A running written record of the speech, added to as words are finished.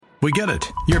We get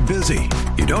it. You're busy.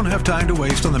 You don't have time to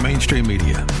waste on the mainstream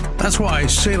media. That's why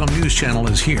Salem News Channel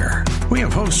is here. We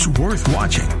have hosts worth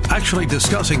watching, actually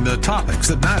discussing the topics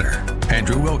that matter.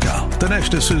 Andrew Wilkow,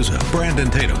 Dinesh D'Souza, Brandon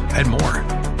Tatum, and more.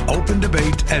 Open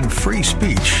debate and free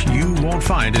speech you won't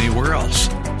find anywhere else.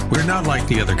 We're not like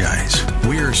the other guys.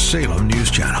 We're Salem News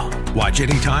Channel. Watch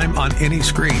anytime on any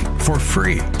screen for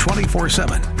free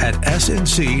 24/7 at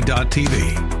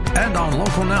snc.tv and on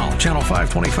Local Now, Channel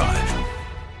 525.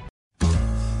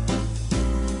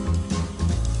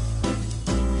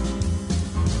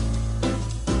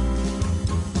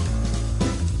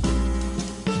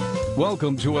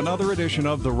 Welcome to another edition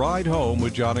of The Ride Home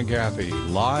with John and Kathy,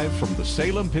 live from the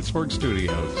Salem-Pittsburgh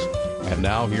studios. And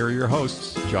now here are your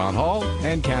hosts, John Hall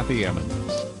and Kathy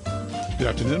Emmons. Good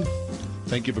afternoon.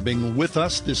 Thank you for being with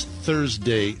us this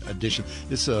Thursday edition.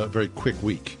 It's a very quick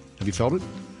week. Have you felt it?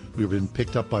 We've been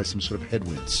picked up by some sort of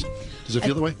headwinds. Does it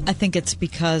feel that way? I think it's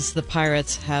because the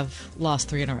Pirates have lost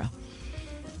 3 in a row.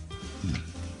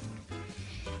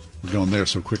 We're going there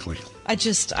so quickly. I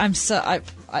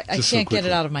can't get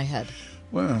it out of my head.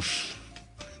 Well,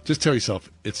 just tell yourself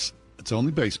it's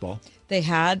only baseball. They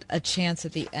had a chance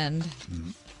at the end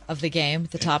of the game,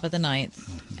 at the top of the ninth,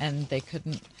 and they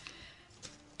couldn't.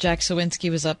 Jack Sawinski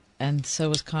was up, and so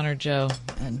was Connor Joe,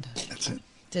 and that's it.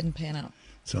 Didn't pan out.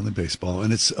 It's only baseball,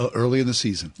 and it's early in the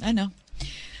season. I know.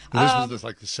 This was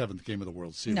like the 7th game of the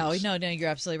World Series. No, you're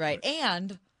absolutely right.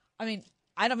 And, I mean,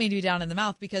 I don't mean to be down in the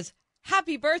mouth because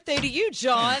happy birthday to you,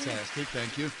 John. Fantastic.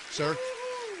 Thank you, sir.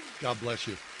 God bless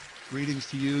you. Greetings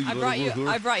to you. I brought you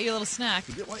a little snack.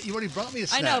 You already brought me a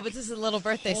snack. I know, but this is a little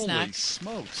birthday snack. Holy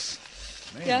smokes.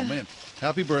 Man, yeah. Oh, man.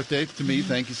 Happy birthday to me.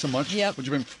 Thank you so much. Yep. What'd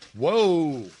you bring?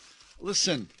 Whoa.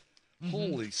 Listen.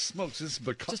 Holy smokes. This is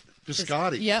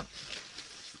biscotti. Yep.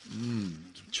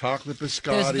 Chocolate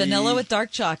biscotti. There's vanilla with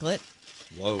dark chocolate.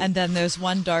 Whoa. And then there's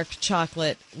one dark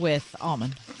chocolate with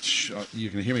almond. You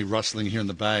can hear me rustling here in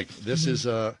the bag. This is...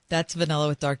 That's vanilla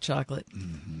with dark chocolate.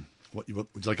 What, would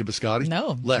you like a biscotti?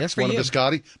 No. Lex, want a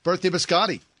biscotti? Birthday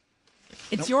biscotti.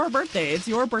 It's your birthday. It's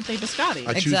your birthday biscotti.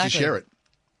 I choose to share it.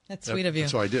 That's sweet of you.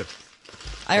 That's what I do.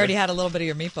 I already had a little bit of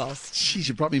your meatballs. Jeez,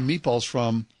 you brought me meatballs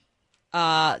from...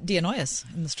 Dianoyas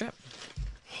in the Strip.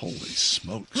 Holy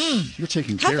smokes. You're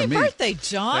taking care of me. Happy birthday,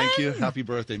 John. Thank you. Happy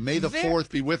birthday. May the 4th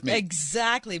be with me.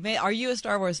 Exactly. Are you a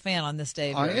Star Wars fan on this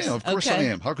day? I am. Of course I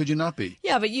am. How could you not be?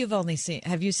 Yeah, but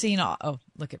have you seen,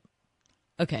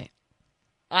 okay.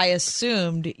 I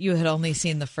assumed you had only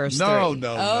seen the first 3.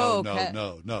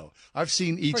 No. I've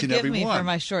seen each and every one. Forgive me for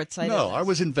my short-sightedness. No, I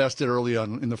was invested early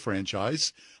on in the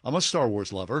franchise. I'm a Star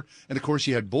Wars lover, and of course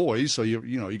you had boys, so you're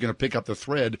going to pick up the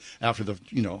thread after the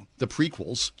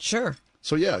prequels. Sure.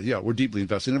 So yeah, we're deeply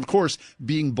invested. And of course,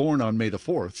 being born on May the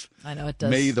 4th. I know it does.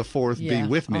 May the 4th be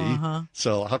with me. Uh-huh.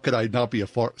 So how could I not be a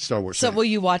Star Wars fan? So will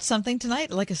you watch something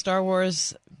tonight, like a Star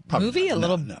Wars movie? No, a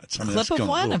little it's, clip that's of going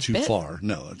one? a little too bit? far.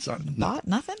 No, it's not. No.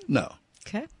 Nothing? No.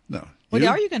 Okay. No. What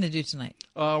are you going to do tonight?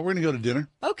 We're going to go to dinner.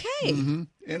 Okay. Mm-hmm.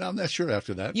 And I'm not sure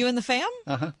after that. You and the fam?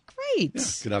 Uh-huh. Great. Yeah,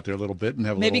 get out there a little bit and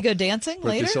have maybe a little go dancing birthday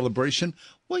later? celebration.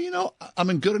 Well, I'm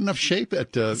in good enough shape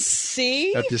at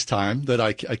this time that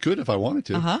I could if I wanted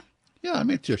to. Uh-huh. Yeah, I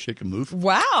made you shake a move.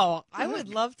 Wow. I would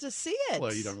love to see it.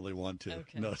 Well, you don't really want to.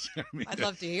 Okay. No, I'd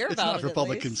love to hear it's about it. It's not for at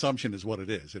public least. consumption is what it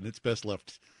is, and it's best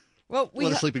left. Well,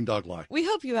 let a sleeping dog lie. We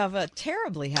hope you have a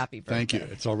terribly happy birthday. Thank you.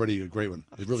 It's already a great one.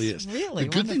 It really is. Really the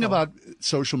good thing wonderful. about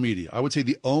social media, I would say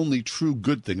the only true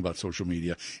good thing about social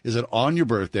media is that on your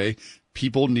birthday,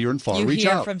 people near and far you reach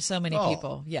hear out. from so many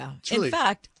people. Yeah. Really, in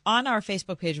fact, on our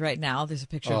Facebook page right now, there's a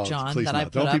picture of John that I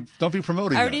put up. Don't be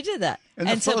promoting I already that. did that. And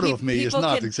the photo of me is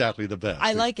not exactly the best.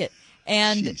 I like it.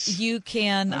 And Jeez. you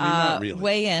can not really.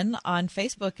 weigh in on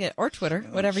Facebook or Twitter,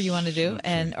 whatever you want to do,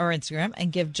 or Instagram,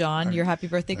 and give John your happy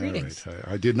birthday greetings. Right.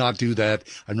 I did not do that.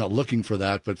 I'm not looking for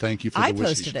that, but thank you for the wishes. I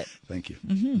posted it. Thank you.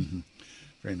 Mm-hmm.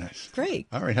 Very nice. Great.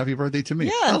 All right. Happy birthday to me.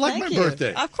 Yeah, I like thank my you.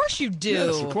 birthday. Of course you do.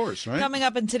 Yes, of course, right? Coming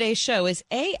up in today's show, is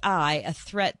AI a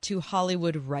threat to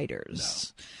Hollywood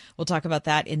writers? No. We'll talk about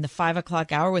that in the 5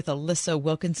 o'clock hour with Alyssa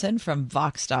Wilkinson from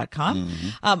Vox.com.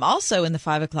 Mm-hmm. Also in the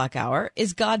 5 o'clock hour,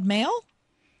 is God male?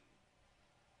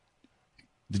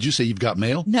 Did you say you've got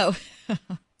mail? No.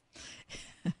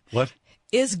 What?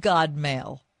 Is God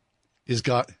male? Is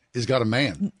God a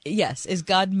man? Yes. Is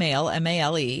God male,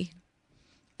 M-A-L-E?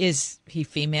 Is he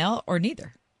female or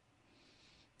neither?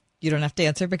 You don't have to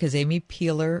answer because Amy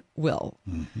Peeler will,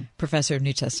 professor of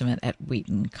New Testament at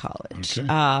Wheaton College.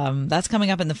 Okay. That's coming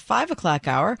up in the 5 o'clock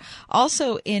hour.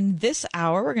 Also in this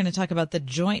hour, we're going to talk about the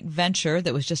joint venture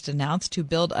that was just announced to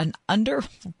build an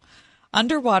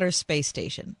underwater space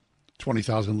station.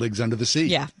 20,000 leagues under the sea.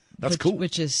 Yeah. That's cool.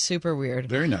 Which is super weird.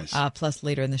 Very nice. Plus,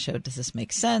 later in the show, does this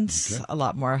make sense? Okay. A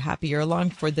lot more happier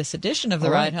along for this edition of The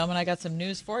All right. Ride Home, and I got some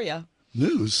news for you.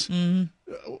 News?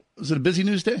 Was it a busy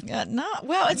news day?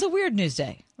 Well, it's a weird news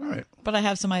day, All right. but I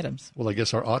have some items. Well, I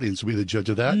guess our audience will be the judge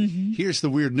of that. Here's the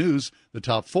weird news, the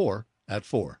top 4 at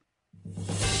 4.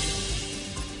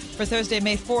 For Thursday,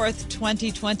 May 4th,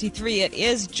 2023, it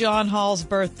is John Hall's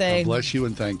birthday. God bless you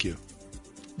and thank you.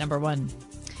 Number 1.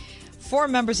 4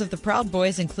 members of the Proud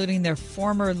Boys, including their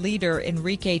former leader,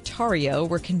 Enrique Tarrio,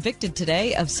 were convicted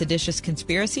today of seditious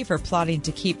conspiracy for plotting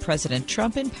to keep President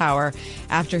Trump in power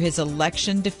after his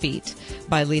election defeat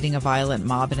by leading a violent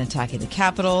mob and attacking the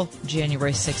Capitol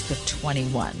January 6th of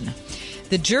 21.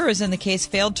 The jurors in the case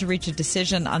failed to reach a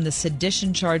decision on the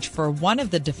sedition charge for one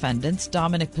of the defendants,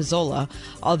 Dominic Pizzola,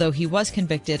 although he was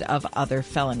convicted of other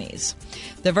felonies.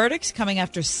 The verdicts, coming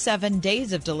after 7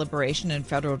 days of deliberation in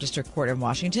federal district court in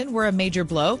Washington, were a major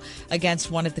blow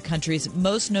against one of the country's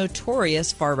most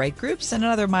notorious far-right groups and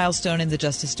another milestone in the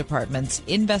Justice Department's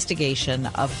investigation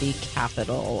of the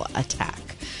Capitol attack.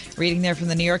 Reading there from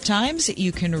the New York Times,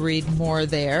 you can read more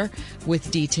there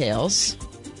with details.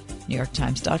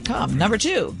 NewYorkTimes.com. Number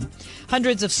 2,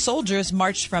 hundreds of soldiers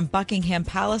marched from Buckingham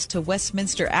Palace to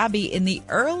Westminster Abbey in the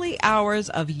early hours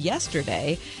of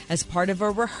yesterday as part of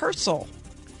a rehearsal.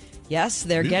 Yes,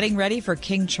 they're getting ready for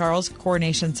King Charles'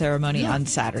 coronation ceremony on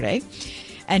Saturday.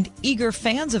 And eager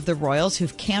fans of the royals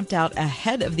who've camped out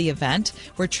ahead of the event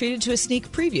were treated to a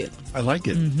sneak preview. I like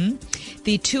it.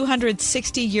 The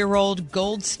 260-year-old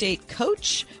Gold State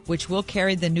coach, which will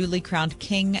carry the newly crowned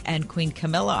King and Queen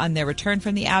Camilla on their return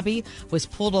from the Abbey, was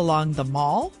pulled along the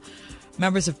Mall.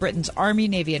 Members of Britain's Army,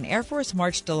 Navy, and Air Force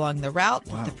marched along the route.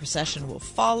 Wow. The procession will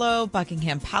follow.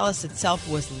 Buckingham Palace itself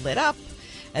was lit up.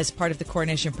 As part of the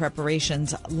coronation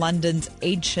preparations, London's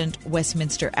ancient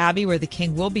Westminster Abbey, where the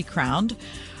king will be crowned,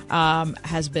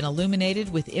 has been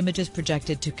illuminated with images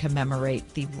projected to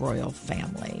commemorate the royal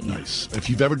family. Nice. If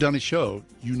you've ever done a show,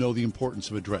 you know the importance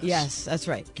of a dress. Yes, that's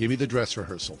right. Give me the dress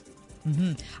rehearsal.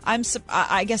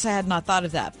 I guess I had not thought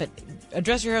of that, but a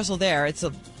dress rehearsal there, it's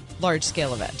a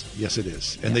large-scale event. Yes, it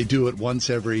is. And they do it once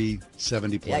every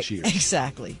 70-plus years.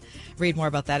 Exactly. Read more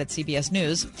about that at CBS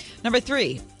News. Number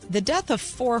 3, the death of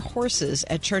 4 horses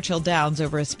at Churchill Downs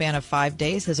over a span of 5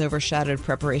 days has overshadowed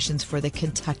preparations for the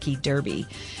Kentucky Derby.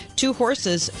 2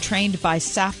 horses trained by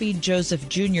Safi Joseph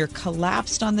Jr.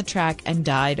 collapsed on the track and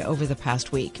died over the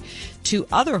past week. 2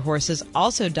 other horses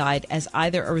also died as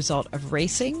either a result of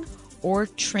racing or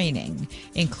training,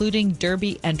 including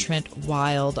Derby entrant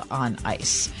Wild on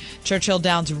Ice. Churchill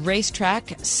Downs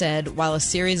Racetrack said, while a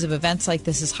series of events like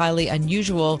this is highly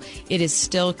unusual, it is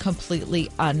still completely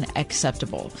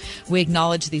unacceptable. We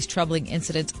acknowledge these troubling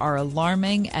incidents are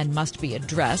alarming and must be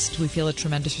addressed. We feel a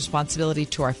tremendous responsibility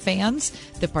to our fans,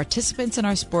 the participants in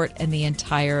our sport, and the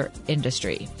entire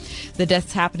industry. The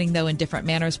deaths happening, though, in different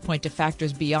manners point to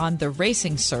factors beyond the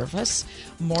racing surface.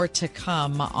 More to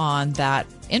come on that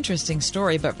interesting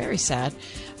story, but very sad,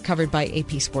 covered by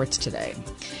AP Sports today.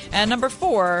 And number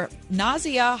 4,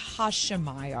 Nazia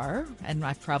Hashemyar, and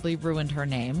I probably ruined her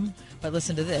name, but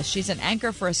listen to this. She's an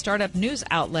anchor for a startup news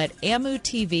outlet, Amu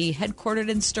TV, headquartered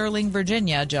in Sterling,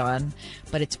 Virginia, John.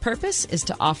 But its purpose is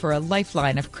to offer a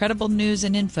lifeline of credible news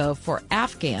and info for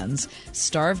Afghans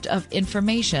starved of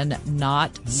information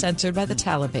not censored by the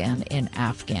Taliban in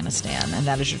Afghanistan. And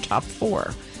that is your top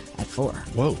 4 at 4.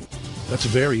 Whoa, that's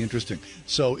very interesting.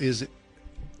 So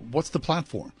what's the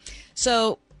platform?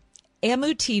 So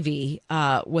Amu TV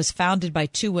was founded by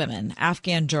 2 women,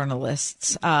 Afghan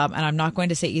journalists, and I'm not going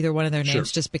to say either one of their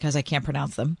names just because I can't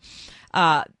pronounce them,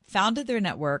 founded their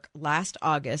network last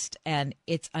August, and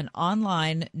it's an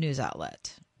online news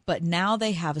outlet. But now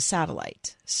they have a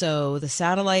satellite. So the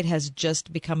satellite has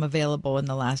just become available in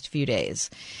the last few days.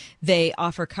 They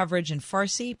offer coverage in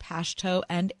Farsi, Pashto,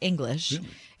 and English. Really?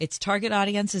 Its target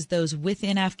audience is those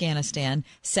within Afghanistan.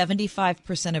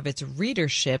 75% of its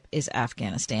readership is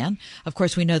Afghanistan. Of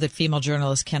course, we know that female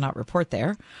journalists cannot report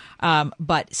there.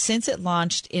 But since it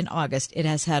launched in August, it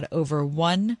has had over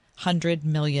 100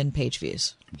 million page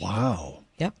views. Wow.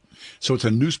 Yep. So it's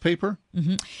a newspaper?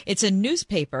 Mm-hmm. It's a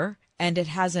newspaper. And it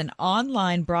has an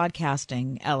online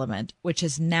broadcasting element, which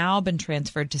has now been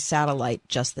transferred to satellite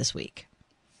just this week.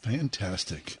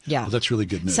 Fantastic. Yeah. Well, that's really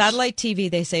good news. Satellite TV,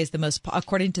 they say, is the most,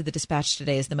 according to the Dispatch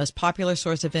today, is the most popular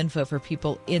source of info for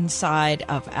people inside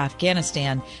of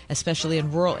Afghanistan, especially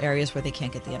in rural areas where they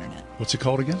can't get the internet. What's it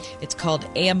called again? It's called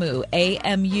AMU,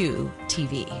 A-M-U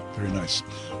TV. Very nice.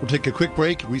 We'll take a quick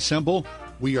break, reassemble.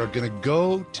 We are going to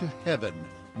go to heaven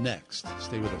next.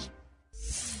 Stay with us.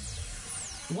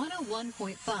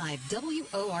 101.5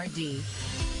 WORD.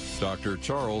 Dr.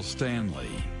 Charles Stanley.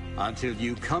 until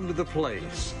you come to the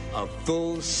place of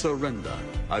full surrender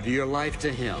of your life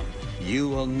to Him. You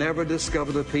will never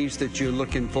discover the peace that you're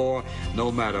looking for,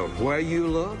 no matter where you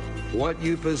look, what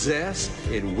you possess.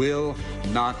 It will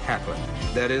not happen.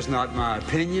 That is not my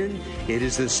opinion. It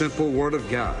is the simple Word of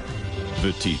God.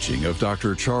 The teaching of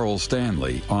Dr. Charles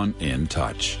Stanley on In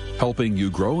Touch, helping you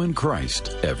grow in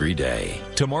Christ every day.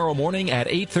 Tomorrow morning at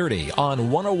 8:30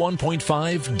 on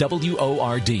 101.5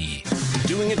 WORD.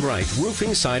 Doing it right,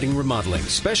 roofing, siding, remodeling,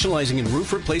 specializing in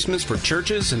roof replacements for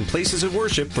churches and places of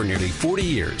worship for nearly 40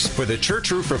 years. For the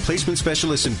church roof replacement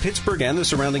specialist in Pittsburgh and the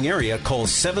surrounding area, call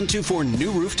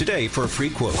 724-NEW-ROOF today for a free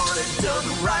quote.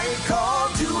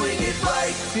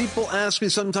 People ask me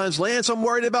sometimes, Lance, I'm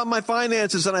worried about my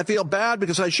finances and I feel bad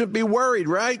because I should be worried,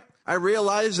 right? I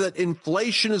realize that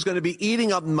inflation is going to be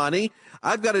eating up money.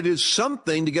 I've got to do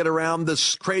something to get around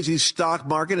this crazy stock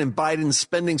market and Biden's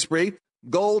spending spree.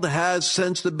 Gold has,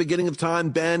 since the beginning of time,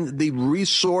 been the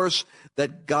resource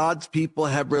that God's people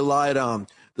have relied on.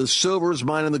 The silver is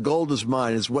mine and the gold is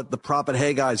mine, is what the prophet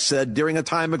Haggai said during a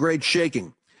time of great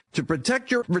shaking. To protect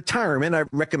your retirement, I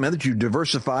recommend that you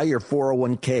diversify your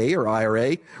 401k or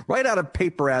IRA right out of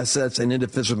paper assets and into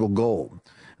physical gold.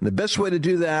 And the best way to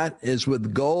do that is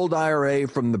with Gold IRA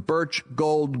from the Birch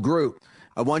Gold Group.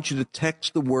 I want you to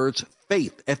text the words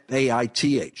FAITH,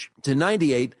 F-A-I-T-H, to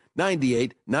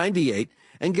 989898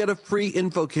 and get a free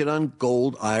info kit on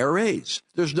gold IRAs.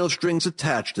 There's no strings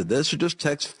attached to this, so just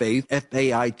text FAITH,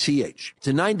 F-A-I-T-H,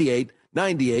 to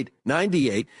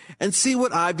 989898 and see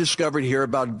what I've discovered here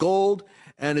about gold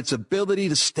and its ability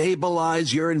to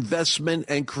stabilize your investment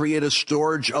and create a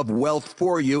storage of wealth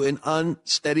for you in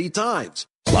unsteady times.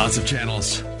 Lots of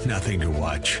channels, nothing to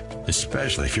watch,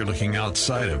 especially if you're looking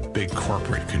outside of big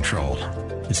corporate control.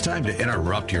 It's time to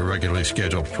interrupt your regularly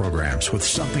scheduled programs with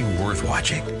something worth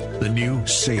watching. The new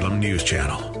Salem News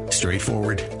Channel.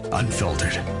 Straightforward,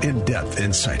 unfiltered, in-depth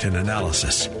insight and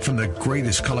analysis from the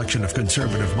greatest collection of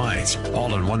conservative minds,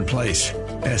 all in one place.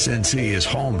 SNC is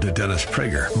home to Dennis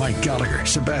Prager, Mike Gallagher,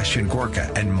 Sebastian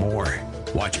Gorka, and more.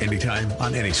 Watch anytime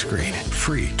on any screen.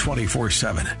 Free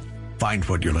 24/7. Find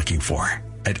what you're looking for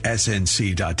at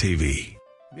snc.tv.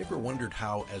 Have you ever wondered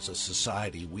how, as a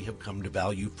society, we have come to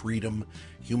value freedom,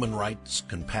 human rights,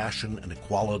 compassion, and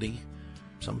equality?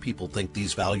 Some people think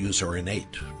these values are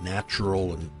innate,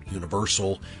 natural, and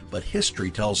universal, but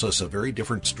history tells us a very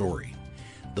different story.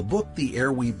 The book, The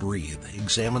Air We Breathe,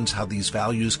 examines how these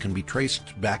values can be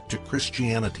traced back to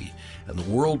Christianity and the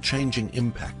world-changing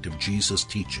impact of Jesus'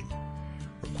 teaching.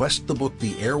 Request the book,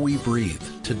 The Air We Breathe,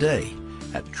 today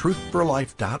at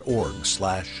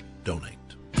truthforlife.org/donate.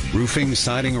 Roofing,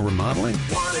 siding, or remodeling?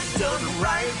 Want it done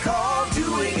right, call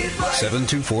Doing It Right.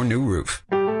 724-NEW-ROOF.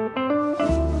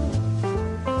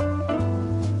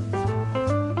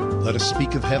 Let us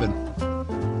speak of heaven.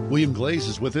 William Glaze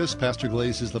is with us. Pastor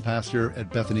Glaze is the pastor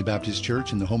at Bethany Baptist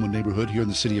Church in the Homewood neighborhood here in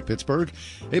the city of Pittsburgh.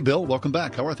 Hey, Bill, welcome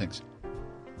back. How are things?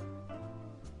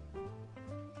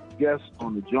 Guest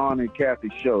on the John and Kathy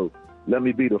show. Let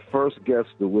me be the first guest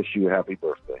to wish you a happy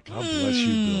birthday. God bless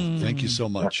you, Bill. Thank you so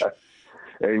much.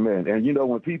 Amen. And, you know,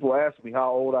 when people ask me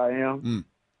how old I am,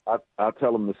 I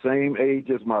tell them the same age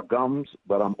as my gums,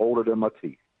 but I'm older than my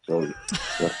teeth. So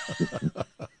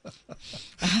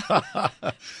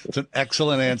it's an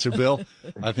excellent answer, Bill.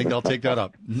 I think I'll take that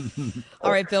up.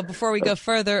 All right, Bill, before we go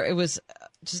further, it was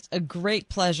just a great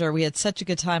pleasure. We had such a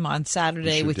good time on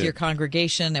Saturday with your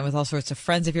congregation and with all sorts of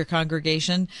friends of your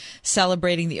congregation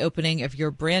celebrating the opening of your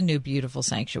brand new beautiful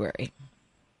sanctuary.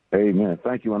 Amen.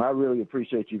 Thank you. And I really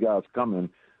appreciate you guys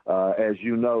coming. As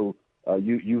you know,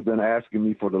 you've been asking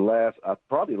me for the last,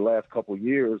 probably the last couple of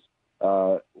years,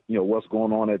 you know, what's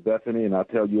going on at Bethany. And I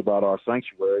tell you about our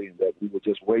sanctuary and that we were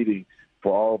just waiting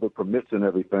for all the permits and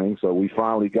everything. So we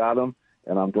finally got them.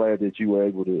 And I'm glad that you were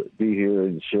able to be here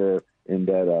and share in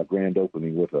that grand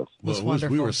opening with us. Well,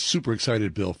 we were super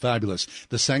excited, Bill. Fabulous.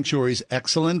 The sanctuary is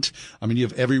excellent. I mean, you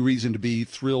have every reason to be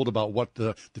thrilled about what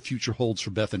the future holds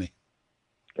for Bethany.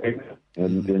 Amen.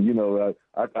 And you know,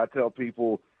 I tell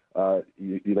people,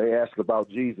 they ask about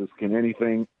Jesus, can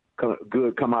anything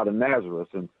good come out of Nazareth?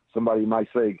 And somebody might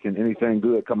say, can anything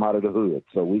good come out of the hood?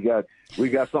 So we got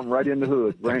something right in the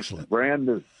hood, brand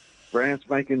new, brand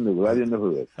spanking new, right in the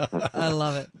hood. I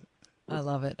love it. I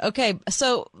love it. Okay,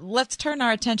 so let's turn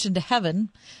our attention to heaven.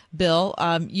 Bill,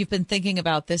 you've been thinking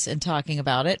about this and talking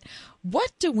about it.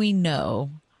 What do we know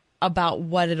about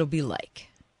what it'll be like?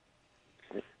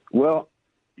 Well,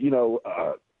 you know,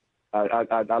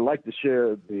 I like to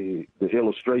share the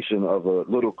illustration of a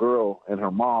little girl and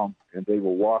her mom, and they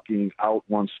were walking out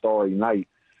one starry night,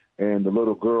 and the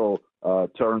little girl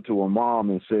turned to her mom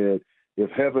and said,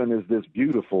 if heaven is this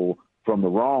beautiful, from the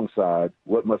wrong side,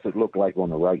 what must it look like on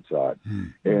the right side?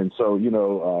 And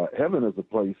so, heaven is a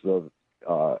place of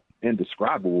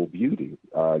indescribable beauty.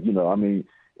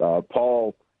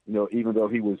 Paul, even though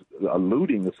he was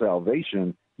alluding to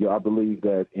salvation, I believe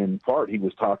that in part he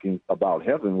was talking about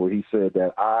heaven, where he said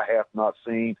that eye hath not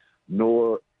seen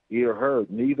nor ear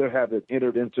heard, neither have it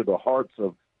entered into the hearts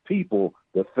of people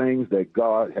the things that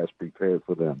God has prepared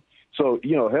for them. So,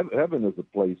 heaven is a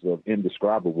place of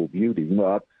indescribable beauty.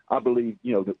 I believe,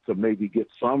 to maybe get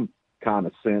some kind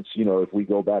of sense, if we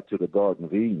go back to the Garden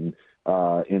of Eden,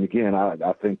 and again,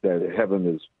 I think that heaven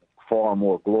is far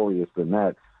more glorious than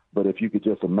that. But if you could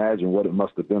just imagine what it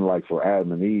must have been like for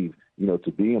Adam and Eve,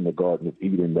 to be in the Garden of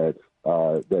Eden,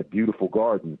 that beautiful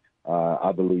garden,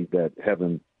 I believe that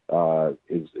heaven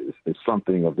is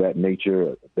something of that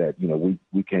nature that,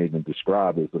 we can't even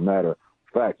describe. As a matter of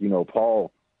fact,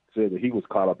 Paul said that he was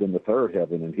caught up in the third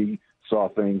heaven and he saw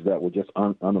things that were just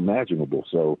unimaginable.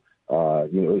 So,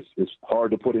 it's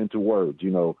hard to put into words,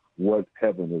 what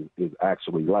heaven is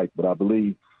actually like. But I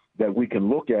believe that we can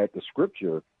look at the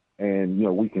scripture and,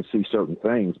 we can see certain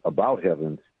things about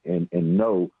heaven and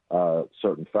know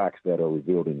certain facts that are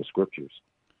revealed in the scriptures.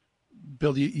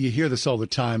 Bill, you hear this all the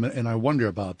time, and I wonder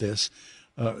about this.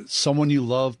 Someone you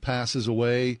love passes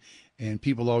away, and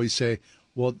people always say,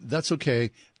 well, that's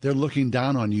okay. They're looking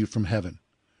down on you from heaven.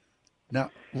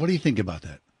 Now, what do you think about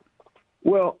that?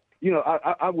 Well,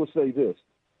 I will say this,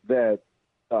 that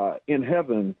in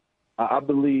heaven, I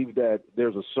believe that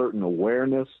there's a certain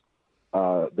awareness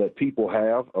that people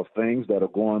have of things that are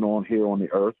going on here on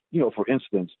the earth. For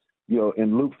instance,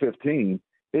 in Luke 15,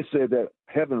 it said that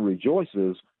heaven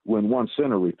rejoices when one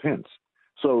sinner repents.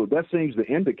 So that seems to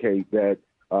indicate that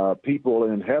people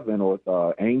in heaven,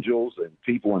 or angels and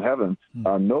people in heaven,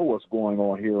 know what's going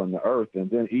on here on the earth. And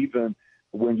then even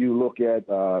when you look at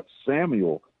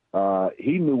Samuel,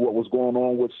 he knew what was going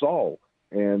on with Saul.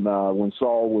 And when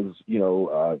Saul was,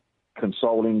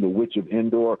 consulting the witch of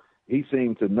Endor, he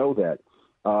seemed to know that.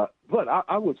 But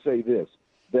I would say this,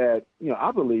 that,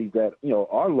 I believe that,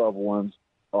 our loved ones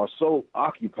are so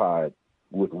occupied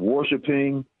with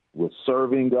worshiping, with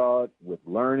serving God, with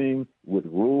learning, with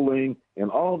ruling, and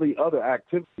all the other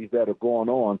activities that are going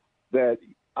on, that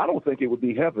I don't think it would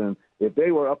be heaven if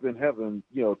they were up in heaven,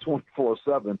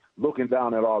 24/7 looking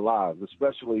down at our lives,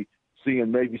 especially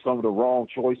seeing maybe some of the wrong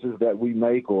choices that we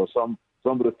make, or some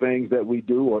of the things that we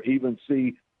do, or even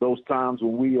see those times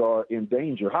when we are in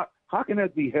danger. How can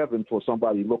that be heaven for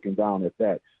somebody looking down at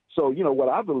that? So, what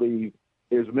I believe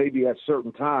is maybe at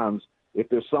certain times, if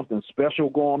there's something special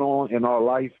going on in our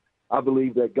life, I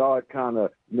believe that God kind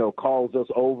of, calls us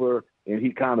over, and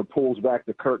he kind of pulls back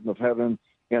the curtain of heaven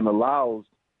and allows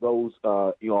those,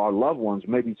 our loved ones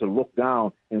maybe to look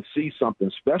down and see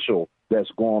something special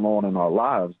that's going on in our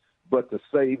lives. But to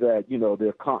say that,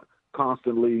 they're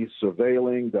constantly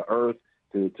surveilling the earth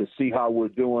to see how we're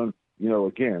doing,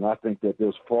 again, I think that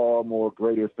there's far more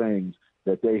greater things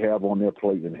that they have on their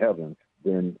plate in heaven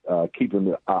than keeping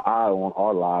an eye on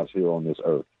our lives here on this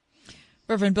earth.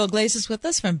 Reverend Bill Glaze is with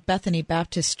us from Bethany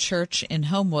Baptist Church in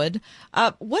Homewood.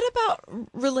 What about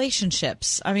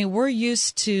relationships? I mean, we're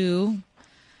used to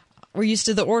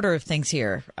the order of things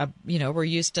here. We're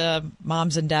used to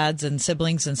moms and dads and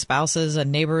siblings and spouses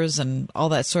and neighbors and all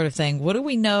that sort of thing. What do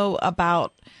we know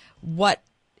about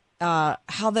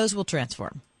how those will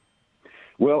transform?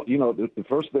 Well, the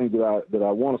first thing that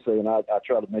I want to say, and I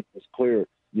try to make this clear,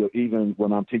 even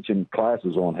when I'm teaching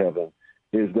classes on heaven,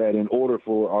 is that in order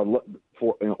for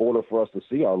us to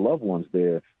see our loved ones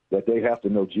there, that they have to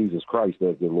know Jesus Christ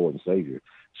as their Lord and Savior.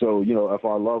 So, if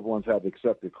our loved ones have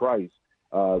accepted Christ,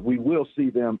 we will see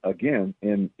them again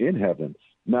in heaven.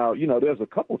 Now, there's a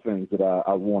couple things that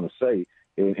I want to say.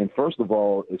 And first of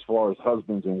all, as far as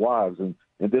husbands and wives, and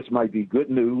this might be good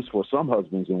news for some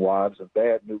husbands and wives and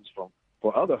bad news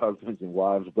for other husbands and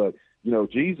wives, but,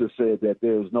 Jesus said that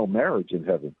there's no marriage in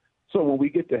heaven. So when we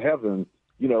get to heaven,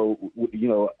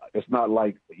 it's not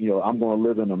like, I'm going to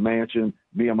live in a mansion.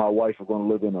 Me and my wife are going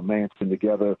to live in a mansion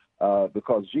together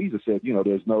because Jesus said,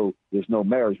 there's no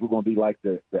marriage. We're going to be like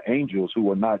the angels who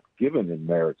were not given in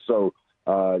marriage. So,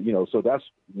 so that's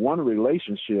one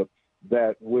relationship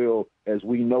that will, as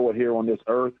we know it here on this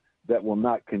earth, that will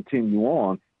not continue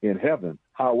on in heaven.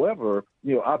 However,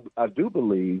 I do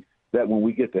believe that when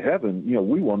we get to heaven,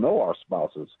 we will know our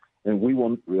spouses, and we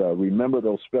will remember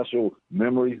those special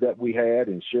memories that we had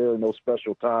and share in those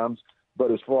special times.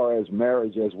 But as far as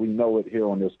marriage as we know it here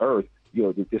on this earth,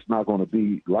 it's not going to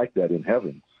be like that in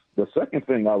heaven. The second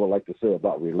thing I would like to say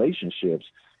about relationships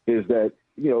is that,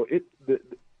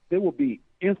 there will be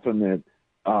infinite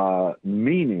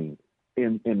meaning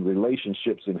in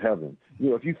relationships in heaven.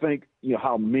 If you think,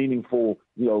 how meaningful,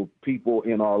 people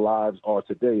in our lives are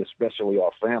today, especially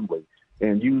our family,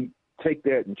 and you take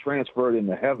that and transfer it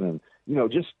into heaven,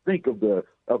 just think of the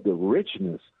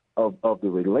richness of the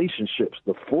relationships,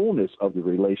 the fullness of the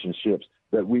relationships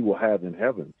that we will have in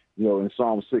heaven. In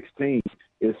Psalm 16,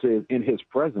 it says, in his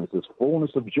presence is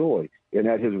fullness of joy, and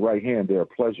at his right hand there are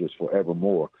pleasures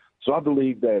forevermore. So I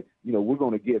believe that, we're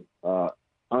going to get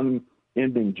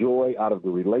unending joy out of the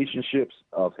relationships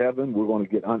of heaven. We're going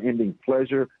to get unending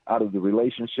pleasure out of the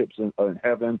relationships in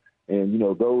heaven. And,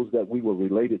 those that we were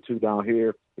related to down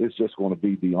here, it's just going to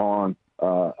be beyond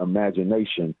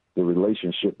imagination, the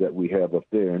relationship that we have up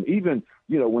there. And even,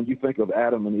 when you think of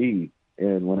Adam and Eve,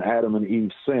 and when Adam and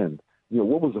Eve sinned,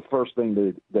 what was the first thing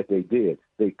that they did?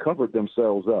 They covered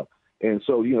themselves up. And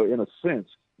so, in a sense,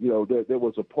 there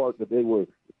was a part that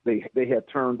they had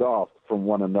turned off from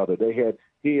one another. They had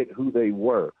hid who they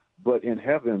were. But in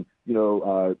heaven,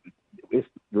 it's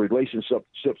the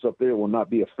relationships up there will not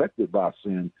be affected by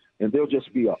sin, and there'll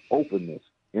just be an openness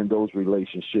in those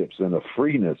relationships and a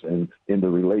freeness in the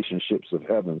relationships of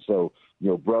heaven. So,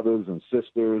 brothers and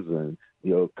sisters and,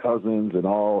 cousins and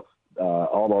all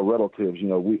our relatives,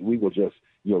 we will just,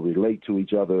 relate to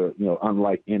each other,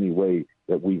 unlike any way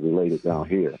that we related down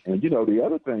here. And, the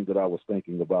other thing that I was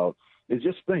thinking about is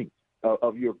just think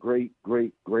of your great,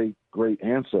 great, great, great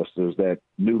ancestors that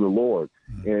knew the Lord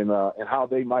and how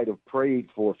they might have prayed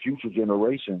for future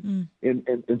generations.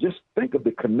 And just think of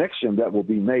the connection that will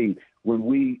be made when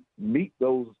we meet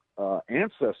those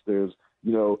ancestors,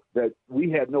 that we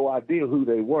had no idea who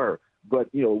they were. But,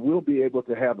 we'll be able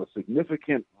to have a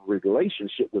significant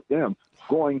relationship with them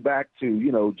going back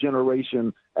to,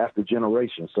 generation after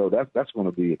generation. So that's going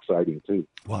to be exciting, too.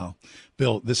 Wow.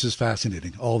 Bill, this is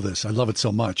fascinating, all this. I love it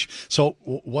so much. So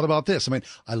what about this? I mean,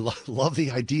 I love the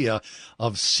idea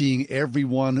of seeing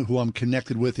everyone who I'm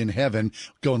connected with in heaven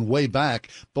going way back.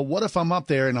 But what if I'm up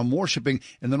there and I'm worshiping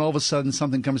and then all of a sudden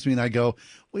something comes to me and I go,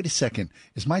 wait a second,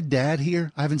 is my dad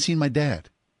here? I haven't seen my dad.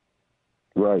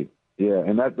 Right. Yeah,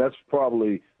 and that's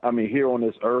probably, here on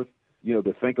this earth,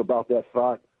 to think about that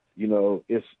thought,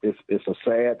 it's a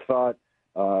sad thought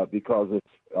because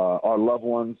it's our loved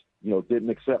ones,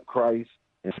 didn't accept Christ,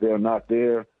 and they're not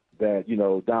there. That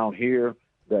down here,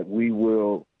 that we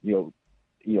will,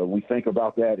 we think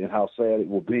about that and how sad it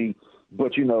will be.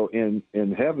 But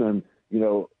in heaven,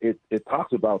 it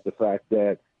talks about the fact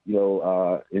that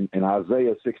in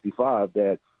Isaiah 65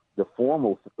 that the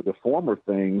former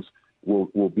things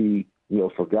will be,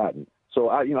 forgotten. So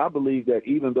I believe that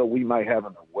even though we might have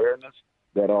an awareness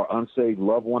that our unsaved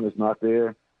loved one is not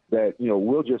there, that,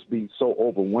 we'll just be so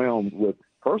overwhelmed with,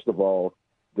 first of all,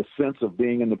 the sense of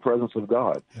being in the presence of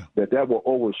God, that will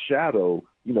overshadow,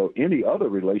 any other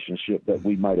relationship that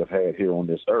we might have had here on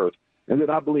this earth. And then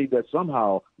I believe that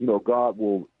somehow, God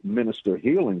will minister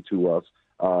healing to us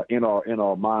in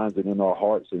our minds and in our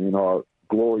hearts and in our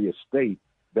glorious state,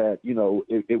 that,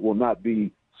 it will not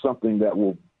be something that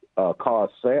will cause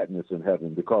sadness in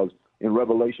heaven, because in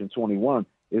Revelation 21,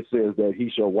 it says that he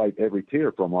shall wipe every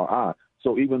tear from our eye.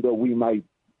 So even though we might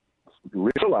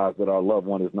realize that our loved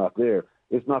one is not there,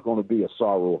 it's not going to be a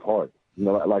sorrow of heart.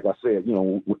 Like I said,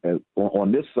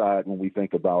 on this side, when we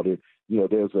think about it,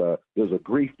 there's a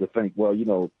grief to think, well,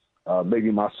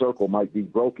 maybe my circle might be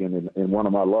broken and one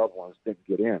of my loved ones didn't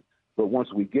get in. But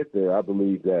once we get there, I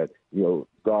believe that,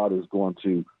 God is going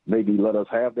to maybe let us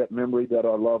have that memory that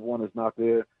our loved one is not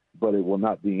there, but it will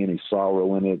not be any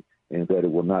sorrow in it, and that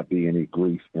it will not be any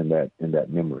grief in that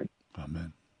memory.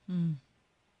 Amen.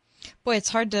 Boy, it's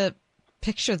hard to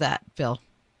picture that, Bill.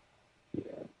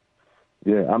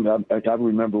 Yeah. I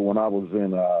remember when I was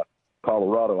in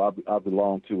Colorado,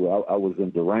 I was in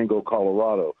Durango,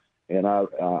 Colorado, and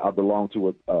I belonged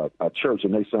to a church,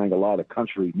 and they sang a lot of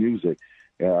country music,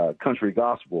 country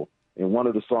gospel. And one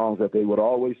of the songs that they would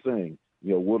always sing,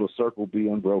 will the circle be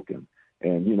unbroken?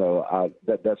 And,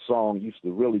 that song used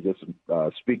to really just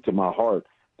speak to my heart,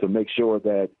 to make sure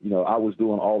that, I was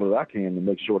doing all that I can to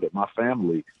make sure that my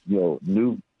family,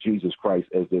 knew Jesus Christ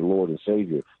as their Lord and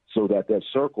Savior, so that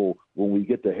circle, when we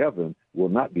get to heaven, will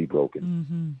not be broken.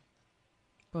 Mm-hmm.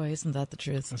 Boy, isn't that the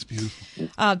truth? That's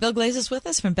beautiful. Bill Glaze is with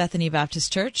us from Bethany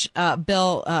Baptist Church.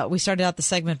 Bill, we started out the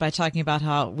segment by talking about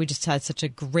how we just had such a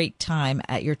great time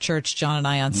at your church, John and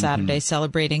I, on Saturday,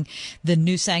 celebrating the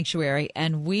new sanctuary,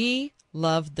 and we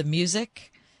loved the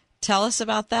music. Tell us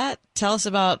about that. Tell us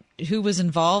about who was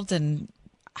involved and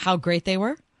how great they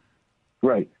were.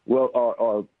 Right. Well,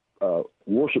 our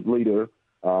worship leader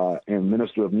and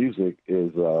minister of music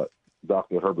is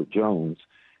Dr. Herbert Jones,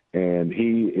 and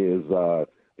he is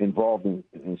involved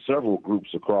in several groups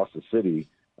across the city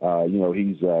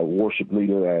He's a worship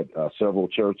leader at several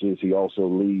churches. He also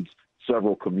leads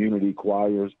several community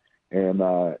choirs. And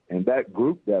that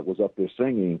group that was up there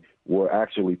singing were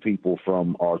actually people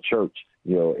from our church,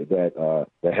 that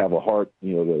have a heart,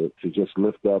 to just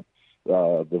lift up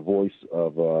the voice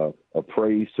of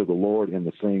praise to the Lord and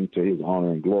to sing to His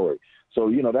honor and glory.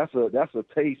 So that's a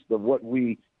taste of what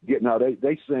we get now.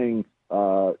 They sing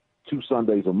 2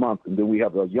 Sundays a month, and then we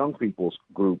have a young people's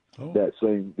group that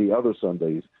sing the other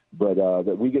Sundays. But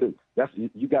that we get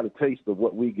you got a taste of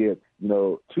what we get,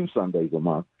 2 Sundays a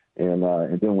month. And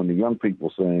then when the young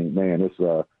people sing, man,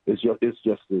 it's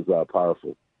just as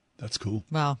powerful. That's cool.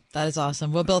 Wow, that is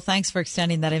awesome. Well, Bill, thanks for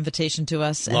extending that invitation to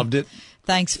us. Loved it.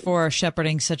 Thanks for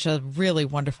shepherding such a really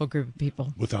wonderful group of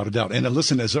people. Without a doubt. And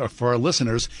listen, for our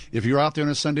listeners, if you're out there on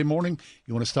a Sunday morning,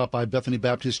 you want to stop by Bethany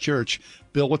Baptist Church.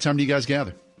 Bill, what time do you guys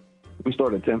gather? We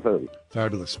start at 10:30.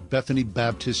 Fabulous. Bethany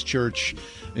Baptist Church.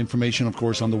 Information, of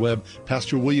course, on the web.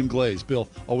 Pastor William Glaze. Bill,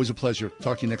 always a pleasure.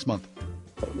 Talk to you next month.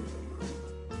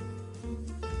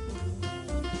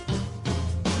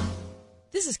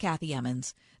 This is Kathy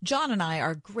Emmons. John and I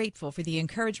are grateful for the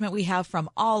encouragement we have from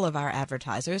all of our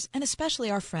advertisers, and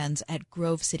especially our friends at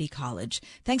Grove City College.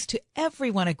 Thanks to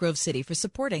everyone at Grove City for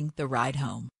supporting The Ride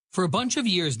Home. For a bunch of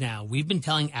years now, we've been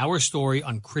telling our story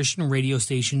on Christian radio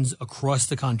stations across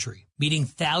the country, meeting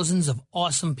thousands of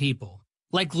awesome people,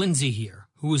 like Lindsay here,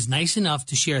 who was nice enough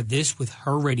to share this with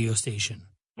her radio station.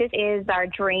 This is our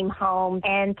dream home,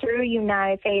 and through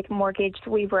United Faith Mortgage,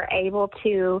 we were able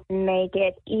to make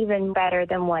it even better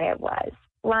than what it was.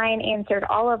 Ryan answered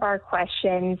all of our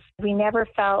questions. We never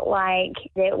felt like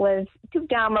it was too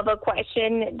dumb of a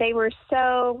question. They were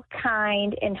so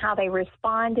kind in how they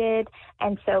responded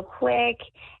and so quick,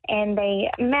 and they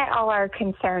met all our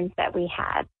concerns that we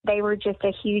had. They were just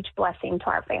a huge blessing to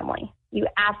our family. You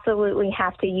absolutely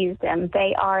have to use them.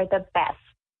 They are the best.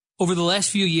 Over the last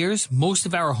few years, most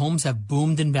of our homes have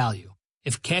boomed in value.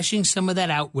 If cashing some of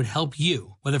that out would help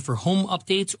you, whether for home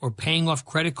updates or paying off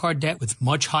credit card debt with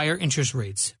much higher interest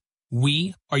rates,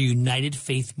 we are United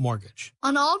Faith Mortgage.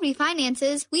 On all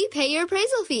refinances, we pay your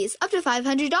appraisal fees up to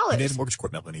 $500. United Mortgage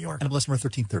Corp, Melville, New York. NMLS number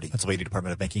 1330. Pennsylvania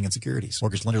Department of Banking and Securities.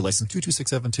 Mortgage lender license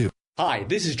 22672. Hi,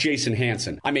 this is Jason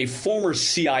Hansen. I'm a former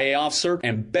CIA officer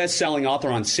and best-selling author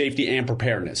on safety and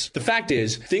preparedness. The fact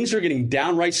is, things are getting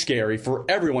downright scary for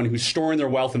everyone who's storing their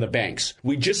wealth in the banks.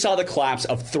 We just saw the collapse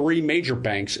of 3 major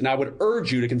banks, and I would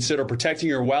urge you to consider protecting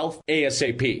your wealth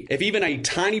ASAP. If even a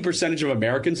tiny percentage of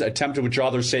Americans attempt to withdraw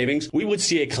their savings, we would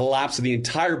see a collapse of the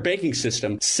entire banking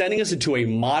system, sending us into a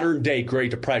modern-day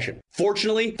Great Depression.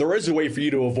 Fortunately, there is a way for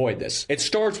you to avoid this. It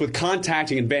starts with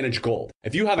contacting Advantage Gold.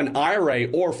 If you have an IRA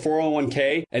or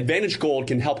 401k, Advantage Gold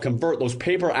can help convert those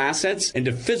paper assets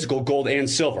into physical gold and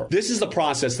silver. This is the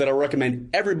process that I recommend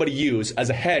everybody use as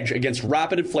a hedge against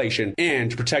rapid inflation and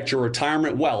to protect your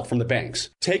retirement wealth from the banks.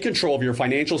 Take control of your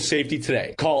financial safety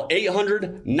today. Call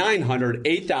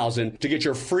 800-900-8000 to get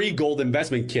your free gold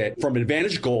investment kit from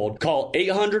Advantage Gold. Call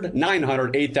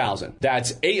 800-900-8000.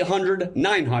 That's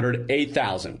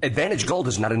 800-900-8000. Advantage Gold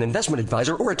is not an investment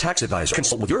advisor or a tax advisor.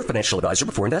 Consult with your financial advisor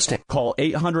before investing. Call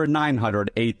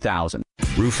 800-900-8000.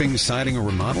 Roofing, siding, or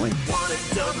remodeling? Want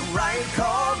it done right,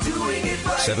 call Doing It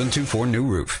Right. 724 New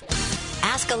Roof.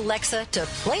 Ask Alexa to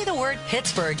play the word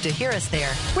Pittsburgh to hear us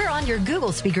there. We're on your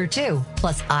Google speaker, too.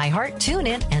 Plus iHeart,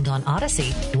 TuneIn, and on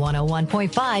Odyssey.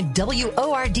 101.5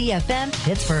 WORD-FM,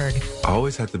 Pittsburgh. I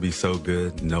always had to be so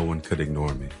good, no one could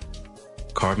ignore me.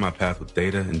 Carve my path with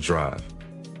data and drive.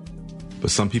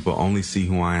 But some people only see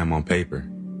who I am on paper.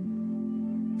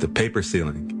 The paper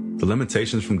ceiling. The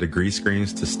limitations from degree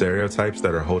screens to stereotypes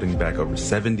that are holding back over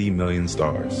 70 million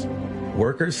stars.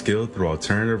 Workers skilled through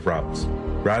alternative routes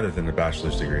rather than a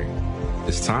bachelor's degree.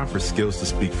 It's time for skills to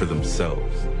speak for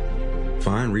themselves.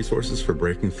 Find resources for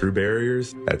breaking through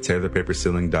barriers at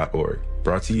tearthepaperceiling.org.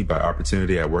 Brought to you by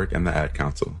Opportunity at Work and the Ad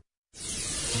Council.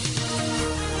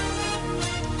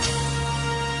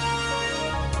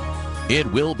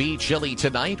 It will be chilly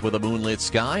tonight with a moonlit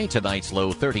sky. Tonight's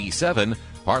low 37.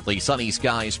 Partly sunny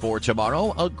skies for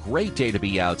tomorrow. A great day to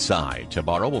be outside.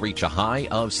 Tomorrow will reach a high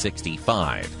of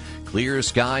 65. Clear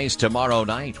skies tomorrow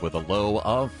night with a low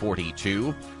of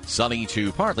 42. Sunny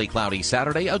to partly cloudy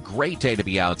Saturday. A great day to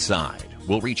be outside.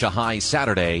 We'll reach a high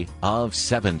Saturday of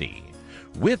 70.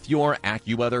 With your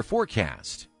AccuWeather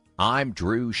forecast, I'm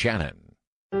Drew Shannon.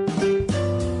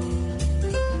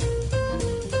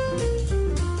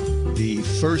 The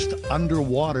first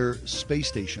underwater space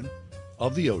station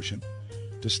of the ocean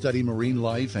to study marine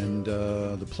life and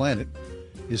the planet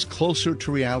is closer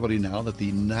to reality now that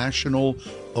the National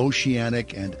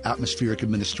Oceanic and Atmospheric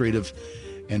Administrative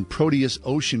and Proteus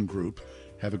Ocean Group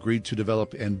have agreed to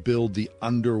develop and build the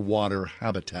underwater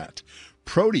habitat.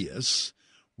 Proteus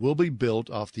will be built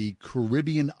off the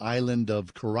Caribbean island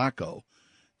of Curaçao,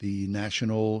 the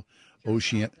national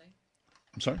ocean.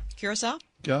 I'm sorry? Curacao?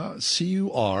 Curaco.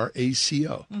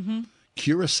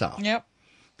 Curacao. Yep.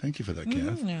 Thank you for that,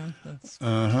 Kath.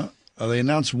 Yeah, they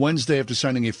announced Wednesday, after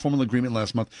signing a formal agreement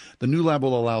last month, the new lab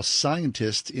will allow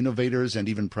scientists, innovators, and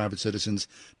even private citizens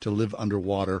to live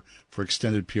underwater for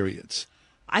extended periods.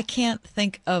 I can't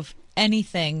think of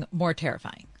anything more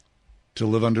terrifying. To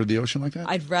live under the ocean like that?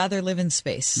 I'd rather live in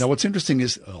space. Now, what's interesting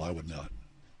is, I would not.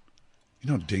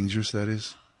 You know how dangerous that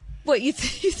is? What, you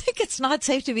think it's not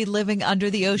safe to be living under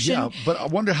the ocean? Yeah, but I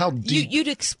wonder how deep. You'd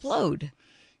explode.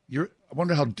 I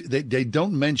wonder how they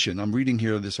don't mention. I'm reading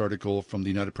here this article from the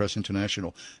United Press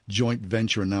International joint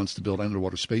venture announced to build an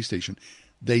underwater space station.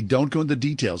 They don't go into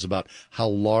details about how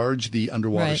large the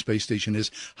underwater space station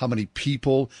is, how many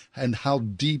people, and how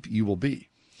deep you will be.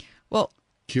 Well,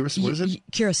 Curacao, what is it?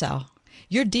 Curacao.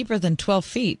 You're deeper than 12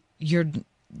 feet. You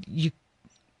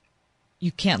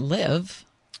can't live.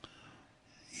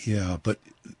 Yeah, but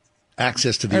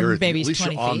access to the earth. Maybe at least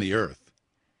you're on the earth.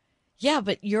 Yeah,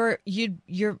 but your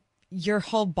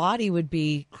whole body would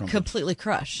be completely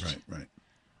crushed. Right.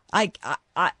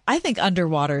 I think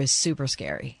underwater is super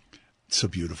scary. It's so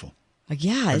beautiful.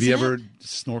 Yeah. Have you ever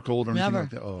snorkeled or anything like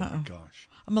that? Oh my gosh.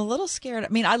 I'm a little scared. I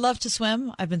mean, I love to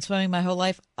swim. I've been swimming my whole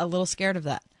life. A little scared of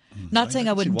that. Not saying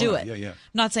I wouldn't do it. Yeah.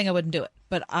 Not saying I wouldn't do it,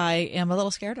 but I am a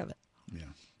little scared of it. Yeah.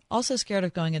 Also scared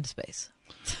of going into space.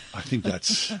 I think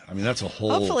that's a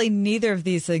whole. Hopefully neither of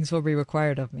these things will be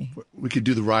required of me. We could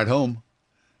do the ride home,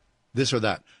 this or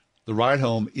that. The ride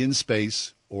home in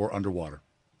space or underwater.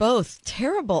 Both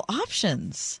terrible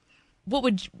options. What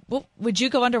would you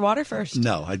go underwater first?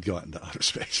 No, I'd go out into outer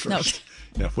space first.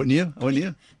 No. Yeah, wouldn't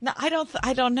you? No, I don't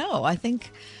know. I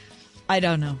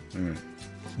don't know. All right.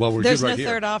 Well, There's good right no here.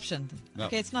 third option. No.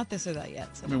 Okay, it's not this or that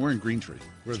yet. So. I mean, we're in Green Tree.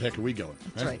 Where the heck are we going?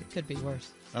 That's right. It could be worse.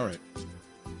 All right.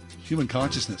 Human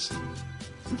consciousness.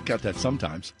 We've got that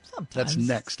sometimes. That's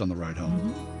next on the ride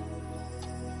home.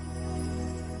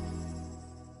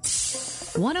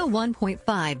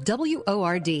 101.5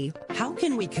 WORD. How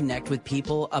can we connect with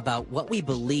people about what we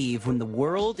believe when the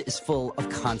world is full of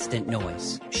constant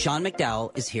noise? Sean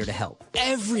McDowell is here to help.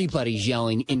 Everybody's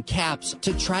yelling in caps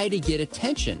to try to get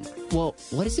attention. Well,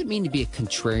 what does it mean to be a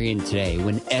contrarian today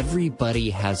when everybody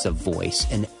has a voice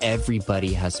and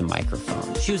everybody has a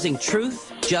microphone? Choosing truth,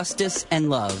 justice, and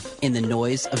love in the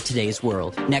noise of today's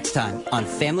world. Next time on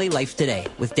Family Life Today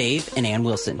with Dave and Ann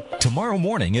Wilson. Tomorrow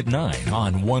morning at 9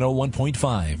 on 101.5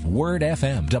 Word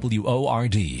FM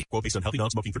WORD. Quote based on healthy,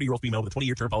 non-smoking 30-year-old female with a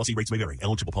 20-year term policy. Rates may vary.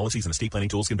 Eligible policies and estate planning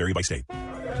tools can vary by state.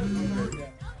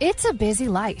 It's a busy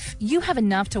life. You have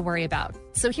enough to worry about.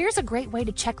 So here's a great way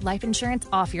to check life insurance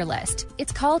off your list.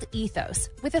 It's called Ethos.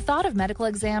 With the thought of medical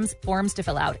exams, forms to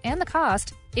fill out, and the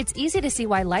cost, it's easy to see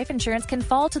why life insurance can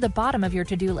fall to the bottom of your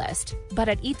to-do list. But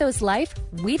at Ethos Life,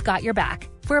 we've got your back.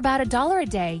 For about $1 a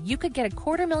day, you could get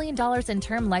 $250,000 in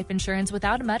term life insurance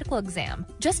without a medical exam.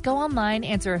 Just go online,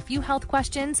 answer a few health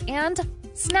questions, and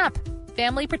snap!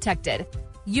 Family protected.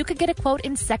 You could get a quote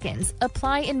in seconds,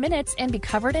 apply in minutes, and be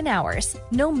covered in hours.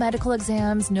 No medical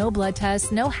exams, no blood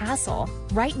tests, no hassle.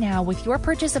 Right now, with your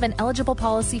purchase of an eligible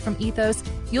policy from Ethos,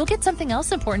 you'll get something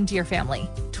else important to your family.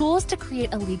 Tools to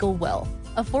create a legal will.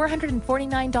 A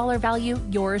 $449 value,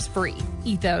 yours free.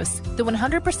 Ethos, the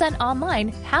 100% online,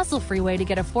 hassle-free way to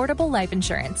get affordable life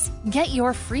insurance. Get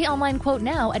your free online quote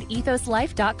now at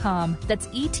ethoslife.com. That's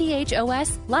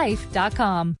ETHOS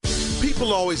life.com.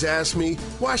 People always ask me,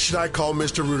 why should I call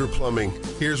Mr. Rooter Plumbing?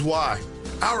 Here's why.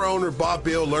 Our owner, Bob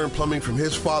Bill, learned plumbing from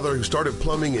his father, who started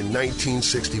plumbing in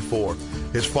 1964.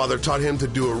 His father taught him to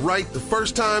do it right the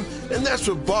first time, and that's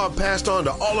what Bob passed on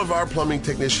to all of our plumbing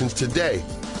technicians today.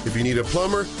 If you need a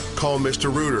plumber, call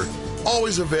Mr. Rooter.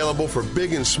 Always available for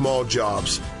big and small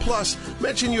jobs. Plus,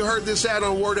 mention you heard this ad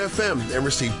on Word FM and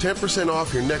receive 10%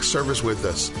 off your next service with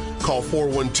us. Call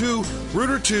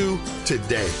 412-ROOTER2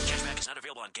 today.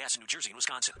 Gas in New Jersey and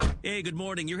Wisconsin. Hey, good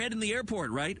morning. You're heading to the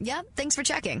airport, right? Yep, thanks for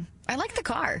checking. I like the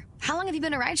car. How long have you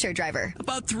been a rideshare driver?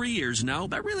 About 3 years now.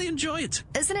 I really enjoy it.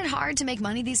 Isn't it hard to make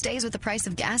money these days with the price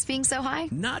of gas being so high?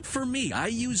 Not for me. I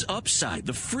use Upside,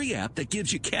 the free app that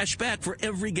gives you cash back for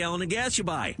every gallon of gas you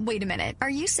buy. Wait a minute. Are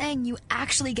you saying you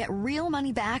actually get real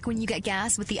money back when you get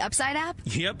gas with the Upside app?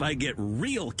 Yep, I get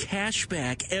real cash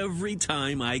back every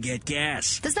time I get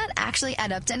gas. Does that actually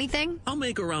add up to anything? I'll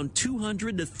make around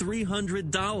 $200 to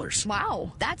 $300.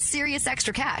 Wow, that's serious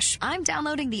extra cash. I'm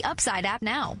downloading the Upside app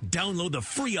now. Download the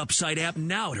free Upside app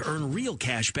now to earn real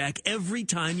cash back every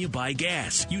time you buy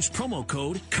gas. Use promo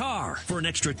code CAR for an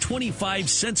extra 25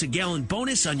 cents a gallon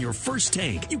bonus on your first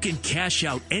tank. You can cash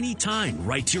out anytime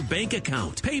right to your bank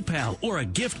account, PayPal, or a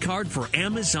gift card for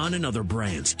Amazon and other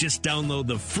brands. Just download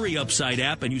the free Upside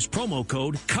app and use promo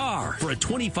code CAR for a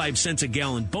 25 cents a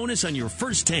gallon bonus on your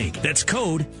first tank. That's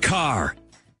code CAR.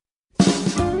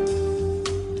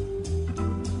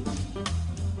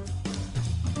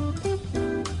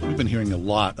 We've been hearing a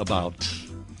lot about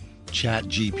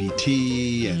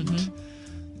ChatGPT and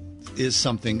is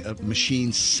something a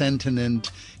machine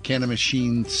sentient? Can a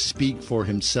machine speak for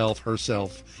himself,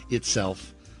 herself,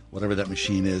 itself, whatever that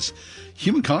machine is?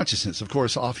 Human consciousness, of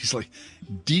course, obviously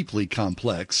deeply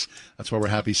complex. That's why we're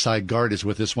happy Cy Gard is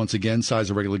with us once again. Cy's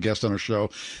a regular guest on our show.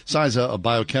 Cy's a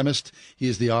biochemist. He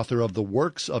is the author of The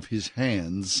Works of His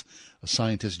Hands, A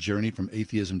Scientist's Journey from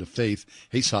Atheism to Faith.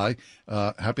 Hey, Cy,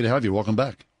 happy to have you. Welcome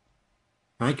back.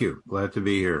 Thank you. Glad to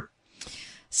be here.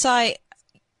 Cy,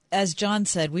 as John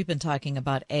said, we've been talking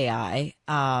about AI.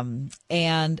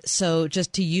 And so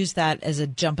just to use that as a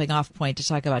jumping off point to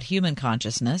talk about human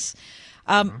consciousness,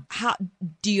 how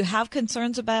do you have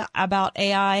concerns about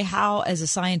AI? How, as a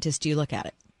scientist, do you look at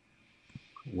it?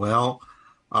 Well,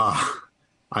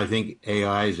 I think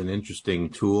AI is an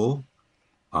interesting tool.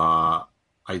 I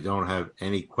don't have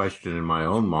any question in my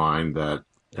own mind that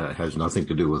has nothing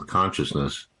to do with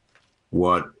consciousness.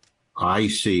 What I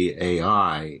see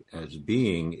AI as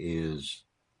being is,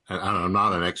 and I'm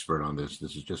not an expert on this,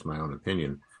 this is just my own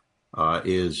opinion,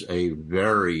 is a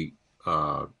very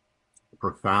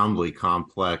profoundly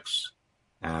complex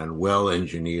and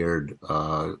well-engineered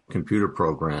computer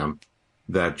program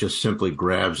that just simply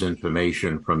grabs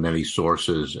information from many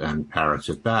sources and parrots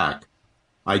it back.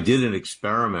 I did an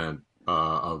experiment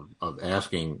of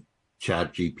asking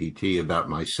ChatGPT about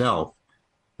myself,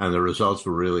 and the results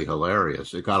were really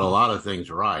hilarious. It got a lot of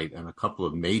things right and a couple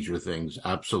of major things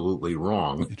absolutely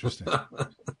wrong. Interesting.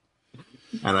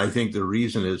 And I think the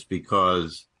reason is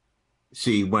because,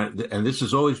 see, and this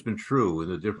has always been true in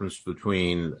the difference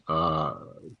between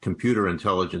computer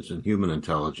intelligence and human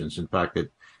intelligence. In fact,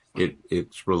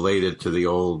 it's related to the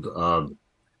old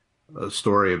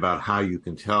story about how you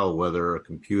can tell whether a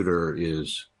computer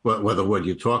is, whether what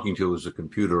you're talking to is a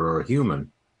computer or a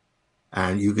human.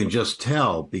 And you can just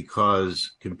tell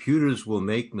because computers will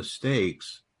make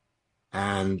mistakes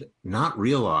and not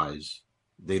realize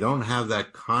they don't have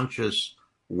that conscious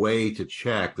way to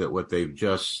check that what they've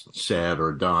just said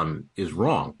or done is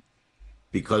wrong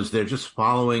because they're just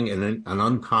following an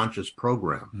unconscious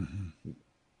program.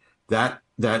 That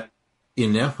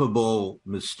ineffable,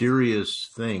 mysterious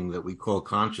thing that we call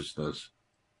consciousness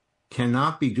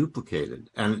cannot be duplicated.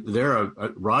 And there are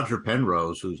Roger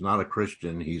Penrose, who's not a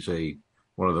Christian, he's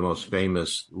one of the most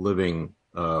famous living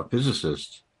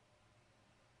physicists,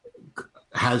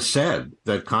 has said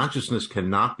that consciousness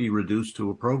cannot be reduced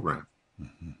to a program.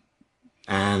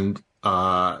 And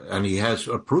he has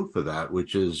a proof of that,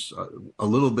 which is a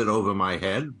little bit over my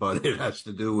head, but it has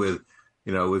to do with,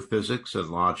 with physics and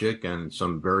logic and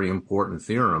some very important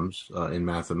theorems in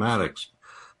mathematics.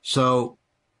 So,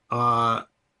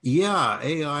 yeah,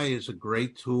 AI is a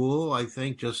great tool, I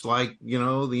think, just like,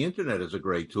 the internet is a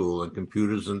great tool and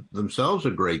computers themselves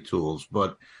are great tools,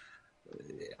 but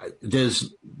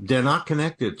they're not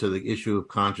connected to the issue of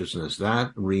consciousness.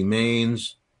 That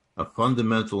remains a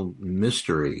fundamental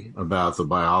mystery about the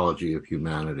biology of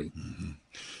humanity.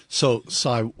 So,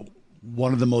 Cy,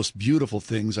 one of the most beautiful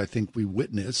things I think we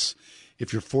witness,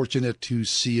 if you're fortunate to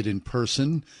see it in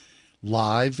person,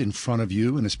 live in front of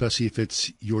you, and especially if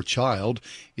it's your child,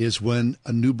 is when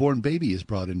a newborn baby is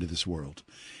brought into this world.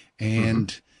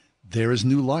 And there is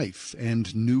new life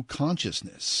and new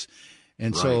consciousness.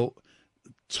 And so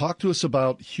talk to us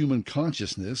about human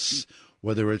consciousness,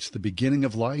 whether it's the beginning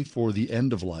of life or the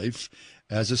end of life,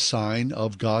 as a sign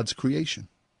of God's creation.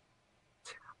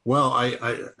 Well,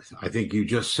 I think you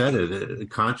just said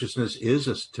it. Consciousness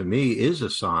to me is a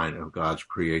sign of God's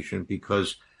creation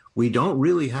because we don't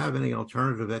really have any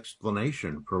alternative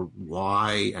explanation for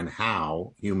why and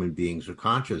how human beings are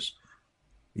conscious.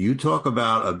 You talk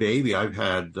about a baby. I've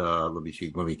had, let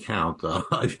me count.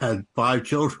 I've had 5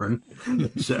 children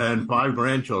and 5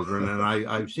 grandchildren, and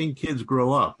I've seen kids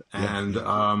grow up. And,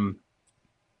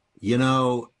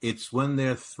 it's when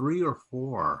they're 3 or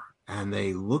 4 and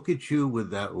they look at you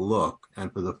with that look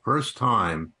and for the first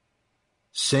time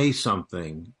say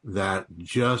something that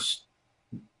just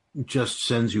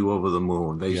sends you over the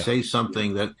moon. They say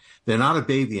something that they're not a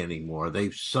baby anymore.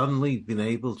 They've suddenly been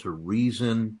able to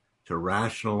reason, to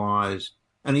rationalize,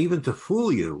 and even to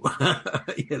fool you,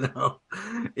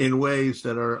 in ways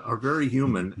that are very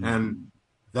human. And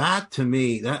that, to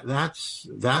me, that's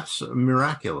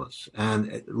miraculous,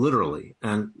 and literally.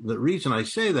 And the reason I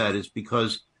say that is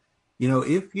because,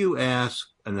 if you ask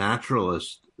a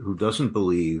naturalist who doesn't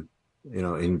believe,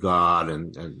 in God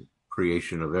and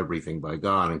creation of everything by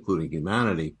God, including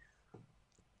humanity,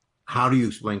 how do you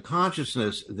explain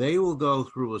consciousness? They will go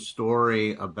through a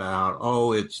story about,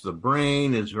 it's the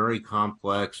brain is very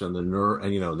complex, and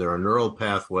there are neural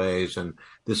pathways, and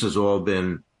this has all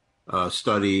been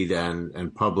studied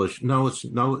and published. No,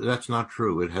 that's not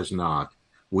true. It has not.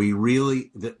 We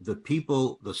really, the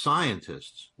people, the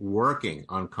scientists working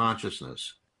on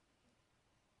consciousness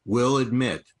will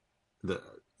admit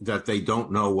that they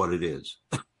don't know what it is.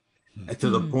 To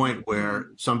the point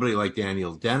where somebody like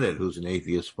Daniel Dennett, who's an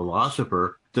atheist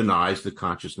philosopher, denies that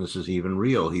consciousness is even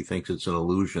real. He thinks it's an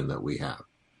illusion that we have.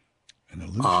 An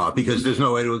illusion? Because there's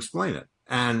no way to explain it.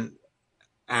 And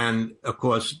of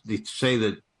course, to say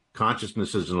that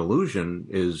consciousness is an illusion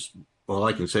is, all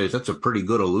I can say is that's a pretty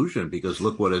good illusion, because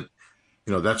look what it,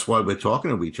 that's why we're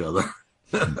talking to each other.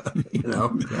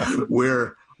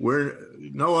 Where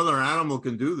no other animal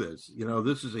can do this.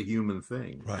 This is a human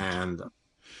thing. Right. And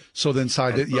so then,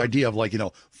 the idea of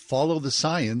follow the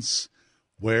science.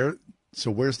 Where's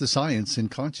the science in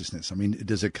consciousness? I mean,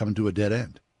 does it come to a dead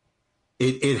end?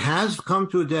 It has come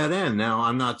to a dead end. Now,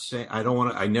 I'm not saying,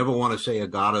 I never want to say a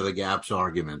God of the gaps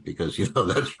argument, because,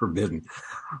 that's forbidden.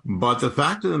 But the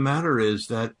fact of the matter is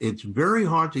that it's very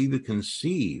hard to even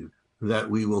conceive that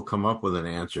we will come up with an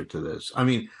answer to this. I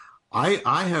mean,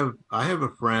 I have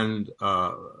a friend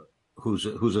who's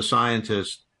a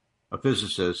scientist, a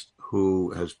physicist,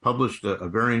 who has published a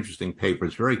very interesting paper.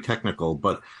 It's very technical,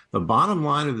 but the bottom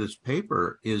line of this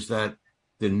paper is that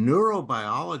the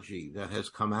neurobiology that has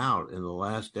come out in the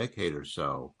last decade or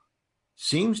so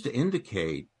seems to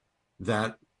indicate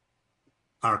that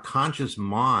our conscious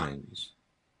minds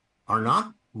are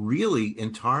not really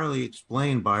entirely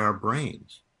explained by our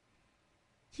brains.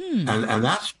 And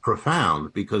that's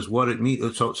profound, because what it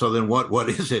means. So then what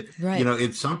is it? Right.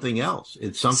 It's something else.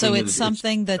 It's something. So it's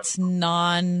something that's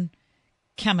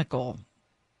non-chemical.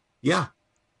 Yeah.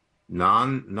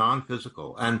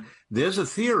 Non-physical. And there's a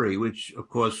theory, which of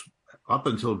course, up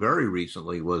until very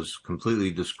recently was completely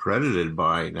discredited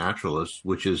by naturalists,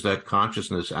 which is that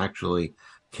consciousness actually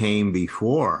came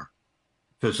before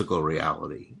physical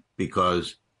reality,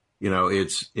 because,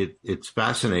 it's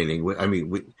fascinating. I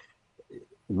mean,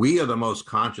 we are the most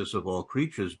conscious of all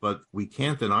creatures, but we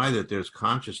can't deny that there's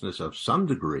consciousness of some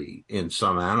degree in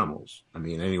some animals. I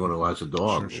mean, anyone who has a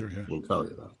dog will tell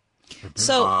you that.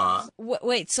 So,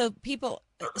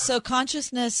 so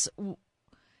consciousness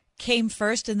came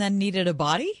first and then needed a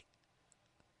body?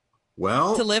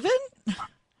 Well, to live in?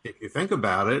 If you think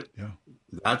about it,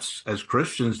 that's, as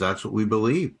Christians, that's what we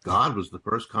believe. God was the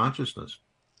first consciousness.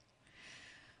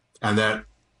 And that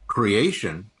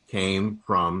creation came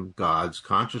from God's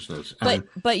consciousness.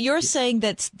 But you're saying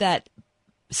that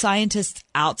scientists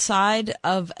outside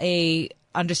of a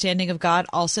understanding of God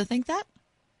also think that?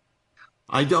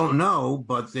 I don't know,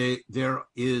 but there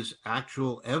is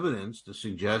actual evidence to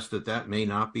suggest that may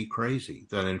not be crazy.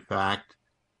 That in fact,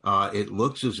 it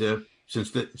looks as if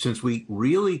since we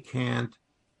really can't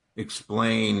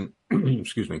explain,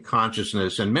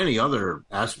 consciousness and many other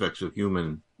aspects of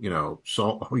human,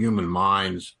 human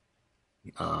minds.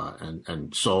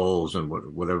 And souls and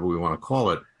whatever we want to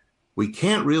call it, we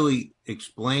can't really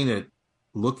explain it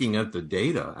looking at the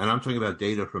data. And I'm talking about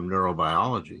data from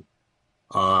neurobiology.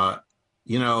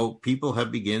 People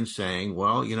have begun saying,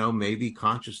 well, maybe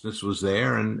consciousness was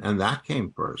there and that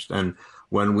came first. And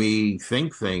when we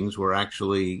think things, we're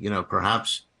actually,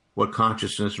 perhaps what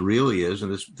consciousness really is.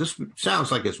 And this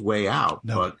sounds like it's way out,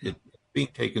 but it's being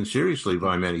taken seriously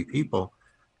by many people.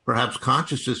 Perhaps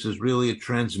consciousness is really a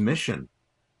transmission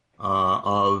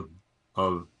of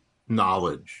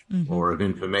knowledge or of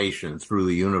information through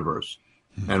the universe.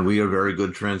 And we are very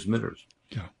good transmitters.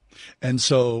 Yeah. And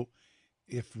so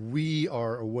if we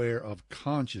are aware of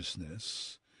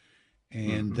consciousness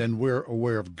and then we're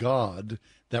aware of God,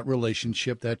 that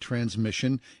relationship, that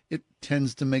transmission, it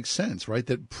tends to make sense, right?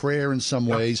 That prayer in some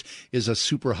ways is a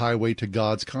superhighway to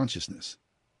God's consciousness.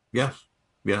 Yes.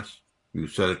 You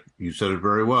said it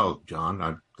very well, John.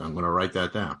 I'm going to write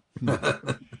that down.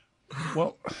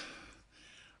 Well,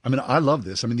 I mean, I love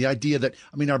this. I mean, the idea that,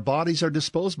 our bodies are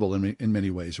disposable in many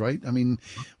ways, right? I mean,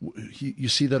 you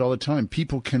see that all the time.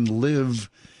 People can live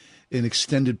in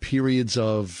extended periods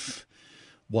of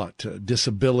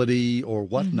disability or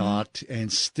whatnot and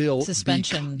still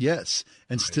suspension.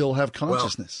 And still have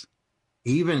consciousness.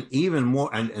 even more,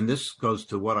 and this goes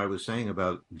to what I was saying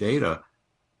about data.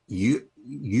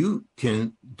 You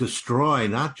can destroy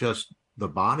not just the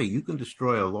body, you can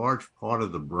destroy a large part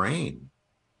of the brain,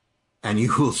 and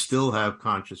you will still have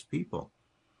conscious people.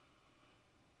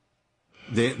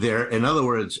 They're in other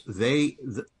words, the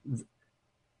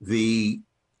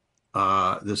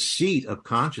seat of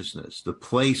consciousness, the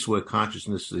place where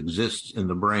consciousness exists in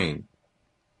the brain,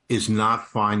 is not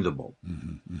findable.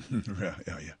 Mm-hmm.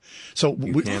 Yeah. So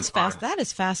that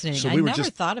is fascinating. So I never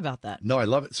thought about that. No, I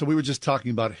love it. So we were just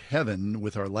talking about heaven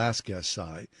with our last guest,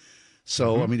 Si.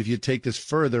 So, I mean, if you take this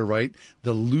further, right,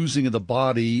 the losing of the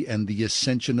body and the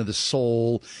ascension of the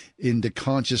soul into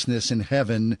consciousness in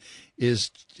heaven is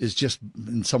just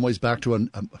in some ways back to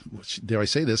dare I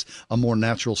say this, a more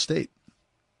natural state.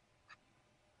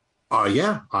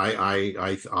 Yeah,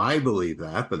 I believe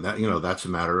that, but that's a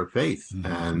matter of faith. Mm-hmm.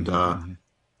 And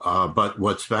but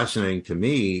what's fascinating to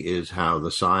me is how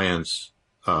the science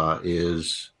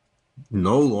is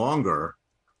no longer,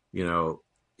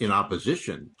 in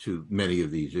opposition to many of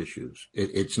these issues.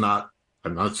 It's not.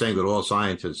 I'm not saying that all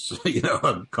scientists,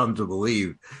 have come to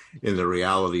believe in the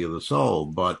reality of the soul,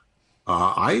 but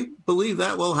I believe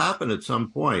that will happen at some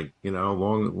point,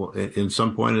 in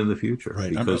some point in the future,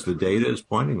 right, because the data is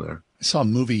pointing there. I saw a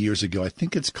movie years ago. I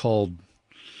think it's called,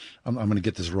 I'm going to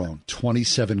get this wrong,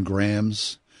 27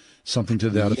 Grams, something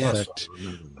to that effect,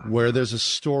 where there's a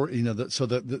story, so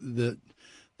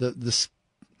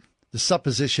the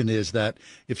supposition is that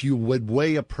if you would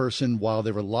weigh a person while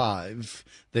they're alive,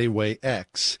 they weigh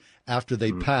X. After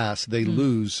they pass, they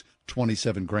lose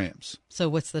 27 grams. So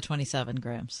what's the 27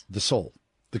 grams? The soul,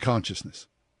 the consciousness.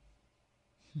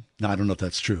 Now, I don't know if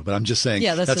that's true, but I'm just saying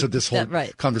that's what this whole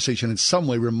conversation in some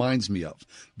way reminds me of.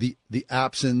 The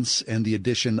absence and the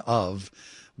addition of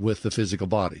with the physical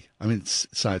body. I mean, it's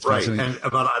science. Right,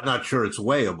 but I'm not sure it's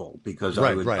weighable because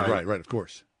right, of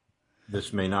course.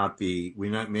 This may not be,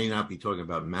 may not be talking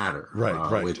about matter.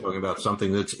 Right. We're talking about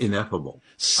something that's ineffable.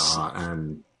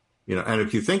 And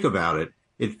if you think about it,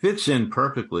 it fits in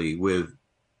perfectly with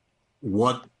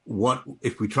what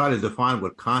if we try to define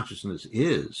what consciousness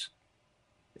is,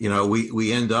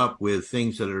 we end up with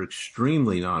things that are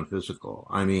extremely non-physical.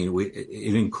 I mean,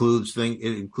 it includes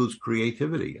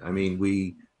creativity. I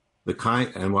mean,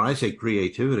 and when I say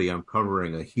creativity, I'm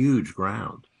covering a huge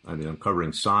ground. I mean, I'm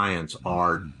covering science,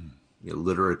 art,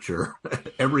 literature,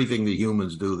 everything that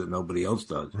humans do that nobody else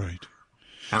does. Right.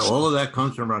 And all of that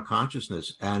comes from our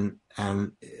consciousness. And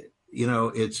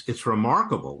it's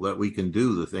remarkable that we can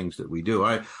do the things that we do.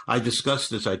 I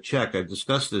discussed this. I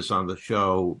discussed this on the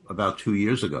show about 2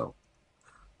 years ago,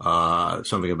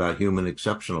 something about human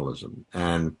exceptionalism.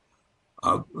 And,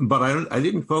 but I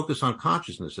didn't focus on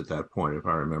consciousness at that point. If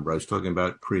I remember, I was talking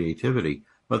about creativity,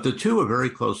 but the two are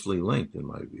very closely linked in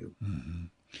my view. Mm-hmm.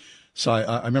 So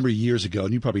I remember years ago,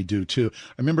 and you probably do too.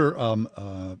 I remember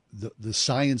the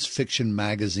science fiction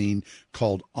magazine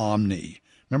called Omni.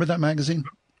 Remember that magazine?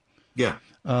 Yeah.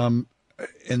 And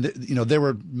there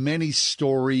were many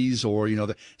stories, or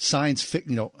the science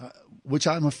fiction, which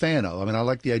I'm a fan of. I mean, I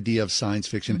like the idea of science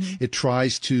fiction. Mm-hmm. It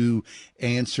tries to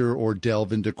answer or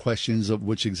delve into questions of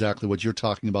which exactly what you're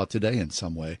talking about today in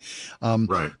some way.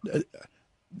 Right.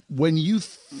 When you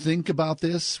think about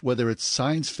this, whether it's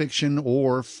science fiction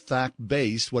or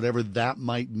fact-based, whatever that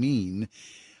might mean,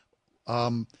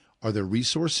 are there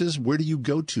resources? Where do you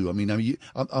go to? I mean,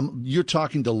 you're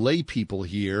talking to lay people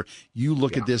here. You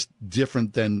look at this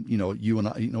different than, you and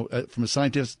I, from a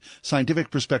scientific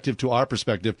perspective to our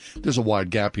perspective, there's a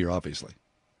wide gap here, obviously.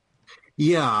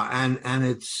 Yeah. And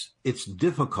it's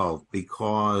difficult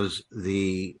because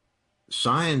the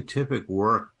scientific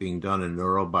work being done in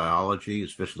neurobiology,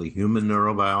 especially human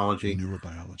neurobiology,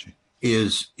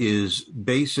 is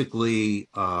basically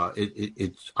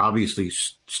it obviously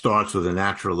starts with a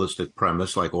naturalistic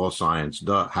premise, like all science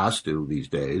has to these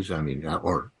days. I mean,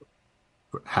 or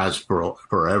has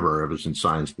forever, ever since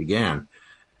science began.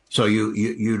 So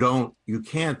you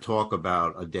can't talk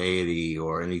about a deity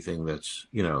or anything that's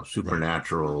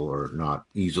supernatural or not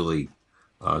easily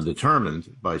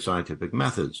determined by scientific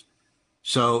methods.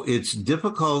 So it's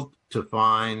difficult to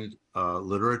find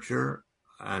literature,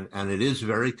 and it is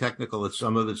very technical.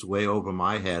 Some of it's way over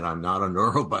my head. I'm not a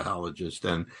neurobiologist,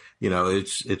 and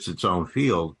it's its own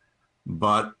field.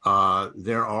 But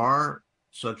there are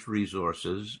such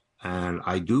resources, and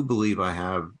I do believe I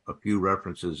have a few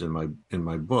references in my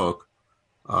book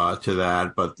to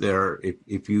that. But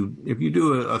if you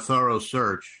do a thorough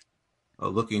search,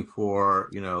 looking for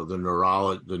the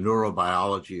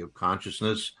neurobiology of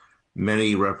consciousness,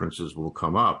 many references will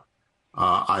come up.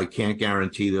 I can't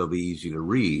guarantee they'll be easy to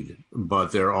read,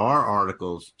 but there are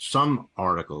some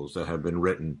articles that have been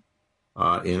written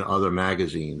in other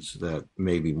magazines that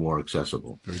may be more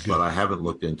accessible. But I haven't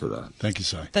looked into that. Thank you,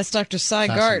 Cy. That's Dr. Cy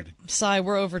Gart. Cy,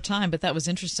 we're over time, but that was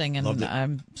interesting, and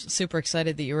I'm super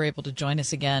excited that you were able to join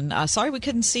us again. Sorry we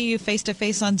couldn't see you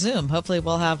face-to-face on Zoom. Hopefully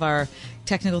we'll have our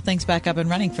technical things back up and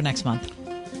running for next month.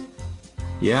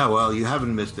 Yeah, well, you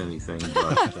haven't missed anything.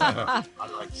 But,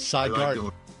 Cy Gart,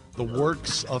 The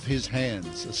Works of His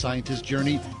Hands, a scientist's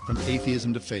journey from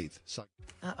atheism to faith.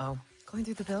 Uh-oh. Going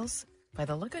through the bills? By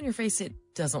the look on your face, it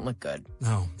doesn't look good.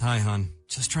 No, hi, hon.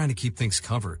 Just trying to keep things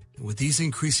covered. With these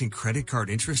increasing credit card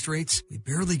interest rates, we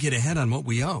barely get ahead on what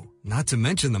we owe. Not to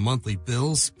mention the monthly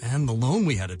bills and the loan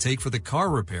we had to take for the car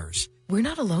repairs. We're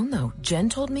not alone, though. Jen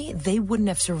told me they wouldn't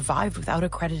have survived without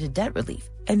accredited debt relief.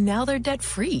 And now they're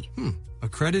debt-free.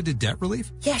 Accredited debt relief?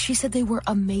 Yeah, she said they were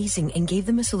amazing and gave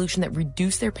them a solution that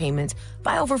reduced their payments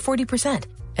by over 40%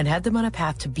 and had them on a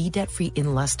path to be debt-free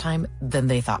in less time than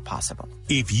they thought possible.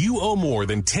 If you owe more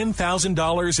than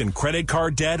 $10,000 in credit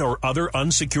card debt or other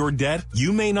unsecured debt,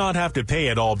 you may not have to pay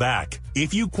it all back.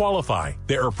 If you qualify,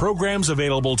 there are programs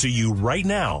available to you right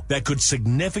now that could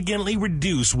significantly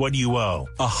reduce what you owe.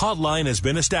 A hotline has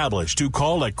been established to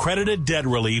call Accredited Debt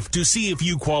Relief to see if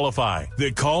you qualify.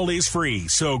 The call is free,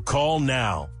 so call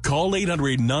now. Call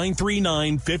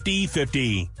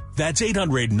 800-939-5050. That's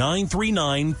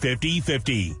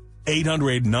 800-939-5050.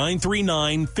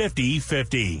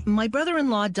 800-939-5050. My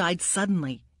brother-in-law died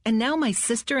suddenly, and now my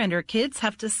sister and her kids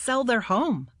have to sell their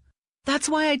home. That's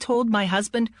why I told my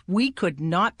husband we could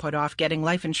not put off getting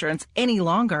life insurance any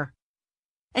longer.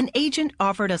 An agent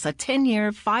offered us a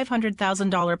 10-year,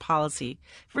 $500,000 policy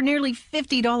for nearly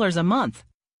 $50 a month.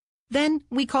 Then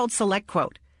we called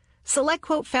SelectQuote.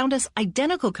 SelectQuote found us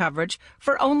identical coverage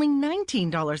for only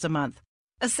 $19 a month,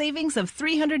 a savings of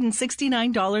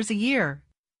 $369 a year.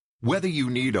 Whether you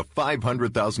need a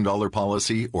 $500,000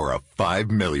 policy or a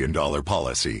 $5 million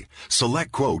policy,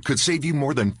 SelectQuote could save you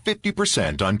more than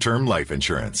 50% on term life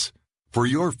insurance. For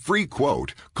your free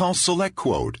quote, call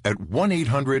SelectQuote at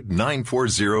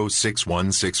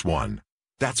 1-800-940-6161.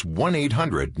 That's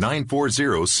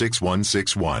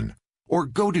 1-800-940-6161. Or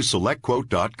go to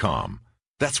SelectQuote.com.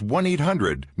 That's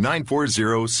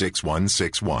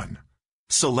 1-800-940-6161.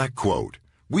 SelectQuote.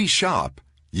 We shop,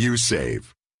 you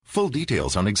save. Full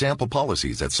details on example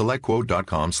policies at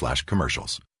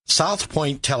SelectQuote.com/commercials. South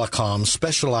Point Telecom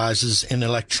specializes in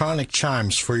electronic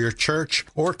chimes for your church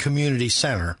or community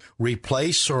center.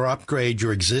 Replace or upgrade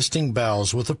your existing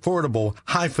bells with affordable,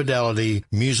 high-fidelity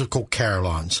musical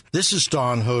carillons. This is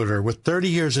Don Hoder with 30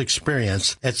 years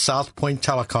experience at South Point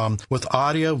Telecom with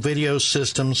audio, video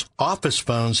systems, office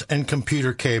phones, and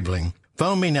computer cabling.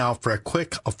 Phone me now for a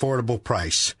quick, affordable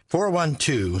price.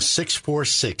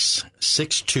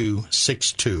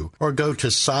 412-646-6262 or go to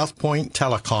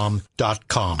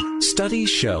southpointtelecom.com. Studies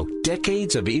show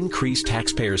decades of increased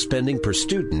taxpayer spending per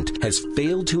student has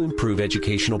failed to improve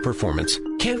educational performance.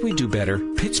 Can't we do better?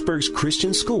 Pittsburgh's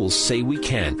Christian schools say we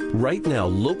can. Right now,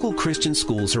 local Christian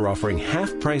schools are offering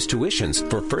half-price tuitions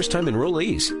for first-time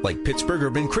enrollees, like Pittsburgh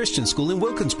Urban Christian School in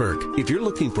Wilkinsburg. If you're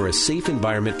looking for a safe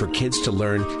environment for kids to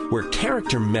learn where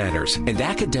character matters and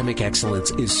academic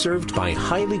excellence is served by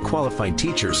highly qualified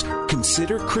teachers,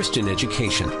 consider Christian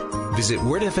education. Visit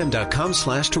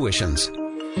wordfm.com/tuitions.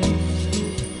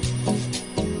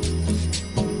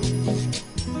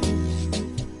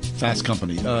 Fast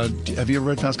Company. Have you ever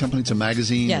read Fast Company? It's a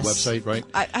magazine, yes. website, right?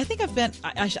 I think I've been.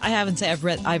 I haven't said I've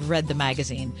read the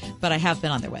magazine, but I have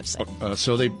been on their website.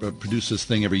 So they produce this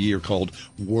thing every year called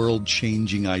World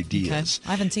Changing Ideas. Okay.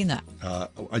 I haven't seen that.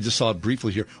 I just saw it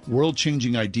briefly here. World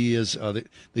Changing Ideas.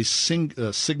 They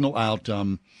signal out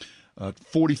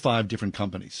 45 different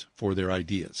companies for their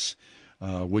ideas,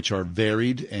 which are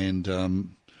varied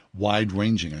and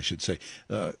wide-ranging, I should say.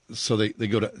 So they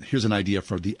go to, here's an idea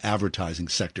for the advertising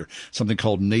sector, something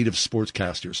called Native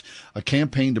Sportscasters, a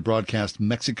campaign to broadcast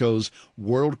Mexico's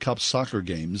World Cup soccer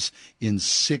games in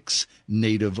 6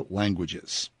 native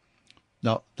languages.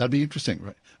 Now, that'd be interesting,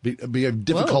 right? Be a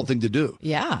difficult thing to do.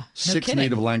 Yeah, 6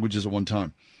 native languages at one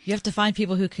time. You have to find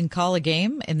people who can call a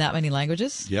game in that many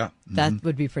languages? Yeah. That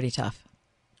would be pretty tough.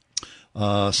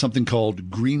 Something called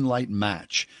Greenlight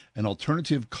Match, an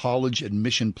alternative college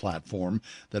admission platform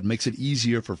that makes it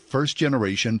easier for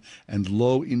first-generation and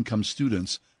low-income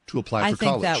students to apply for college.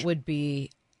 I think that would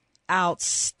be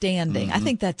outstanding. I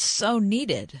think that's so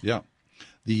needed. Yeah.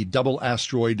 The Double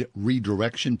Asteroid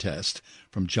Redirection Test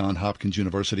from Johns Hopkins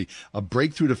University, a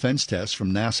breakthrough defense test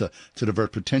from NASA to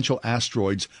divert potential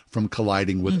asteroids from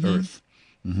colliding with Earth.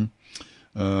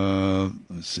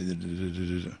 Let's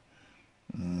see.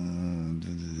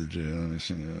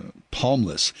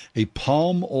 Palmless, a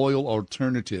palm oil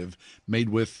alternative made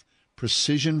with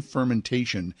precision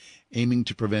fermentation, aiming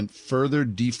to prevent further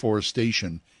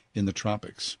deforestation in the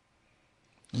tropics.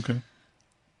 Okay.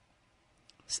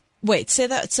 Wait, say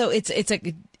that. So it's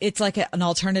like an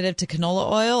alternative to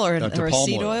canola oil or a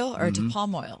seed oil or to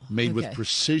palm oil. Made with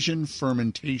precision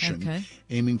fermentation,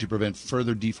 aiming to prevent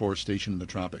further deforestation in the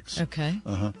tropics. Okay.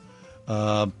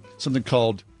 Something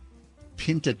called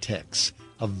Pintatex,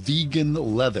 a vegan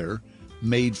leather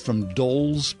made from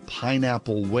Dole's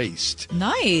pineapple waste.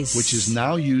 Nice. Which is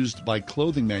now used by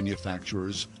clothing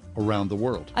manufacturers around the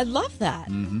world. I love that.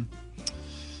 Mm-hmm.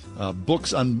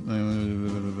 Books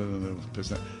on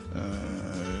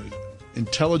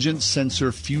intelligent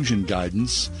sensor fusion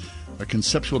guidance, a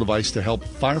conceptual device to help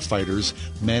firefighters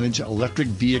manage electric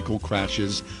vehicle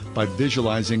crashes by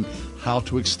visualizing how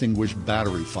to extinguish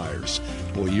battery fires.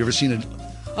 Boy, you ever seen a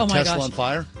Tesla on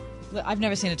fire? I've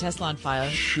never seen a Tesla on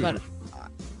fire, but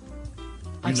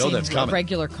I've seen that's coming. A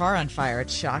regular car on fire.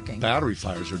 It's shocking. Battery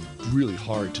fires are really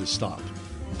hard to stop,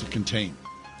 to contain.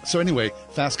 So anyway,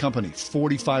 Fast Company,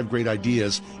 45 great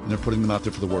ideas, and they're putting them out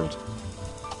there for the world.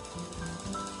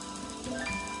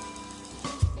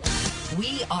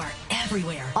 We are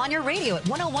everywhere. On your radio at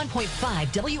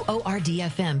 101.5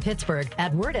 WORD-FM Pittsburgh,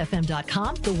 at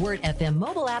wordfm.com, the Word FM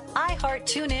mobile app, iHeart,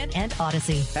 TuneIn, and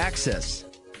Odyssey. Access.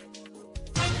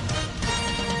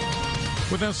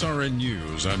 With SRN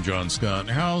News, I'm John Scott.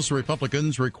 House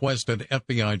Republicans request an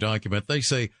FBI document they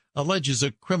say alleges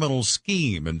a criminal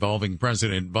scheme involving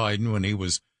President Biden when he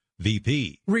was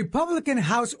VP. Republican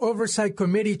House Oversight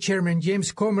Committee Chairman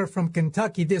James Comer from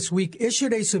Kentucky this week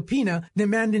issued a subpoena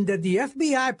demanding that the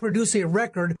FBI produce a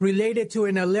record related to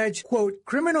an alleged, quote,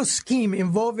 criminal scheme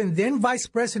involving then Vice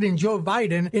President Joe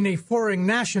Biden in a foreign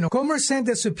national. Comer sent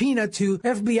the subpoena to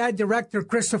FBI Director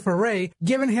Christopher Wray,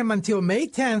 giving him until May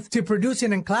 10th to produce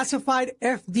an unclassified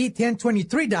FD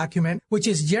 1023 document, which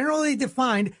is generally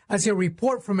defined as a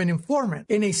report from an informant.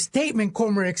 In a statement,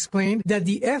 Comer explained that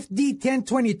the FD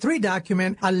 1023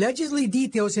 document allegedly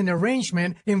details an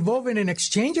arrangement involving an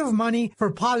exchange of money for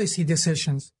policy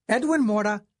decisions. Edwin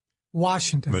Mora,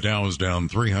 Washington. The Dow is down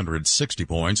 360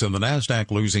 points and the NASDAQ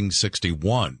losing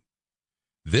 61.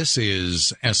 This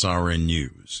is SRN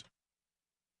News.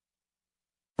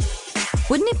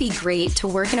 Wouldn't it be great to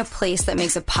work in a place that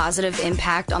makes a positive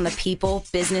impact on the people,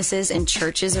 businesses, and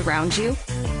churches around you?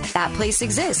 That place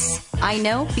exists. I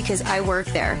know because I work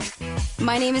there.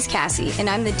 My name is Cassie, and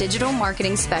I'm the digital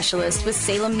marketing specialist with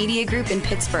Salem Media Group in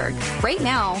Pittsburgh. Right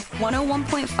now,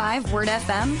 101.5 Word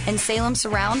FM and Salem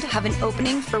Surround have an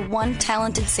opening for one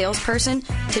talented salesperson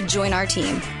to join our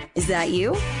team. Is that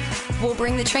you? We'll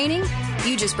bring the training.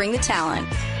 You just bring the talent.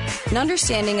 An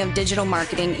understanding of digital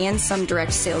marketing and some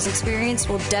direct sales experience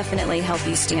will definitely help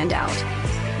you stand out.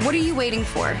 What are you waiting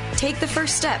for? Take the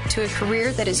first step to a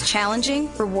career that is challenging,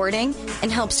 rewarding,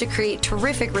 and helps to create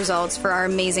terrific results for our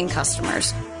amazing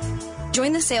customers.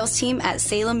 Join the sales team at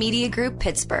Salem Media Group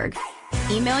Pittsburgh.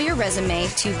 Email your resume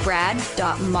to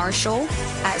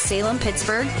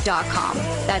brad.marshall@salempittsburgh.com.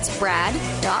 That's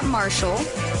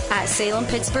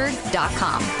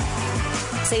brad.marshall@salempittsburgh.com.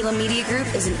 Salem Media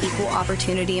Group is an equal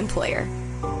opportunity employer.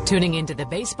 Tuning into the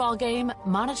baseball game,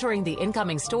 monitoring the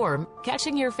incoming storm,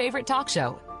 catching your favorite talk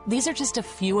show. These are just a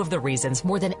few of the reasons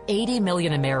more than 80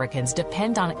 million Americans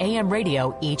depend on AM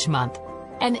radio each month.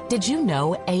 And did you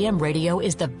know AM radio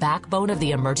is the backbone of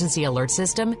the emergency alert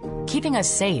system, keeping us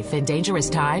safe in dangerous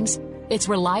times? It's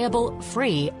reliable,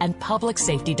 free, and public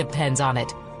safety depends on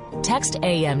it. Text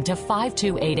AM to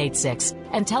 52886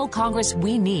 and tell Congress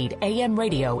we need AM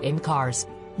radio in cars.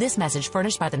 This message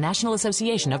furnished by the National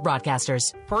Association of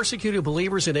Broadcasters. Persecuted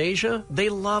believers in Asia, they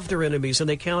love their enemies and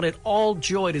they count it all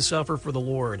joy to suffer for the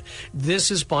Lord.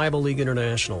 This is Bible League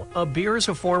International. Abir is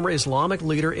a former Islamic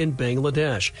leader in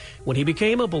Bangladesh. When he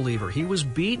became a believer, he was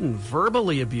beaten,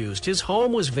 verbally abused. His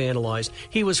home was vandalized.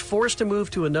 He was forced to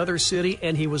move to another city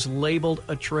and he was labeled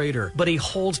a traitor. But he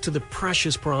holds to the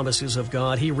precious promises of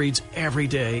God he reads every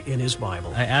day in his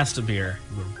Bible. I asked Abir,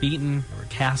 you were beaten, you were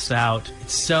cast out.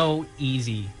 It's so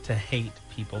easy to hate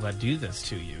people that do this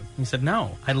to you. He said,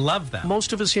 no, I love them.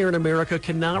 Most of us here in America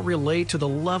cannot relate to the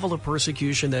level of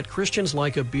persecution that Christians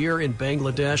like Abir in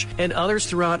Bangladesh and others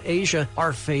throughout Asia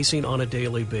are facing on a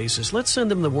daily basis. Let's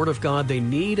send them the Word of God they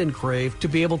need and crave to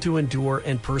be able to endure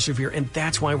and persevere, and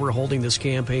that's why we're holding this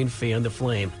campaign, Fan the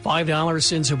Flame. $5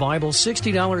 sends a Bible,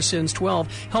 $60 sends 12.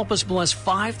 Help us bless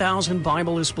 5,000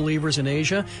 Bibleless believers in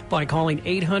Asia by calling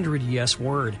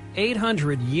 800-YES-WORD.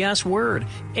 800-YES-WORD.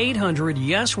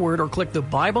 800-YES-WORD, or click the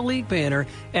Bible League banner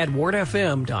at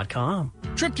wordfm.com.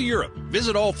 Trip to Europe.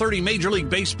 Visit all 30 Major League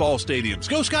Baseball stadiums.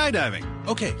 Go skydiving.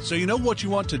 Okay, so you know what you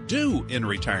want to do in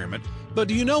retirement, but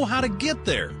do you know how to get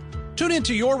there? Tune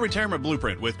into Your Retirement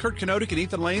Blueprint with Kurt Knodik and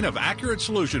Ethan Lane of Accurate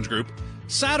Solutions Group,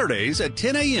 Saturdays at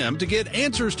 10 a.m. to get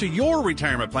answers to your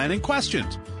retirement planning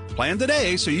questions. Plan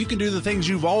today so you can do the things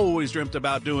you've always dreamt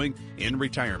about doing in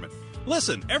retirement.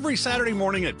 Listen every Saturday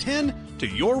morning at 10 to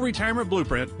Your Retirement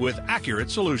Blueprint with Accurate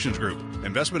Solutions Group.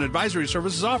 Investment advisory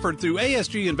services offered through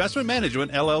ASG Investment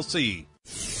Management, LLC.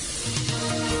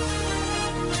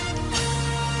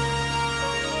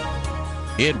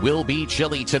 It will be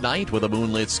chilly tonight with a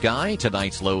moonlit sky.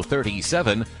 Tonight's low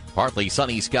 37. Partly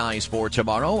sunny skies for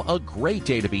tomorrow. A great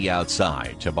day to be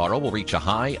outside. Tomorrow will reach a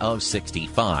high of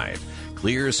 65.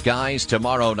 Clear skies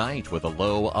tomorrow night with a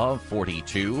low of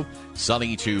 42.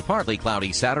 Sunny to partly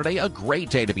cloudy Saturday. A great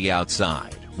day to be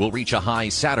outside. We'll reach a high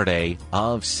Saturday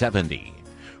of 70.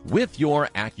 With your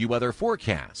AccuWeather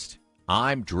forecast,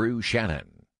 I'm Drew Shannon.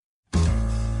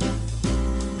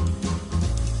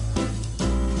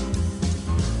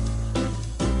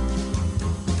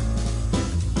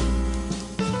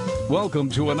 Welcome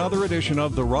to another edition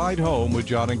of The Ride Home with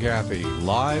John and Kathy,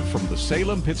 live from the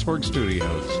Salem-Pittsburgh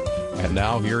studios. And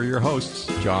now here are your hosts,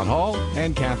 John Hall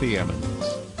and Kathy Emmons.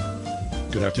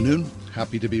 Good afternoon.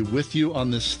 Happy to be with you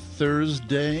on this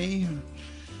Thursday.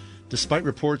 Despite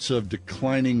reports of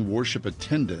declining worship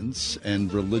attendance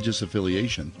and religious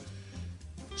affiliation,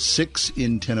 6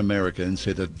 in 10 Americans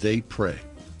say that they pray,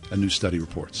 a new study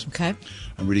reports. Okay.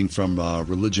 I'm reading from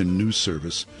Religion News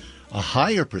Service. A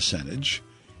higher percentage,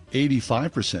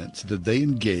 85%, said that they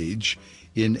engage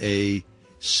in a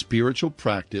spiritual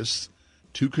practice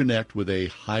to connect with a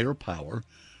higher power,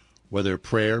 whether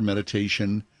prayer,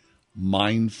 meditation,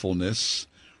 mindfulness,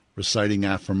 reciting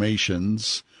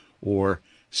affirmations, or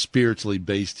spiritually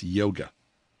based yoga.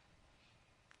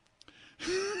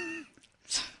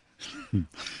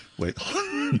 Wait,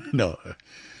 no.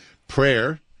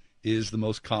 Prayer is the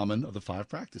most common of the 5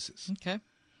 practices. Okay.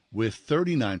 With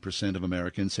 39% of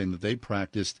Americans saying that they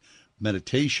practiced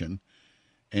meditation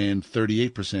and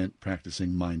 38%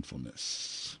 practicing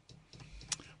mindfulness.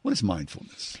 What is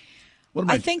mindfulness?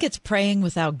 I think it's praying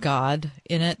without God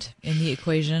in it, in the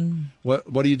equation. What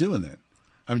are you doing then?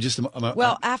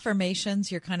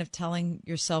 Affirmations, you're kind of telling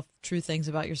yourself true things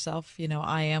about yourself. You know,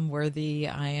 I am worthy,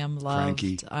 I am loved,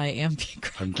 cranky. I am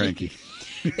cranky. I'm cranky.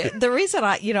 The reason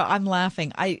I'm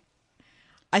laughing, I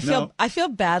feel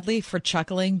badly for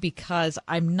chuckling because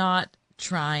I'm not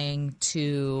trying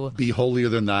to be holier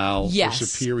than thou, yes, or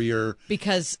superior.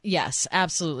 Because, yes,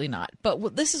 absolutely not.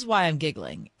 But this is why I'm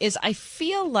giggling, is I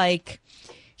feel like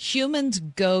humans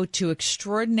go to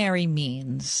extraordinary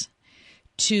means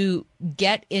to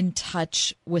get in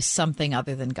touch with something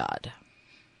other than God.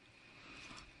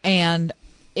 And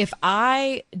if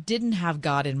I didn't have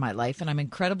God in my life, and I'm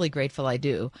incredibly grateful I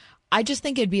do, I just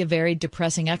think it'd be a very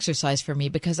depressing exercise for me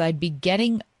because I'd be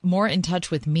getting more in touch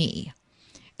with me.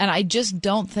 And I just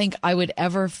don't think I would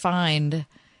ever find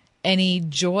any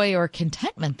joy or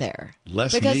contentment there.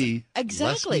 Me. Exactly.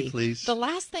 Less me, please. The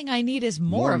last thing I need is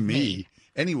more of me.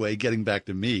 Anyway, getting back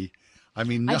to me. I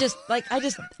mean, no.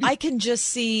 I can just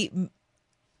see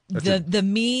the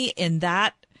me in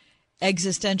that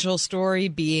existential story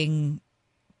being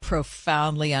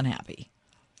profoundly unhappy.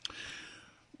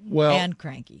 Well, and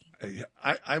cranky.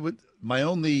 I would, my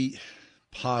only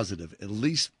positive, at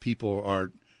least people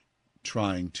are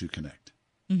trying to connect.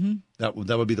 Mm-hmm. That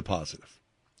would be the positive.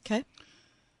 Okay.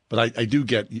 But I do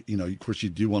get, of course, you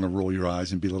do want to roll your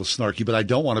eyes and be a little snarky, but I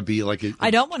don't want to be like I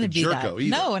don't want to be that. Either.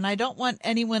 No, and I don't want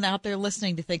anyone out there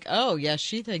listening to think, oh, yeah,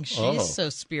 she thinks she's so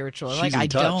spiritual. She's in touch.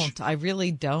 Don't. I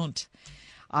really don't.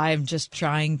 I'm just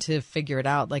trying to figure it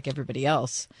out like everybody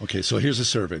else. Okay, so here's a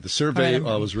survey. The survey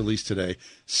was released today.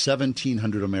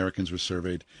 1,700 Americans were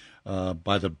surveyed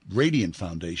by the Radiant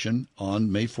Foundation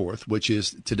on May 4th, which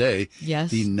is today,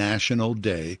 the National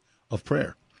Day of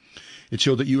Prayer. It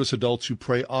showed that U.S. adults who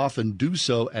pray often do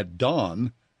so at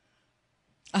dawn.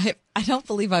 I don't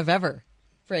believe I've ever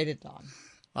prayed at dawn.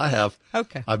 I have.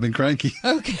 Okay. I've been cranky.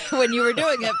 Okay, when you were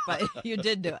doing it, but you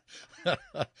did do it.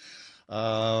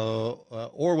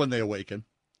 Or when they awaken.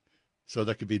 So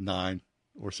that could be 9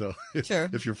 or so,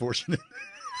 if you're fortunate.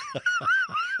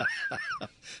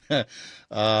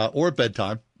 Or at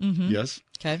bedtime. Mm-hmm. Yes.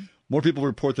 Okay. More people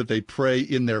report that they pray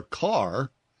in their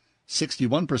car,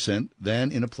 61%,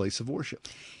 than in a place of worship.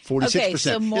 46%. Okay,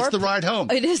 so it's the ride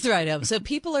home. It is the ride home. So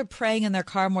people are praying in their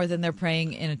car more than they're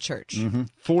praying in a church. Mm-hmm.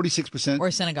 46%. Or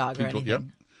synagogue or anything. Yep.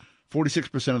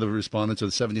 46% of the respondents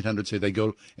of the 1,700 say they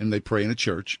go and they pray in a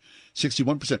church.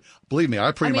 61%. Believe me,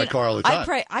 I pray in my car all the time.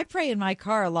 I pray in my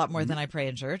car a lot more than I pray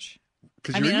in church.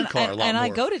 because you're in your car a lot more. And I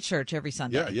go to church every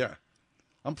Sunday. Yeah.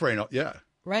 I'm praying. Yeah.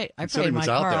 Right. I pray in my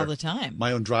car all the time.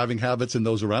 My own driving habits and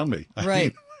those around me.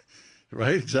 Right.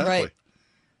 Right. Exactly.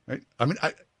 Right. I mean,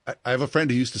 I have a friend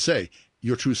who used to say,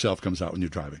 your true self comes out when you're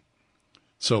driving.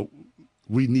 So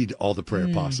we need all the prayer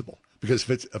possible, because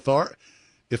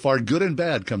if our good and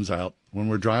bad comes out when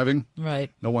we're driving,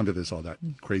 right, no wonder there's all that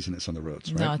craziness on the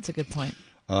roads. Right? No, it's a good point.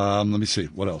 Let me see.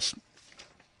 What else?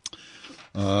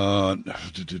 A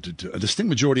distinct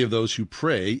majority of those who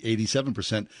pray,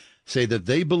 87%, say that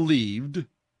they believed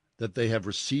that they have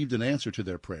received an answer to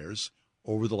their prayers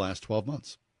over the last 12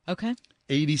 months. Okay.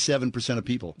 87% of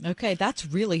people. Okay, that's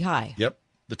really high. Yep.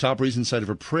 The top reasons cited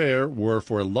for prayer were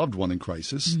for a loved one in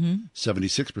crisis,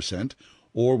 76%,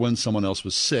 or when someone else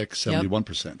was sick,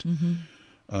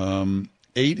 71%.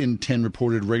 8 in 10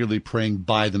 reported regularly praying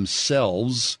by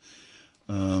themselves.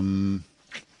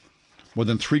 More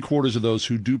than 3/4 of those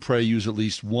who do pray use at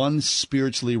least one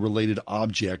spiritually related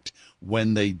object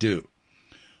when they do.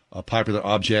 Popular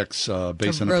objects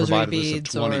based on a provided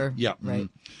list of 20. Right.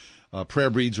 Prayer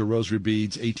beads or rosary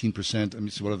beads, 18%. Let me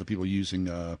see what other people are using.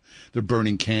 They're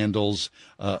burning candles,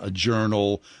 a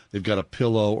journal. They've got a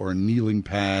pillow or a kneeling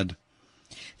pad.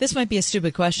 This might be a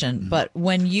stupid question, but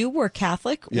when you were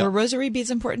Catholic, were rosary beads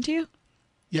important to you?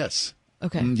 Yes.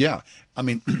 Okay. Yeah. I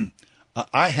mean,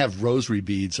 I have rosary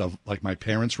beads of like my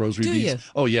parents' rosary beads. You?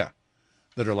 Oh, yeah.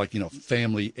 That are like,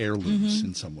 family heirlooms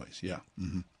in some ways. Yeah.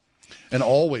 And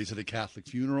always at a Catholic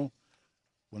funeral,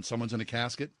 when someone's in a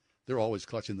casket, they're always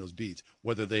clutching those beads,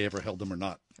 whether they ever held them or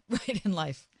not. Right, in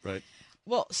life. Right.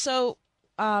 Well, so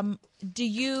do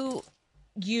you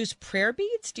use prayer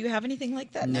beads? Do you have anything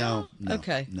like that now? No.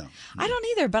 Okay. No. I don't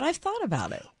either, but I've thought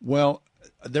about it. Well,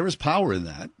 there is power in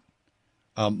that.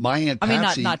 My Aunt Patsy...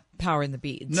 I mean, not power in the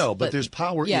beads. No, but there's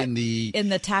power in the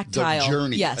tactile, the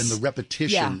journey and the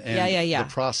repetition and the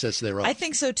process thereof. I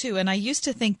think so, too. And I used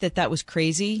to think that was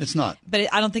crazy. It's not.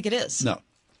 But I don't think it is. No.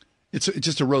 It's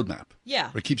just a roadmap.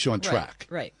 Yeah. It keeps you on track.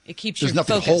 Right. It keeps you focused.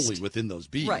 There's nothing holy within those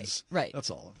beads. Right. That's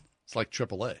all. It's like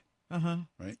AAA.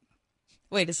 Right?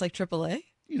 Wait, it's like AAA?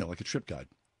 Like a trip guide.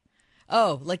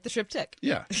 Oh, like the triptych.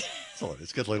 Yeah. That's all it is.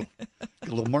 It's got a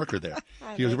little marker there.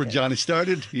 Here's where Johnny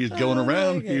started. He's going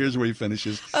around. Here's where he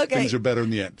finishes. Okay. Things are better in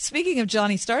the end. Speaking of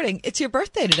Johnny starting, it's your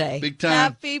birthday today. Big time.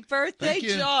 Happy birthday, Thank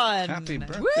you. John. Happy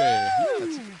birthday.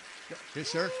 Woo! Hey,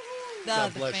 sir.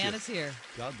 The fan is here.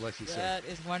 God bless you, sir. That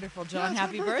is wonderful. John, Yeah,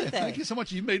 happy birthday. Thank you so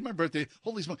much. You made my birthday.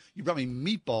 Holy smokes. You brought me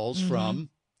meatballs from...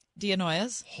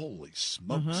 Dianoia's. Holy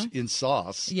smokes. In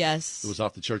sauce. Yes. It was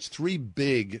off the charts. 3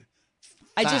 big...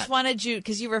 I just wanted you,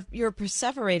 because you were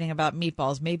perseverating about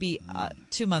meatballs maybe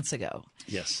 2 months ago.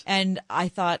 Yes. And I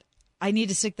thought, I need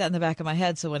to stick that in the back of my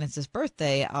head, so when it's his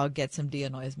birthday, I'll get some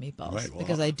Dianoia's meatballs. Right, well,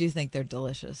 because I do think they're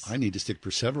delicious. I need to stick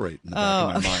perseverate in the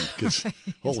back of my mind, because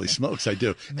holy smokes, I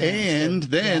do. And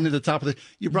then at the top of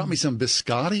you brought me some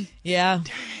biscotti. Yeah.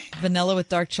 Dang. Vanilla with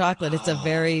dark chocolate. It's a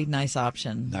very nice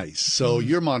option. Nice. So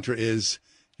your mantra is,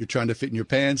 you're trying to fit in your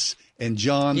pants, and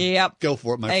John, go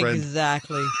for it, my friend.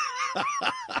 Exactly.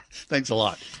 Thanks a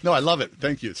lot. No, I love it.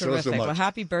 Thank you so much. Well,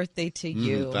 happy birthday to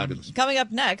you. Fabulous. Coming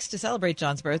up next to celebrate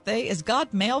John's birthday, is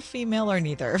God male, female, or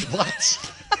neither?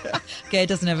 What? Okay, it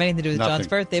doesn't have anything to do with John's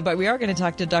birthday, but we are going to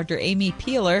talk to Dr. Amy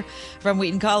Peeler from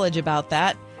Wheaton College about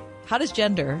that. How does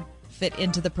gender fit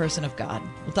into the person of God?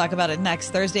 We'll talk about it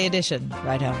next, Thursday edition,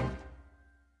 right home.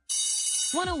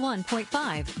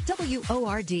 101.5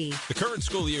 WORD. The current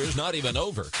school year is not even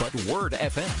over, but Word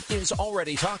FM is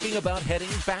already talking about heading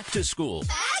back to school.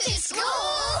 Back to school?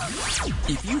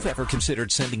 If you've ever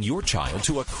considered sending your child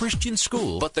to a Christian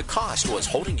school, but the cost was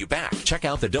holding you back, check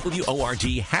out the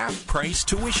WORD half-price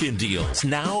tuition deals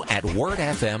now at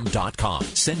wordfm.com.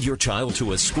 Send your child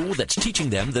to a school that's teaching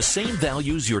them the same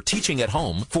values you're teaching at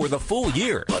home for the full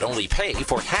year, but only pay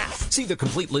for half. See the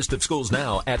complete list of schools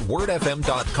now at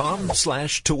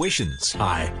wordfm.com/tuitions.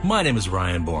 Hi, my name is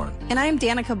Ryan Bourne. And I'm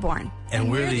Danica Bourne.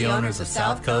 And we're the owners of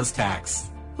South Coast Tax.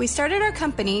 We started our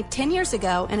company 10 years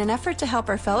ago in an effort to help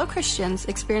our fellow Christians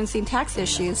experiencing tax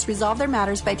issues resolve their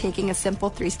matters by taking a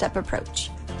simple 3-step approach.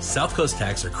 South Coast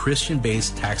Tax are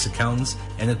Christian-based tax accountants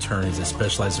and attorneys that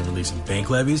specialize in releasing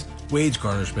bank levies, wage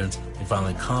garnishments, and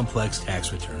filing complex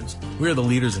tax returns. We are the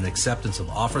leaders in acceptance of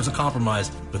offers of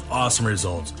compromise with awesome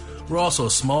results. We're also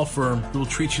a small firm who will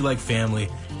treat you like family,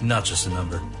 not just a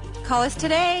number. Call us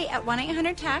today at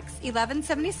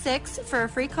 1-800-TAX-1176 for a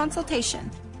free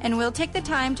consultation, and we'll take the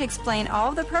time to explain all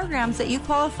of the programs that you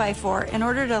qualify for in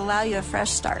order to allow you a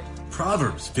fresh start.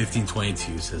 Proverbs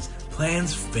 15:22 says,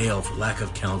 plans fail for lack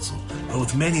of counsel, but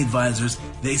with many advisors,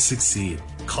 they succeed.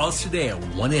 Call us today at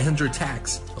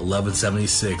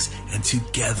 1-800-TAX-1176, and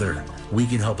together we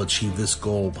can help achieve this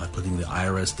goal by putting the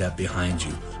IRS debt behind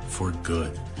you for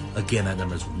good. Again, that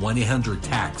number is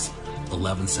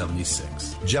 1-800-TAX-1176.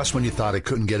 Just when you thought it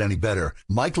couldn't get any better,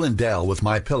 Mike Lindell with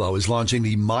MyPillow is launching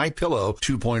the MyPillow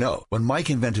 2.0. When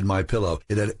Mike invented MyPillow,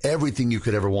 it had everything you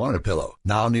could ever want in a pillow.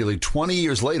 Now, nearly 20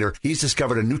 years later, he's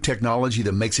discovered a new technology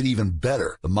that makes it even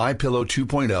better. The MyPillow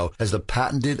 2.0 has the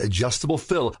patented adjustable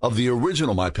fill of the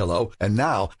original MyPillow, and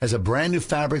now has a brand new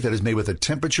fabric that is made with a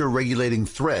temperature-regulating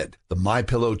thread. The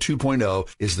MyPillow 2.0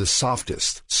 is the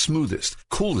softest, smoothest,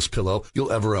 coolest pillow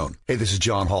you'll ever own. Hey, this is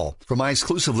John Hall. For my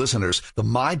exclusive listeners, the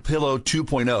MyPillow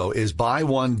 2.0 is buy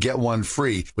one, get one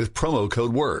free with promo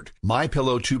code WORD.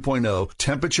 MyPillow 2.0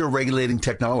 temperature-regulating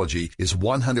technology is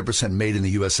 100% made in the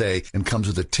USA and comes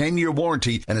with a 10-year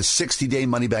warranty and a 60-day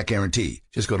money-back guarantee.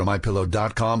 Just go to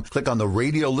MyPillow.com, click on the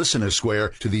radio listener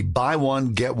square to the buy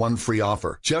one, get one free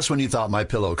offer. Just when you thought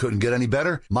MyPillow couldn't get any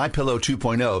better, MyPillow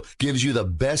 2.0 gives you the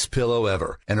best pillow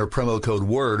ever. Enter promo code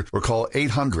WORD or call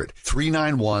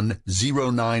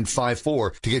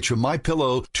 800-391-0954 to get your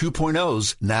MyPillow 2.0s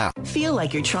now. Feel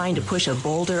like you're trying to push a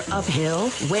boulder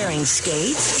uphill wearing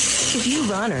skates? If you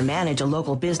run or manage a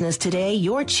local business today,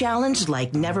 you're challenged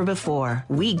like never before.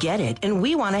 We get it, and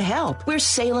we want to help. We're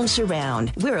Salem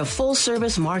Surround. We're a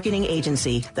full-service marketing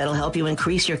agency that'll help you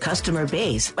increase your customer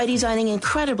base by designing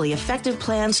incredibly effective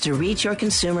plans to reach your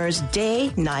consumers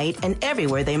day, night, and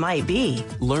everywhere they might be.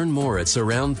 Learn more at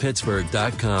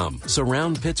surroundpittsburgh.com.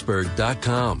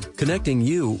 Surroundpittsburgh.com. Connecting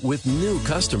you with new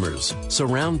customers.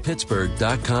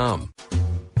 Surroundpittsburgh.com.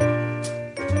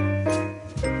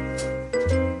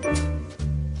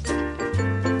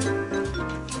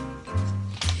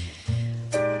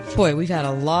 Boy, we've had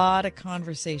a lot of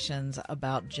conversations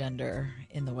about gender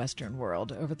in the Western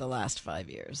world over the last 5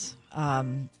 years.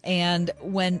 And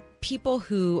when people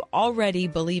who already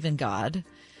believe in God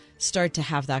start to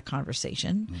have that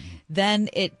conversation, then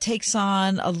it takes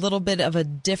on a little bit of a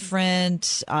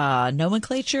different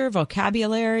nomenclature,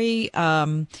 vocabulary,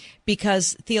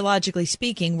 because theologically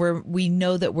speaking, we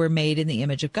know that we're made in the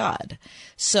image of God.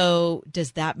 So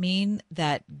does that mean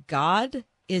that God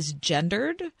is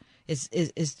gendered?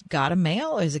 Is God a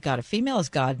male or is it God a female? Is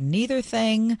God neither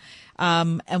thing?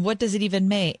 And what does it even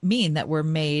mean that we're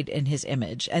made in his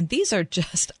image? And these are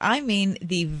just,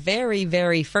 the very,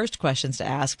 very first questions to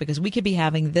ask, because we could be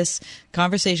having this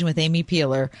conversation with Amy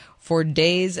Peeler for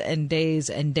days and days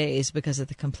and days because of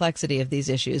the complexity of these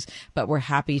issues. But we're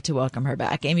happy to welcome her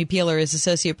back. Amy Peeler is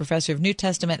Associate Professor of New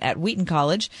Testament at Wheaton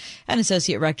College and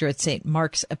Associate Rector at St.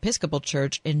 Mark's Episcopal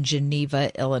Church in Geneva,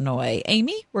 Illinois.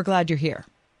 Amy, we're glad you're here.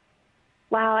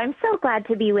 Wow, I'm so glad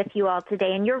to be with you all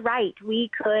today. And you're right, we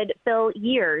could fill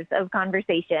years of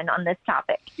conversation on this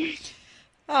topic.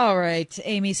 All right,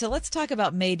 Amy, so let's talk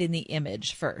about made in the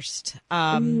image first.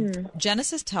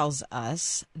 Genesis tells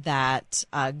us that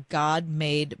God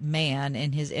made man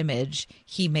in his image.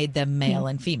 He made them male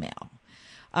and female.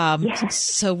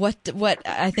 So what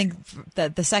I think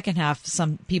that the second half,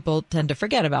 some people tend to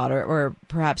forget about or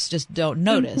perhaps just don't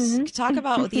notice. Talk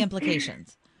about the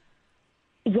implications.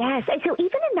 Yes. And so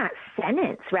even in that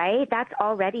sentence, right, that's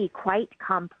already quite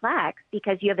complex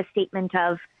because you have a statement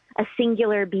of a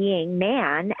singular being,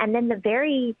 man, and then the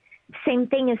very same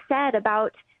thing is said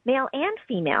about male and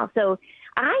female. So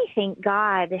I think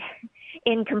God,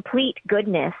 in complete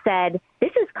goodness, said,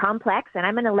 this is complex, and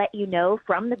I'm going to let you know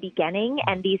from the beginning,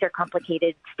 and these are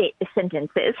complicated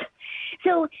sentences.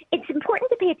 So it's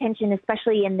important to pay attention,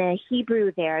 especially in the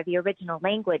Hebrew there, the original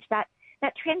language, that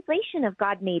translation of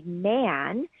God made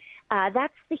man,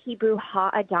 that's the Hebrew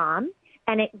ha-adam,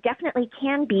 and it definitely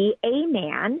can be a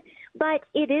man, but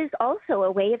it is also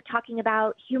a way of talking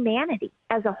about humanity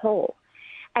as a whole.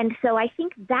 And so I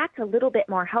think that's a little bit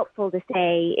more helpful to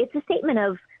say it's a statement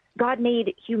of God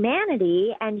made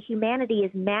humanity, and humanity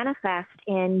is manifest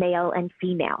in male and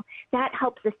female. That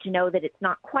helps us to know that it's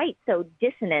not quite so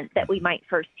dissonant that we might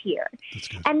first hear.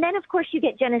 And then, of course, you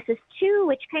get Genesis 2,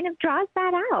 which kind of draws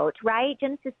that out, right?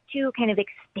 Genesis 2 kind of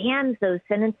expands those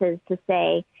sentences to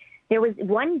say there was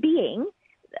one being,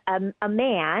 a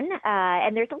man,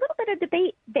 and there's a little bit of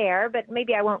debate there, but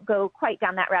maybe I won't go quite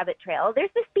down that rabbit trail.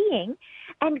 There's this being,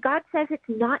 and God says it's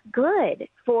not good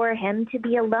for him to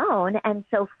be alone, and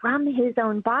so from his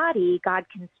own body, God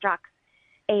constructs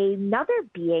another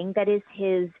being that is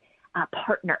his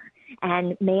partner,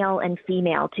 and male and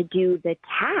female, to do the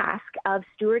task of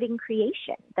stewarding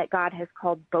creation that God has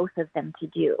called both of them to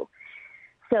do.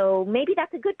 So maybe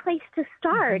that's a good place to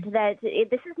start, that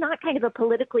this is not kind of a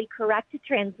politically correct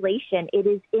translation. It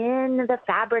is in the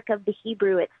fabric of the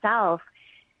Hebrew itself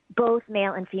both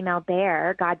male and female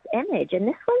bear God's image. And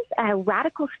this was a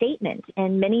radical statement,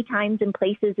 and many times in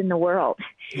places in the world,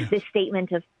 this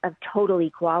statement of total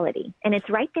equality. And it's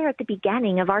right there at the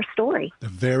beginning of our story. The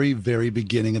very, very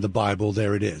beginning of the Bible,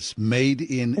 there it is, made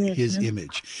in his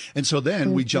image. And so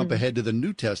then we jump ahead to the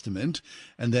New Testament,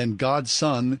 and then God's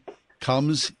Son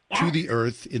comes to the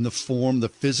earth in the form, the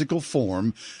physical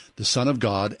form, the Son of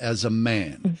God as a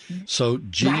man. So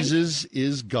Jesus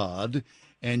is God,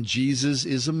 and Jesus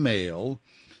is a male.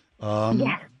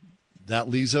 That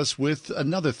leaves us with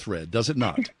another thread, does it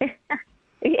not?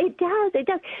 It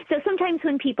does. So sometimes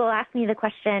when people ask me the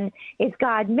question, is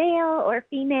God male or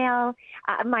female?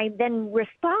 My then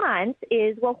response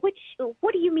is, well,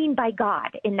 what do you mean by God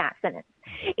in that sentence?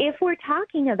 If we're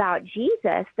talking about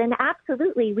Jesus, then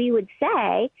absolutely we would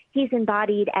say he's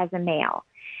embodied as a male.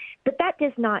 But that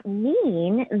does not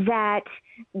mean that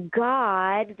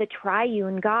God, the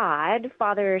triune God,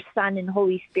 Father, Son, and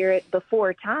Holy Spirit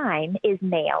before time, is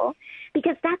male,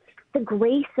 because that's the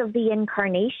grace of the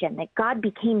incarnation, that God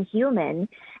became human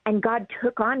and God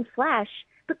took on flesh,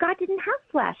 but God didn't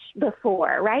have flesh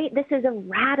before, right? This is a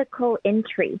radical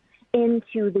entry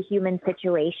into the human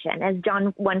situation. As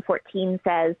John 1:14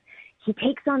 says, he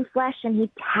takes on flesh and he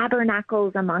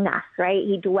tabernacles among us, right?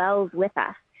 He dwells with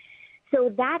us. So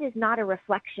that is not a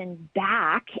reflection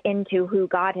back into who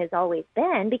God has always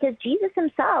been, because Jesus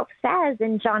himself says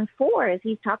in John 4, as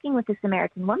he's talking with the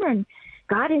Samaritan woman,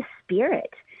 God is spirit,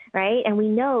 right? And we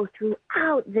know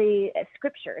throughout the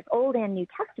scriptures, Old and New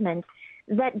Testament,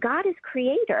 that God is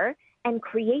creator and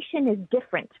creation is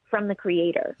different from the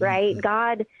creator, right?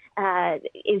 God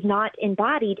is not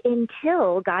embodied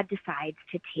until God decides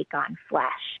to take on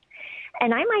flesh.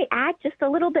 And I might add just a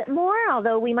little bit more,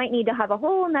 although we might need to have a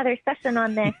whole other session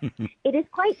on this. It is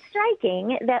quite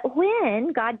striking that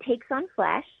when God takes on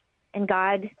flesh and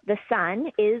God the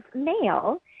Son is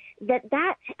male,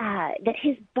 that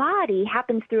his body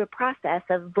happens through a process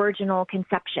of virginal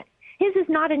conception. His is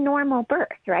not a normal birth,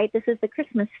 right? This is the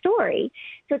Christmas story.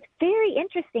 So it's very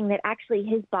interesting that actually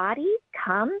his body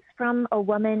comes from a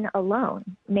woman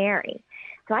alone, Mary.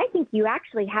 So I think you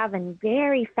actually have a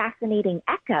very fascinating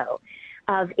echo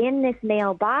of in this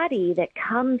male body that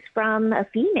comes from a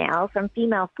female, from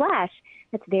female flesh,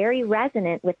 that's very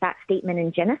resonant with that statement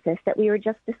in Genesis that we were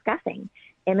just discussing.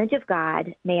 Image of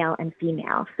God, male and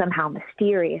female, somehow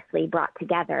mysteriously brought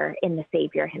together in the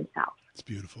Savior himself. It's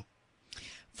beautiful.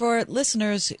 For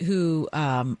listeners who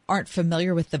aren't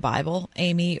familiar with the Bible,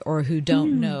 Amy, or who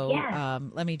don't know,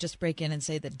 let me just break in and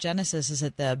say that Genesis is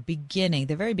at the beginning,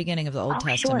 the very beginning of the Old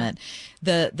Testament.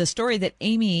 Sure. The story that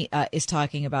Amy is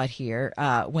talking about here,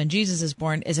 when Jesus is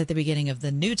born, is at the beginning of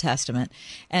the New Testament.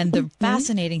 And the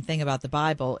fascinating thing about the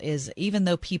Bible is, even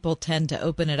though people tend to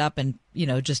open it up and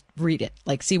just read it,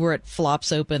 like see where it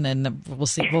flops open, and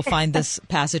we'll find this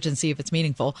passage and see if it's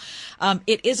meaningful.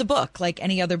 It is a book like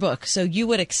any other book. So you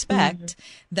would expect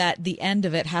that the end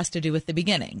of it has to do with the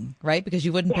beginning, right? Because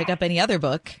you wouldn't pick up any other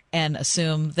book and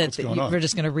assume that we're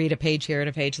just going to read a page here and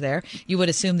a page there. You would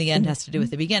assume the end has to do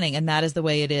with the beginning. And that is the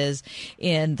way it is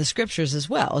in the scriptures as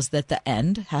well, is that the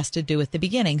end has to do with the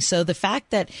beginning. So the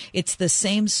fact that it's the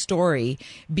same story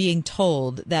being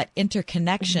told, that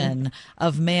interconnection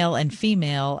of male and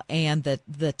female and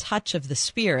the touch of the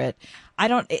Spirit,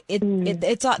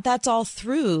 that's all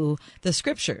through the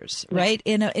scriptures, right?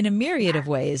 In a myriad of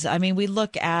ways. I mean, we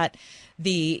look at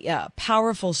the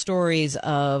powerful stories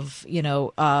of,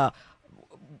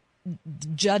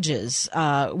 Judges.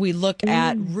 We look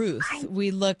at Ruth.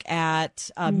 We look at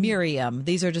Miriam.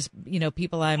 These are just,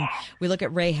 people we look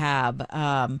at Rahab.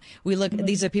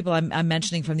 These are people I'm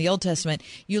mentioning from the Old Testament.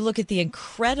 You look at the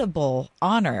incredible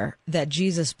honor that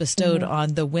Jesus bestowed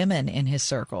on the women in his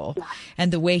circle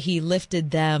and the way he lifted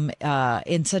them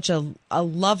in such a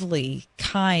lovely,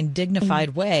 kind,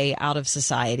 dignified way out of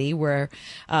society where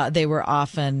they were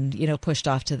often, pushed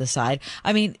off to the side.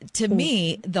 I mean, to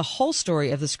me, the whole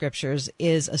story of the scriptures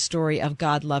is a story of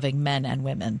God loving men and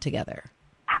women together.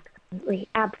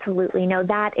 Absolutely. No,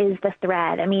 that is the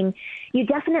thread. I mean, you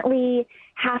definitely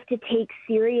have to take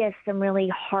serious some really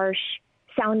harsh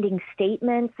sounding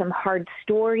statements, some hard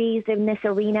stories in this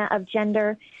arena of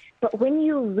gender. But when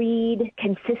you read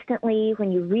consistently,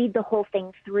 when you read the whole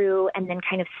thing through and then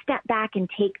kind of step back and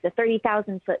take the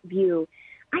 30,000-foot view,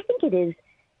 I think it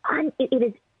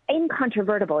is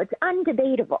incontrovertible. It's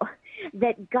undebatable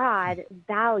that God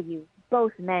values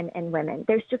both men and women.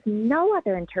 There's just no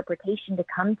other interpretation to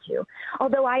come to.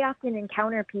 Although I often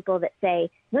encounter people that say,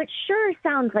 it sure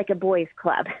sounds like a boys'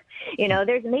 club.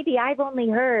 There's maybe I've only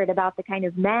heard about the kind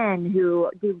of men who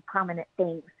do prominent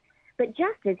things. But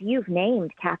just as you've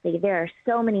named, Kathy, there are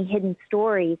so many hidden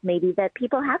stories maybe that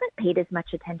people haven't paid as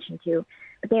much attention to,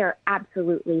 but they are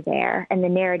absolutely there. And the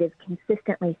narrative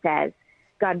consistently says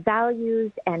God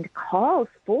values and calls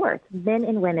forth men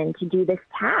and women to do this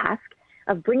task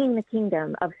of bringing the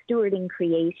kingdom, of stewarding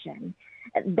creation.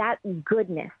 That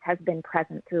goodness has been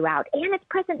present throughout, and it's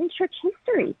present in church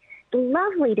history.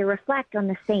 Lovely to reflect on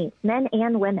the saints, men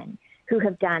and women, who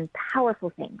have done powerful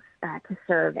things to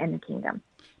serve in the kingdom.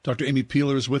 Dr. Amy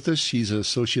Peeler is with us. She's an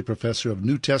associate professor of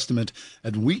New Testament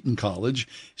at Wheaton College.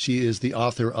 She is the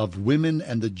author of Women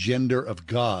and the Gender of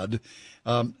God.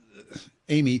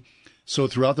 Amy, so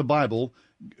throughout the Bible,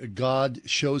 God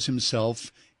shows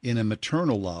himself in a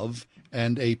maternal love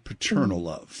and a paternal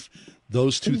love.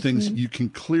 Those two things, you can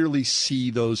clearly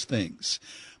see those things.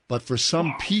 But for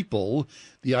some people,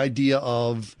 the idea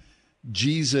of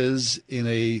Jesus in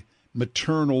a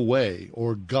maternal way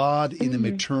or God in a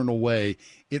maternal way,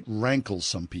 it rankles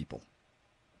some people.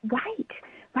 Right.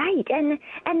 And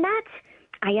that's,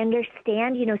 I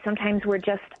understand, sometimes we're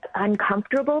just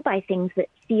uncomfortable by things that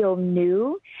feel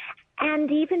new.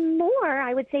 And even more,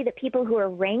 I would say that people who are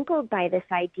rankled by this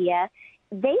idea,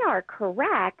 they are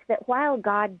correct that while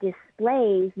God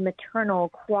displays maternal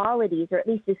qualities, or at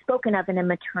least is spoken of in a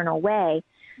maternal way,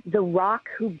 the rock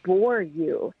who bore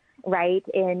you, right,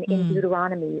 in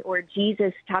Deuteronomy, or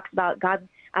Jesus talks about God,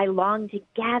 I long to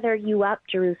gather you up,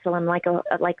 Jerusalem, like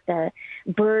the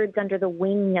birds under the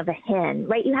wing of a hen,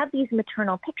 right? You have these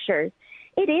maternal pictures.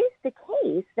 It is the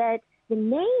case that the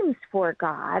names for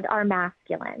God are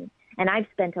masculine, and I've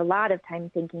spent a lot of time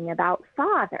thinking about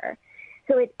Father.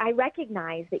 So I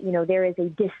recognize that, there is a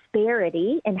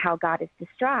disparity in how God is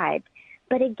described.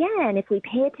 But again, if we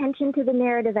pay attention to the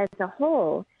narrative as a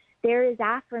whole, there is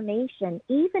affirmation,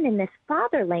 even in this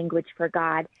father language for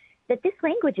God, that this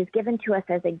language is given to us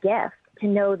as a gift to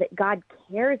know that God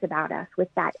cares about us with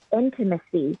that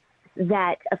intimacy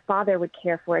that a father would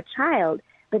care for a child.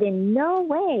 But in no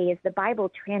way is the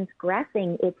Bible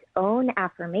transgressing its own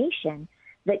affirmation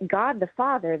that God the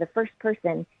Father, the first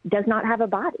person, does not have a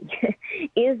body,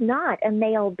 is not a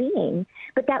male being.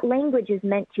 But that language is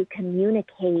meant to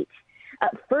communicate,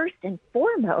 first and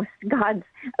foremost, God's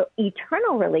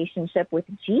eternal relationship with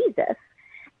Jesus,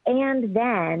 and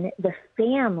then the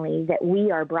family that we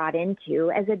are brought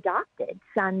into as adopted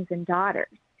sons and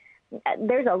daughters.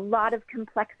 There's a lot of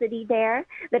complexity there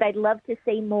that I'd love to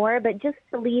say more, but just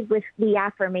to leave with the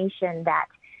affirmation that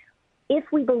if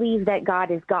we believe that God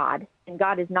is God, and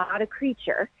God is not a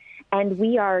creature, and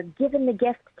we are given the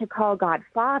gift to call God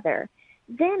Father,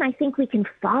 then I think we can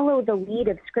follow the lead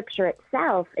of Scripture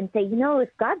itself and say, if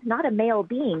God's not a male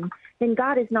being, then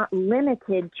God is not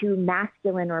limited to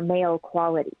masculine or male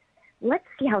qualities. Let's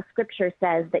see how Scripture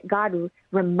says that God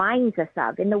reminds us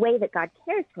of, in the way that God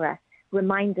cares for us,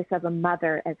 reminds us of a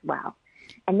mother as well.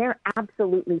 And they're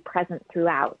absolutely present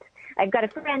throughout. I've got a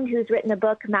friend who's written a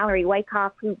book, Mallory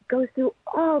Wyckoff, who goes through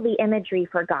all the imagery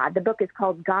for God. The book is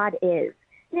called God Is.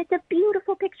 And it's a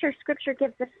beautiful picture. Scripture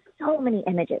gives us so many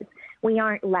images. We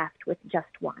aren't left with just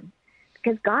one,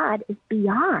 because God is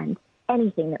beyond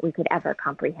anything that we could ever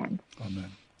comprehend.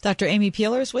 Amen. Dr. Amy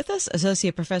Peeler is with us,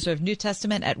 Associate Professor of New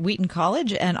Testament at Wheaton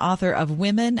College and author of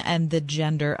Women and the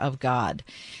Gender of God.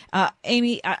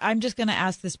 Amy, I'm just going to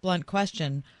ask this blunt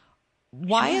question.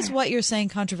 Why is what you're saying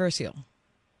controversial?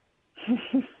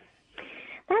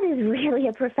 That is really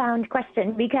a profound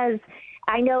question, because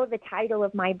I know the title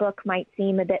of my book might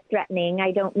seem a bit threatening.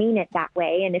 I don't mean it that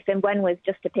way. And if one was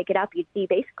just to pick it up, you'd see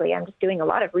basically I'm just doing a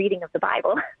lot of reading of the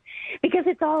Bible because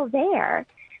it's all there.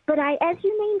 But as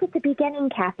you named at the beginning,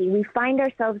 Kathy, we find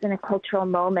ourselves in a cultural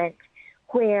moment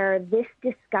where this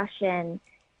discussion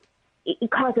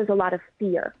it causes a lot of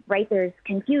fear, right? There's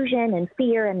confusion and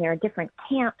fear, and there are different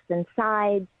camps and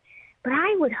sides. But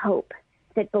I would hope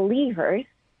that believers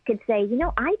could say,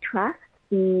 I trust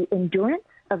the endurance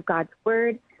of God's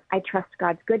word. I trust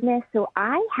God's goodness. So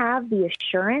I have the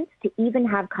assurance to even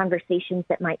have conversations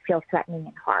that might feel threatening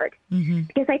and hard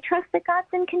because I trust that God's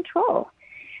in control.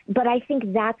 But I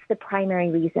think that's the primary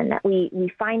reason that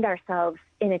we find ourselves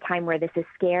in a time where this is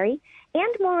scary.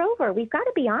 And moreover, we've got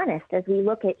to be honest as we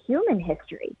look at human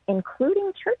history,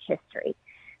 including church history,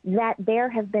 that there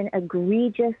have been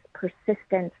egregious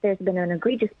persistence. There's been an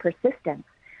egregious persistence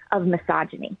of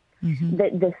misogyny.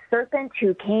 The serpent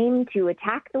who came to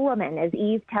attack the woman, as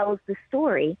Eve tells the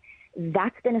story,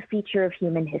 that's been a feature of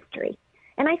human history.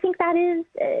 And I think that is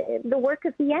the work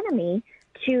of the enemy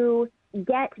to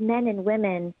get men and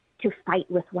women to fight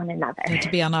with one another. To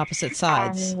be on opposite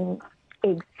sides.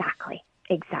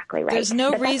 Exactly right. There's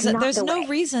no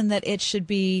reason that it should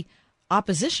be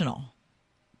oppositional.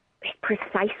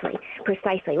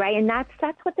 Precisely, right? And that's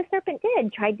what the serpent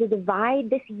did, tried to divide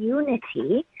this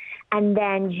unity, and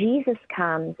then Jesus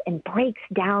comes and breaks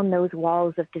down those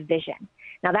walls of division.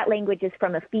 Now, that language is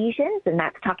from Ephesians, and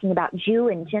that's talking about Jew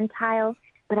and Gentile,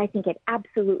 but I think it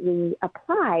absolutely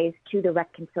applies to the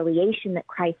reconciliation that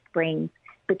Christ brings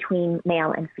between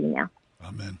male and female.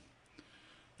 Amen.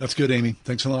 That's good, Amy.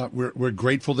 Thanks a lot. We're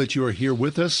grateful that you are here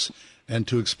with us and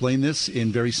to explain this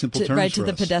in very simple terms right for to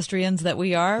us. The pedestrians that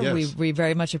we are. Yes. We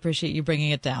very much appreciate you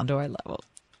bringing it down to our level.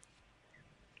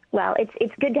 Well,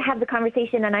 it's good to have the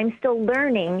conversation, and I'm still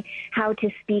learning how to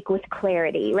speak with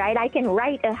clarity, right? I can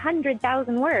write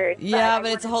 100,000 words. Yeah,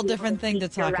 but it's a whole different thing to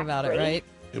talk about it, right?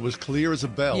 It was clear as a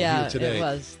bell here today. It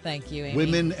was. Thank you, Amy.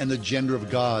 Women and the Gender of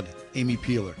God, Amy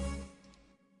Peeler.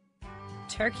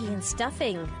 Turkey and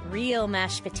stuffing, real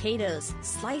mashed potatoes,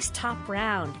 sliced top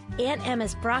round, Aunt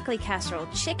Emma's broccoli casserole,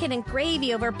 chicken and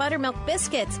gravy over buttermilk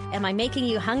biscuits. Am I making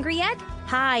you hungry yet?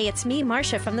 Hi, it's me,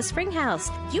 Marcia from the Spring House.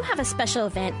 You have a special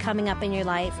event coming up in your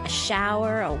life, a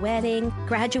shower, a wedding,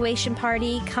 graduation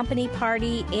party, company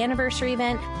party, anniversary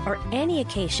event, or any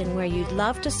occasion where you'd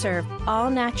love to serve all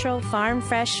natural, farm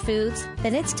fresh foods,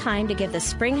 then it's time to give the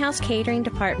Spring House Catering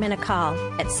Department a call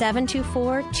at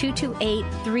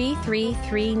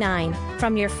 724-228-3339.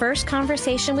 From your first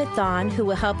conversation with Dawn, who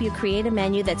will help you create a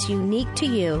menu that's unique to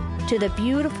you, to the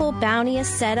beautiful, bounteous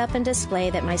setup and display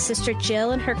that my sister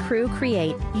Jill and her crew create,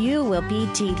 you will be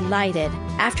delighted.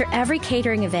 After every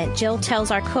catering event, Jill tells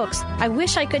our cooks, I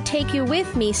wish I could take you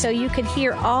with me so you could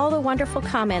hear all the wonderful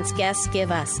comments guests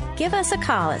give us. Give us a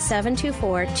call at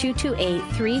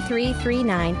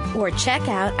 724-228-3339 or check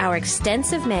out our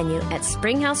extensive menu at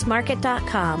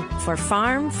springhousemarket.com for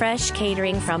farm fresh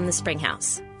catering from the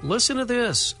Springhouse. Listen to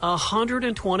this.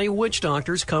 120 witch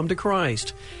doctors come to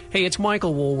Christ. Hey, it's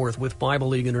Michael Woolworth with Bible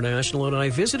League International, and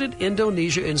I visited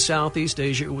Indonesia in Southeast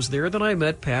Asia. It was there that I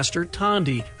met Pastor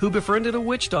Tandi, who befriended a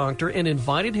witch doctor and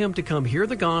invited him to come hear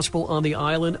the gospel on the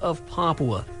island of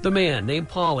Papua. The man, named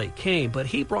Polly, came, but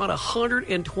he brought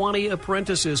 120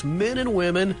 apprentices, men and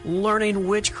women, learning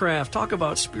witchcraft. Talk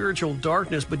about spiritual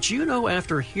darkness. But you know,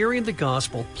 after hearing the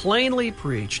gospel plainly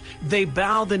preached, they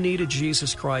bow the knee to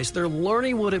Jesus Christ. They're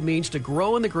learning what it means to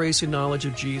grow in the grace and knowledge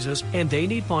of Jesus, and they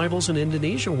need Bibles in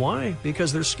Indonesia. Why?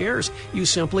 Because they're scarce. You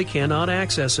simply cannot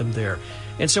access them there.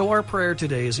 And so our prayer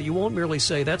today is that you won't merely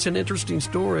say, that's an interesting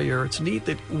story, or it's neat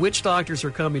that witch doctors are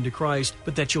coming to Christ,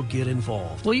 but that you'll get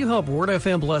involved. Will you help Word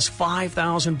FM bless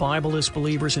 5,000 Bibleless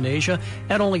believers in Asia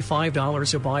at only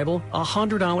 $5 a Bible?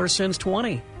 $100 sends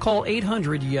 20. Call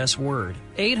 800-YES-WORD.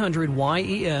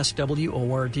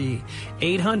 800-YES-WORD.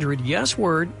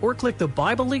 800-YES-WORD, or click the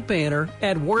Bible League banner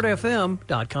at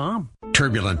wordfm.com.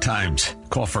 Turbulent times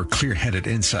call for clear-headed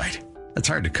insight. That's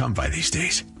hard to come by these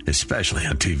days, especially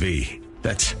on TV.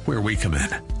 That's where we come in.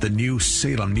 The new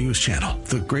Salem News Channel,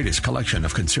 the greatest collection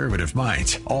of conservative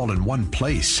minds, all in one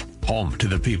place. Home to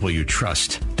the people you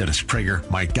trust. Dennis Prager,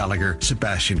 Mike Gallagher,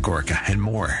 Sebastian Gorka, and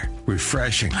more.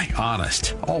 Refreshingly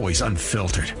honest, always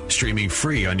unfiltered. Streaming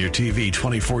free on your TV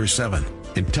 24/7.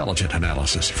 Intelligent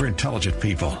analysis for intelligent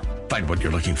people. Find what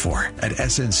you're looking for at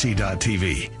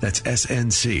snc.tv. That's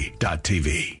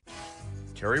snc.tv.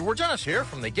 Terry Wargenis here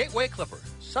from the Gateway Clipper.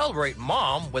 Celebrate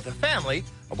Mom with a family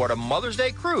aboard a Mother's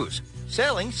Day cruise,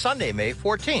 sailing Sunday, May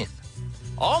 14th.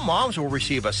 All moms will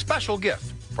receive a special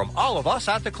gift from all of us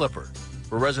at the Clipper.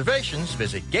 For reservations,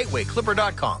 visit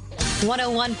gatewayclipper.com.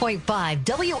 101.5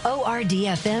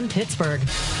 WORD-FM Pittsburgh.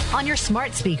 On your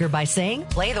smart speaker by saying,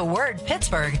 play the word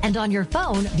Pittsburgh. And on your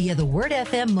phone via the Word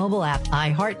FM mobile app,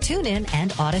 iHeart, TuneIn,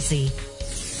 and Odyssey.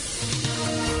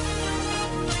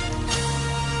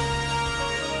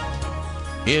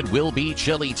 It will be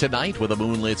chilly tonight with a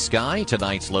moonlit sky.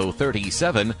 Tonight's low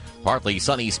 37. Partly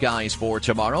sunny skies for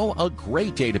tomorrow. A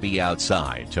great day to be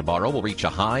outside. Tomorrow will reach a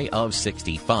high of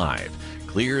 65.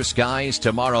 Clear skies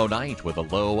tomorrow night with a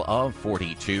low of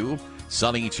 42.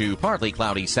 Sunny to partly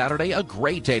cloudy Saturday. A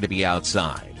great day to be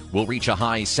outside. We'll reach a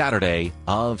high Saturday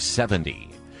of 70.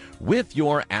 With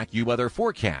your AccuWeather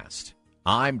forecast,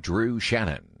 I'm Drew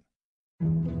Shannon.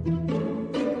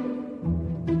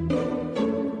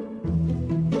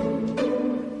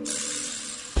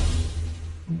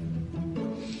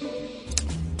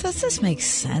 Does this make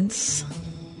sense?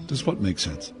 Does what make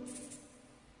sense?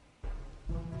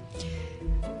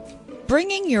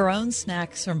 Bringing your own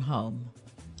snacks from home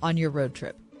on your road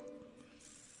trip.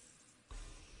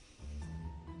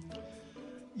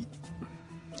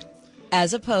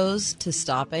 As opposed to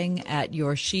stopping at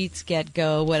your Sheetz, Get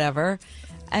Go, whatever,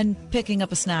 and picking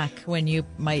up a snack when you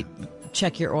might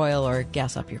check your oil or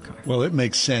gas up your car. Well, it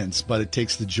makes sense, but it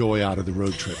takes the joy out of the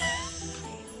road trip.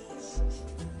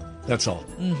 That's all.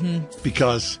 Mm-hmm.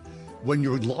 Because when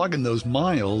you're logging those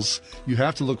miles, you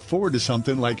have to look forward to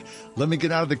something like, let me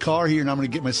get out of the car here and I'm going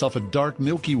to get myself a dark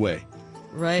Milky Way.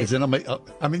 Right. Because then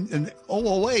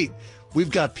wait,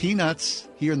 we've got peanuts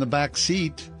here in the back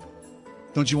seat.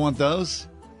 Don't you want those?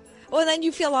 Well, then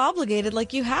you feel obligated,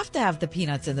 like you have to have the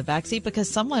peanuts in the backseat because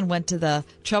someone went to the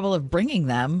trouble of bringing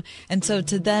them. And so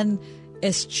to then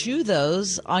eschew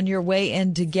those on your way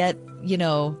in to get, And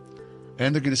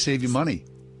they're going to save you money.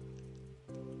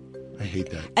 I hate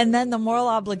that. And then the moral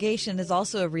obligation is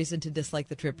also a reason to dislike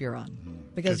the trip you're on.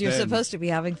 Because you're supposed to be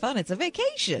having fun. It's a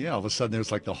vacation. Yeah, all of a sudden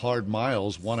there's like the hard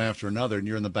miles, one after another, and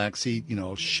you're in the back seat,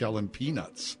 shelling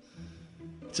peanuts.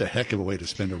 It's a heck of a way to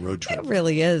spend a road trip. It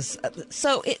really is.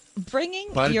 So bringing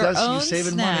your own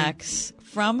snacks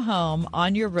from home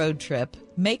on your road trip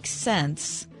makes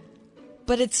sense,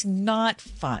 but it's not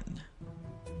fun.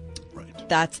 Right.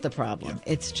 That's the problem.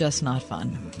 Yeah. It's just not fun.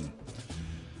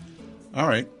 Mm-hmm. All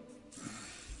right.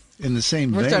 In the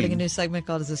same vein. We're starting a new segment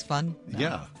called Is This Fun? No.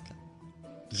 Yeah. Okay.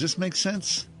 Does this make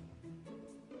sense?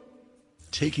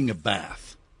 Taking a bath.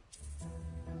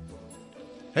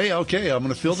 Hey, okay, I'm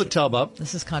going to fill the tub up.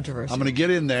 This is controversial. I'm going to get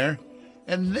in there,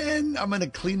 and then I'm going to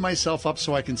clean myself up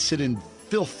so I can sit in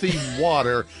filthy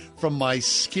water from my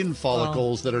skin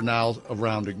follicles that are now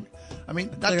surrounding. I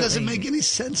mean, that doesn't make any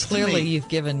sense to me. Clearly, you've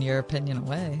given your opinion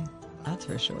away. That's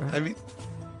for sure. I mean,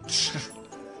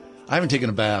 I haven't taken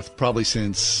a bath probably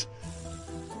since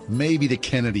maybe the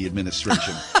Kennedy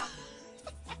administration.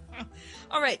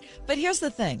 All right, but here's the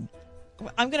thing.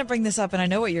 I'm going to bring this up, and I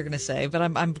know what you're going to say, but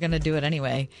I'm going to do it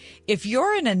anyway. If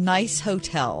you're in a nice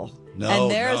hotel, and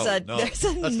there's a that's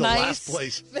nice the last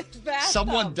place. Bathtub.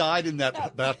 Someone died in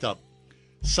that bathtub.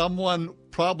 Someone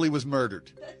probably was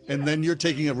murdered, and then you're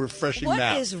taking a refreshing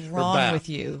nap. What is wrong with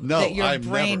you? No, that your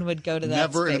brain would go to that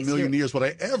Never space. in a million years would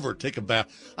I ever take a bath.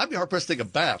 I'd be hard pressed to take a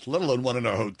bath, let alone one in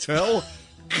a hotel.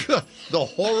 The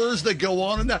horrors that go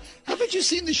on in that. Haven't you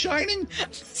seen The Shining?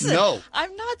 Listen, no.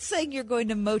 I'm not saying you're going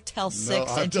to Motel 6 and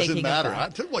it doesn't taking matter. a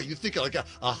bath. I tell you what, you think like a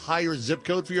higher zip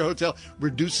code for your hotel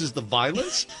reduces the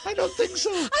violence? I don't think so.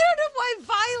 I don't know why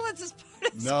violence is part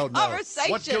of this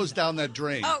conversation. What goes down that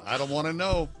drain? Oh. I don't want to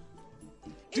know.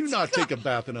 Do not take a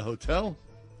bath in a hotel.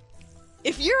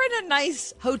 If you're in a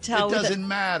nice hotel, it doesn't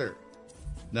matter.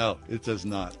 No, it does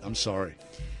not. I'm sorry.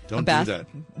 Don't do that.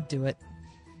 Do it.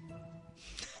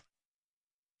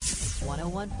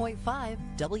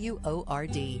 101.5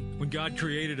 WORD. When God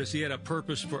created us, He had a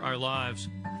purpose for our lives.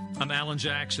 I'm Alan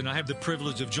Jackson. I have the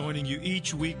privilege of joining you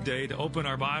each weekday to open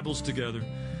our Bibles together.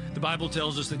 The Bible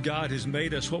tells us that God has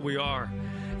made us what we are.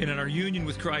 And in our union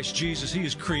with Christ Jesus, He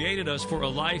has created us for a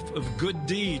life of good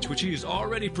deeds, which He has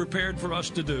already prepared for us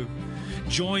to do.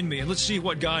 Join me and let's see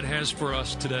what God has for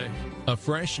us today. A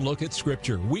fresh look at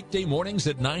Scripture, weekday mornings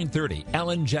at 9:30.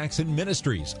 Alan Jackson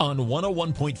Ministries on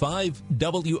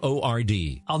 101.5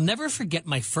 WORD. I'll never forget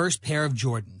my first pair of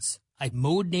Jordans. I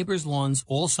mowed neighbors' lawns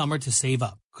all summer to save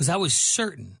up because I was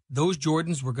certain those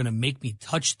Jordans were going to make me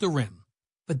touch the rim.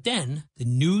 But then the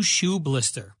new shoe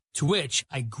blister, to which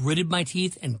I gritted my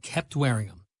teeth and kept wearing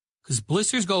them. Because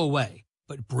blisters go away,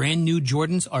 but brand new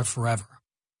Jordans are forever.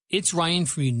 It's Ryan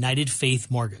from United Faith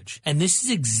Mortgage, and this is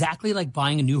exactly like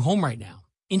buying a new home right now.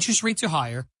 Interest rates are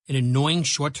higher, an annoying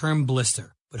short-term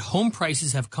blister, but home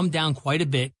prices have come down quite a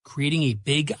bit, creating a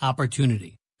big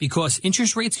opportunity. Because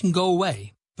interest rates can go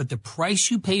away, but the price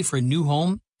you pay for a new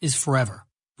home is forever.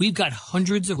 We've got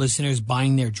hundreds of listeners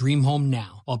buying their dream home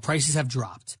now, while prices have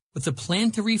dropped, with a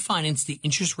plan to refinance the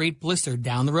interest rate blister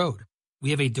down the road. We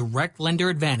have a direct lender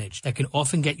advantage that can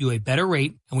often get you a better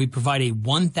rate, and we provide a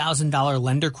 $1,000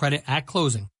 lender credit at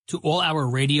closing to all our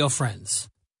radio friends.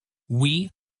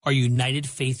 We are United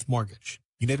Faith Mortgage.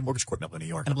 United Mortgage Corp, Melville, New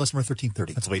York. NMLS number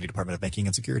 1330. Pennsylvania Department of Banking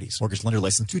and Securities. Mortgage lender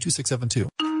license 22672.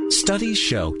 Studies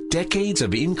show decades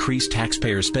of increased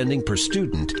taxpayer spending per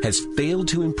student has failed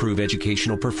to improve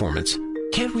educational performance.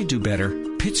 Can't we do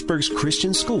better? Pittsburgh's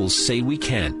Christian schools say we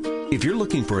can. If you're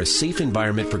looking for a safe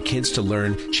environment for kids to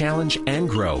learn, challenge, and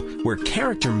grow, where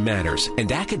character matters and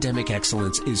academic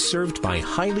excellence is served by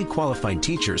highly qualified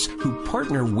teachers who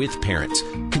partner with parents,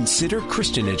 consider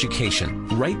Christian education.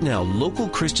 Right now, local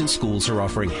Christian schools are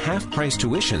offering half-price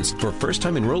tuitions for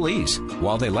first-time enrollees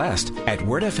while they last at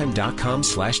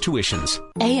wordfm.com/tuitions.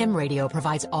 AM radio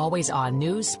provides always-on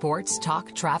news, sports,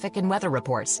 talk, traffic, and weather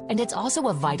reports. And it's also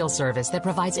a vital service that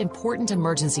provides important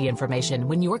emergency information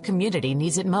when your community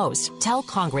needs it most. Congress. Tell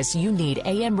Congress you need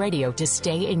AM radio to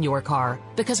stay in your car.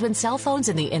 Because when cell phones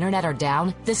and the internet are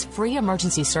down, this free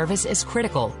emergency service is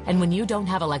critical. And when you don't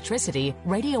have electricity,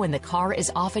 radio in the car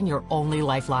is often your only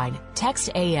lifeline. Text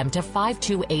AM to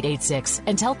 52886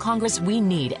 and tell Congress we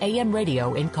need AM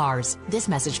radio in cars. This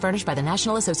message furnished by the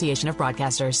National Association of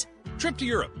Broadcasters. Trip to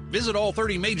Europe. Visit all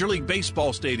 30 Major League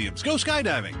Baseball stadiums. Go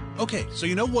skydiving. Okay, so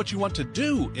you know what you want to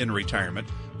do in retirement,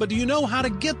 but do you know how to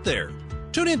get there?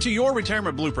 Tune in to Your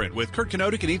Retirement Blueprint with Kurt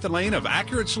Kenotic and Ethan Lane of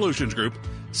Accurate Solutions Group,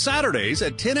 Saturdays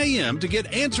at 10 a.m. to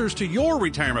get answers to your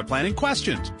retirement planning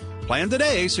questions. Plan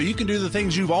today so you can do the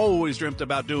things you've always dreamt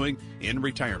about doing in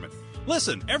retirement.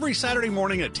 Listen every Saturday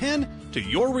morning at 10 to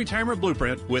Your Retirement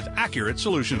Blueprint with Accurate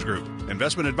Solutions Group.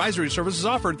 Investment advisory services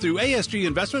offered through ASG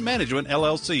Investment Management,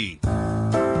 LLC.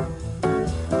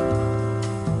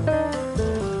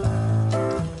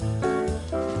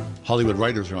 Hollywood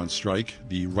writers are on strike,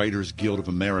 the Writers Guild of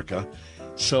America.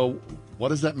 So what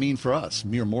does that mean for us,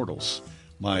 mere mortals?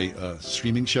 My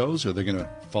streaming shows, are they going to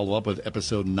follow up with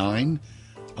episode 9?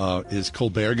 Is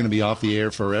Colbert going to be off the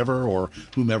air forever, or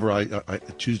whomever I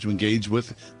choose to engage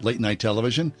with late night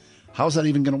television? How's that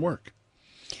even going to work?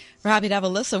 We're happy to have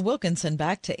Alyssa Wilkinson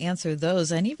back to answer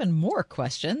those and even more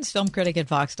questions. Film critic at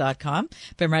Vox.com.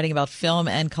 Been writing about film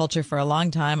and culture for a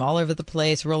long time, all over the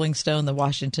place. Rolling Stone, The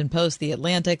Washington Post, The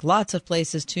Atlantic, lots of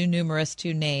places, too numerous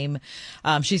to name.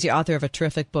 She's the author of a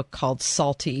terrific book called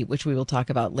Salty, which we will talk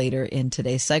about later in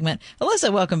today's segment.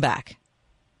 Alyssa, welcome back.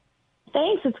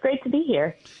 Thanks. It's great to be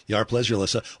here. Yeah, our pleasure,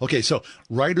 Alyssa. Okay, so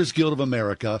Writers Guild of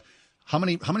America. How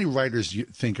many writers do you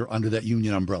think are under that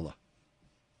union umbrella?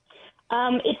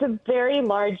 It's a very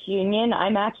large union.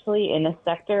 I'm actually in a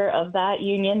sector of that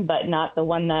union, but not the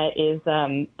one that is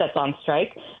that's on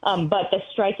strike. But the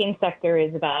striking sector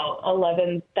is about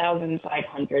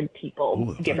 11,500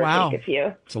 people, give or take a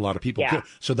few. It's a lot of people. Yeah.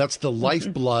 So that's the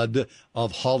lifeblood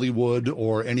of Hollywood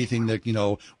or anything that,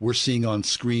 we're seeing on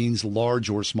screens, large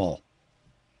or small.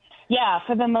 Yeah,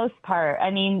 for the most part.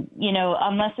 I mean,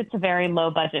 unless it's a very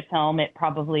low budget film, it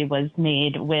probably was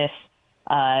made with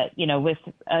with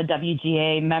a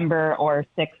WGA member or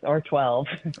 6 or 12.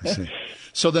 I see.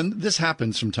 So then this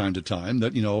happens from time to time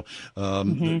that,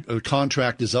 a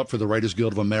contract is up for the Writers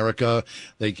Guild of America.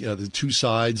 They, the two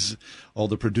sides, all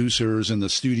the producers and the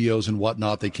studios and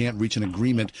whatnot, they can't reach an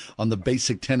agreement on the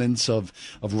basic tenets of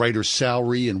writer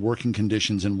salary and working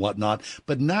conditions and whatnot.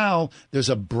 But now there's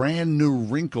a brand new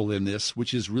wrinkle in this,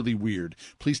 which is really weird.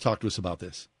 Please talk to us about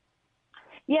this.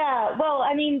 Yeah, well,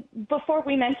 I mean, before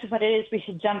we mention what it is, we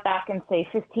should jump back and say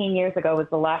 15 years ago was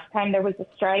the last time there was a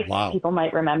strike. Wow. People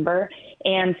might remember.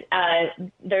 And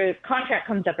the contract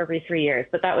comes up every 3 years,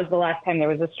 but that was the last time there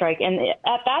was a strike. And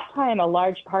at that time, a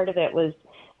large part of it was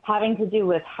having to do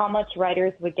with how much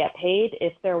writers would get paid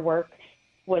if their work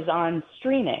was on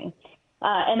streaming.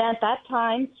 And at that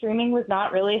time, streaming was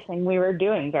not really a thing we were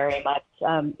doing very much,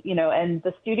 and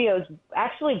the studios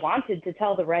actually wanted to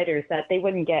tell the writers that they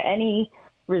wouldn't get any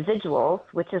residuals,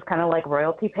 which is kind of like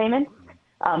royalty payments,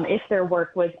 if their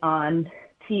work was on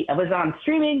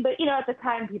streaming. But, at the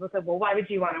time, people said, well, why would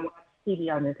you want to watch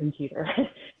TV on your computer?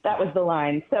 That was the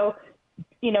line. So,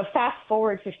 fast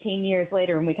forward 15 years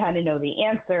later, and we kind of know the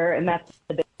answer, and that's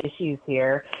the big issues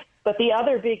here. But the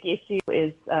other big issue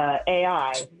is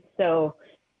AI. So,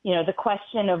 the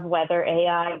question of whether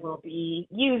AI will be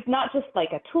used not just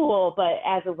like a tool, but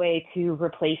as a way to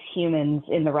replace humans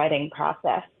in the writing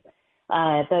process.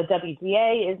 The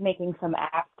WGA is making some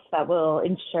acts that will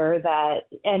ensure that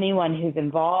anyone who's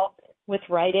involved with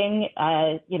writing,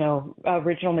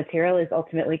 original material is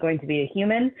ultimately going to be a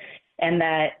human, and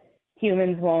that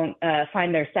humans won't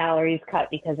find their salaries cut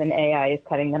because an AI is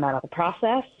cutting them out of the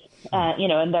process.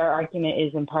 And their argument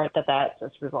is in part that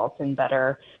just results in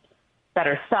better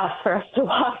stuff for us to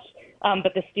watch.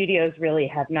 But the studios really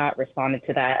have not responded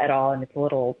to that at all, and it's a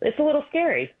little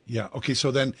scary. Yeah. Okay. So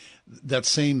then that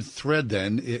same thread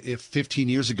then, if 15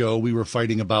 years ago we were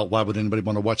fighting about why would anybody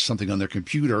want to watch something on their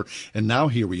computer, and now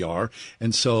here we are.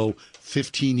 And so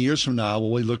 15 years from now,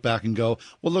 will we look back and go,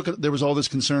 well, look, there was all this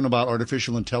concern about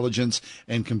artificial intelligence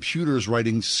and computers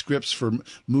writing scripts for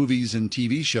movies and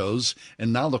TV shows,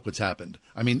 and now look what's happened.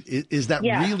 I mean, is that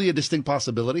really a distinct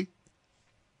possibility?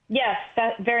 Yes,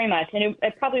 that very much. And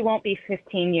it probably won't be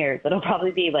 15 years. It'll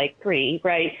probably be like 3,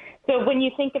 right? So when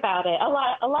you think about it, a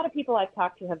lot of people I've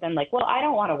talked to have been like, well, I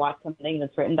don't want to watch something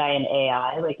that's written by an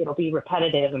AI. Like, it'll be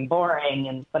repetitive and boring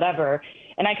and whatever.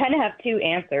 And I kind of have 2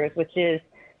 answers, which is,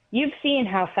 you've seen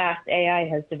how fast AI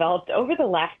has developed over the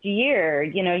last year.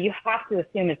 You have to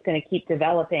assume it's going to keep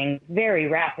developing very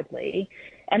rapidly.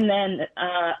 And then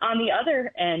on the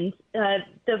other end,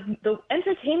 the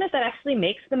entertainment that actually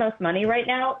makes the most money right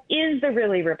now is the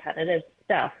really repetitive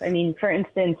stuff. I mean, for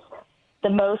instance, the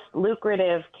most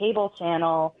lucrative cable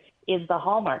channel is the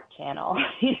Hallmark Channel.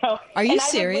 Are you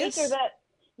serious? They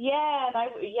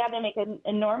make an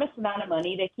enormous amount of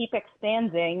money. They keep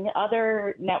expanding.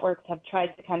 Other networks have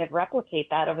tried to kind of replicate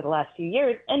that over the last few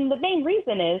years. And the main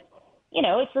reason is,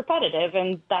 it's repetitive,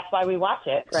 and that's why we watch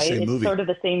it, right? It's sort of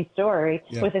the same story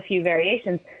with a few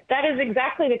variations. That is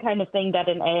exactly the kind of thing that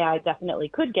an AI definitely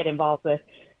could get involved with.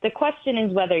 The question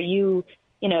is whether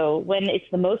when it's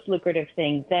the most lucrative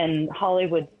thing, then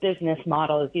Hollywood's business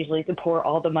model is usually to pour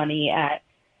all the money at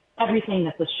everything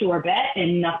that's a sure bet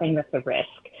and nothing that's a risk.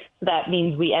 So that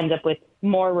means we end up with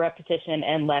more repetition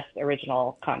and less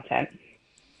original content.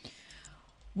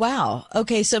 Wow.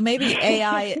 Okay, so maybe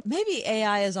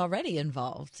AI is already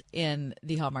involved in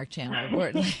the Hallmark Channel.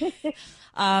 Well,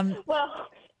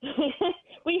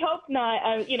 we hope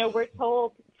not. We're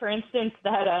told, for instance,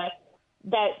 that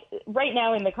right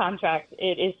now in the contract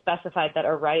it is specified that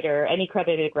any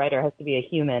credited writer has to be a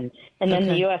human. And then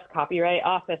the U.S. Copyright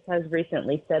Office has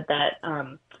recently said that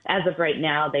as of right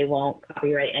now they won't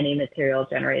copyright any material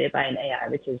generated by an AI,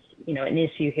 which is an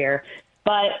issue here.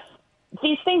 But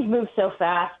these things move so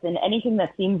fast, and anything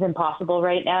that seems impossible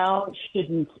right now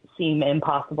shouldn't seem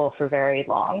impossible for very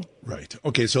long. Right.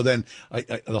 Okay, so then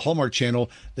the Hallmark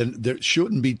Channel, then there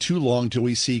shouldn't be too long till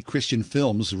we see Christian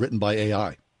films written by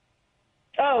AI.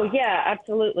 Oh, yeah,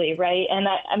 absolutely, right? And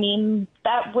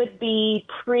that would be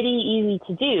pretty easy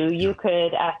to do. You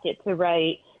could ask it to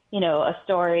write, a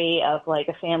story of like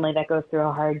a family that goes through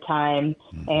a hard time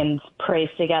and prays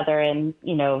together and,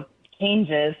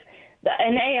 changes.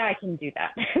 An AI can do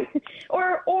that.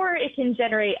 or it can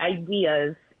generate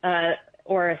ideas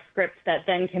or a script that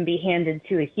then can be handed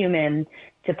to a human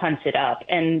to punch it up.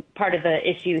 And part of the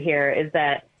issue here is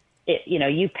that,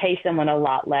 you pay someone a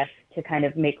lot less to kind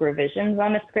of make revisions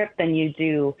on a script than you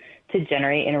do to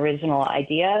generate an original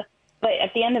idea. But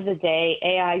at the end of the day,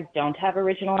 AIs don't have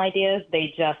original ideas.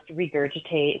 They just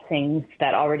regurgitate things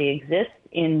that already exist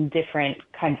in different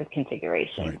kinds of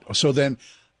configurations. Right. So then,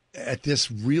 at this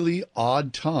really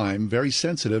odd time, very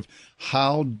sensitive,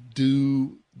 how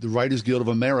do the Writers Guild of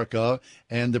America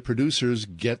and the producers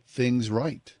get things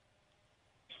right?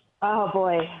 Oh,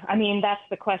 boy. That's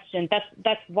the question.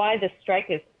 That's why the strike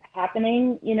is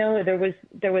happening. There was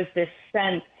this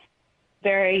sense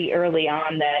very early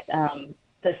on that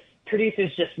the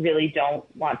producers just really don't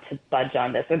want to budge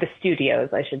on this, or the studios,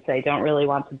 I should say, don't really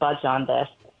want to budge on this.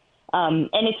 And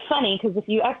it's funny because if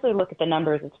you actually look at the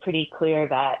numbers, it's pretty clear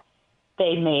that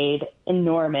they made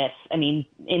enormous, in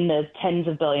the tens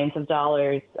of billions of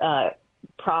dollars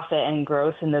profit and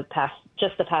growth in the past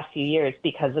few years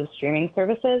because of streaming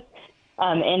services.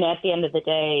 And at the end of the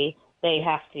day, they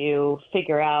have to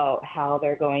figure out how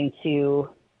they're going to,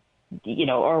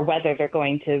 or whether they're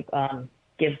going to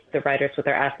give the writers what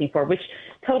they're asking for, which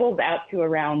totals out to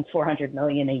around $400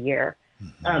 million a year,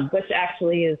 which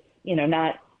actually is,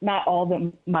 not all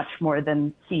that much more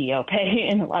than CEO pay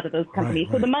in a lot of those companies.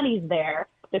 Right. So the money's there.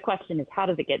 The question is, how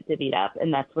does it get divvied up?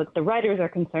 And that's what the writers are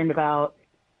concerned about.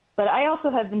 But I also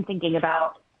have been thinking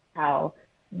about how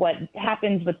what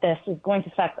happens with this is going to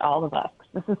affect all of us.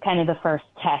 This is kind of the first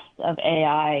test of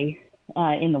AI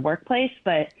in the workplace,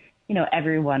 but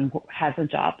everyone has a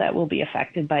job that will be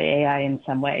affected by AI in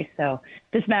some way. So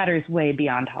this matters way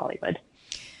beyond Hollywood.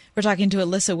 We're talking to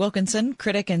Alissa Wilkinson,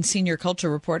 critic and senior culture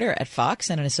reporter at Fox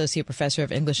and an associate professor of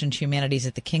English and Humanities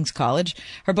at the King's College.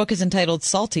 Her book is entitled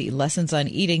Salty, Lessons on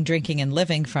Eating, Drinking, and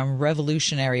Living from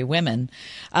Revolutionary Women.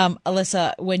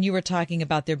 Alissa, when you were talking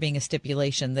about there being a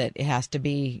stipulation that it has to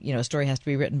be, a story has to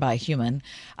be written by a human,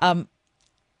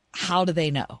 how do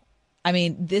they know?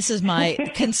 This is my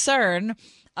concern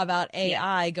about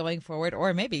AI going forward,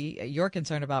 or maybe your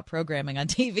concern about programming on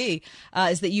TV,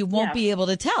 is that you won't be able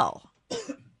to tell.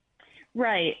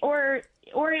 Right. Or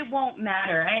it won't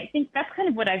matter. I think that's kind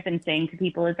of what I've been saying to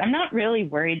people is I'm not really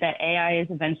worried that AI is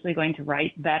eventually going to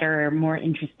write better, more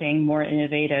interesting, more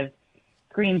innovative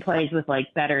screenplays with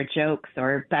better jokes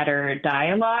or better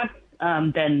dialogue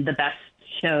than the best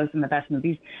shows and the best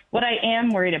movies. What I am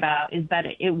worried about is that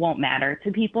it won't matter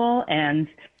to people and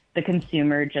the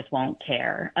consumer just won't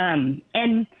care.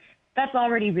 And that's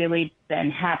already really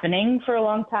been happening for a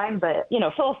long time. But,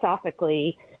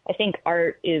 philosophically, I think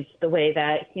art is the way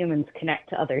that humans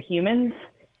connect to other humans.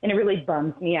 And it really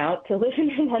bums me out to live in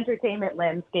an entertainment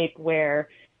landscape where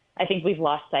I think we've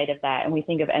lost sight of that. And we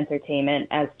think of entertainment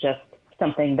as just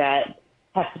something that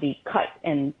has to be cut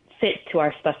and fit to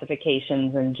our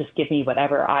specifications and just give me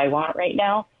whatever I want right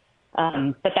now.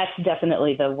 But that's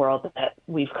definitely the world that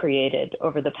we've created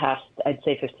over the past, I'd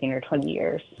say, 15 or 20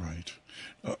 years. Right.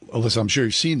 Alyssa, I'm sure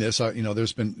you've seen this.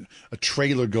 There's been a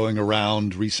trailer going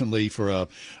around recently for a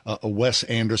Wes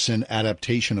Anderson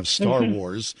adaptation of Star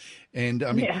Wars. And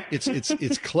I mean,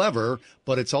 it's clever,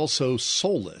 but it's also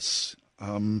soulless.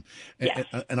 And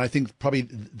I think probably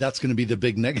that's going to be the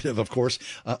big negative, of course,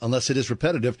 unless it is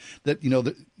repetitive, that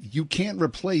you can't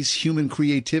replace human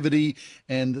creativity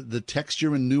and the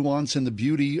texture and nuance and the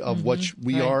beauty of what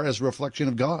we are as a reflection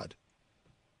of God.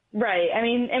 Right. I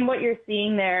mean, and what you're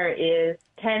seeing there is,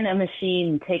 can a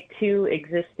machine take two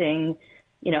existing,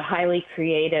 highly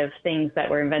creative things that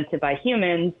were invented by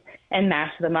humans and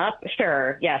mash them up?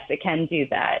 Sure. Yes, it can do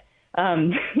that.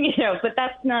 But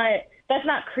that's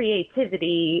not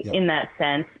creativity in that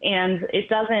sense. And it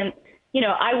doesn't,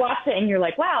 I watch it and you're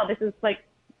like, wow, this is like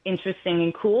interesting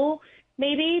and cool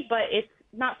maybe, but it's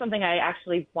not something I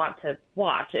actually want to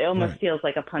watch. It almost feels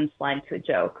like a punchline to a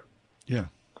joke. Yeah.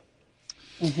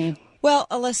 Mm-hmm. Well,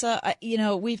 Alyssa,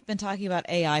 we've been talking about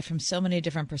AI from so many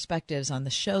different perspectives on the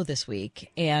show this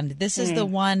week. And this is the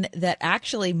one that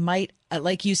actually might,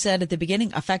 like you said at the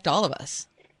beginning, affect all of us.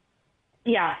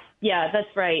 Yeah, that's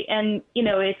right. And,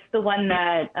 it's the one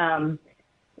that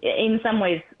in some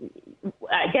ways,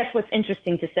 I guess what's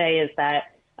interesting to say is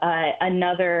that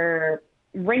another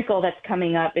wrinkle that's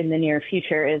coming up in the near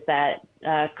future is that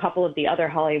a couple of the other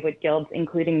Hollywood guilds,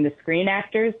 including the Screen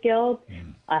Actors Guild,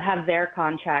 have their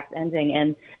contracts ending.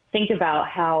 And think about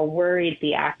how worried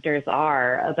the actors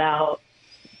are about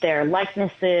their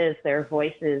likenesses, their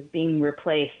voices being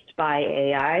replaced by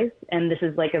AIs. And this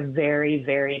is like a very,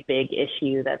 very big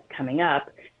issue that's coming up,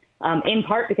 in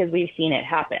part because we've seen it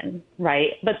happen,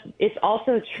 right? But it's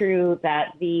also true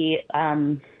that the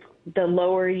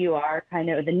lower you are,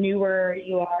 the newer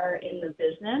you are in the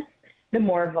business, the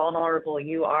more vulnerable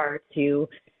you are to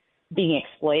being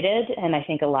exploited. And I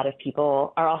think a lot of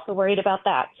people are also worried about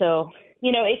that. So,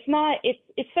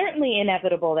 it's certainly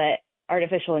inevitable that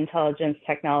artificial intelligence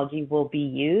technology will be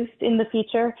used in the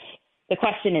future. The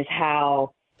question is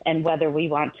how and whether we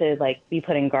want to be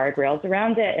putting guardrails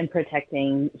around it and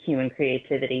protecting human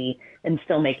creativity and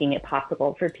still making it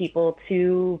possible for people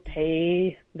to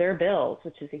pay their bills,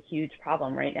 which is a huge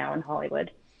problem right now in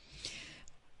Hollywood.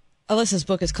 Alyssa's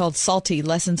book is called Salty: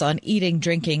 Lessons on Eating,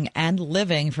 Drinking, and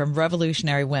Living from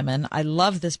Revolutionary Women. I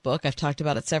love this book. I've talked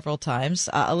about it several times.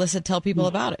 Alyssa, tell people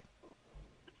about it.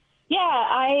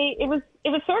 Yeah, it was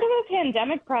sort of a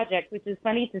pandemic project, which is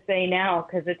funny to say now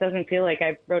because it doesn't feel like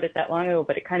I wrote it that long ago,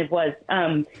 but it kind of was.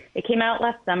 It came out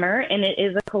last summer, and it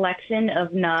is a collection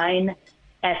of 9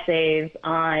 essays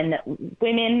on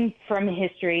women from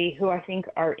history who I think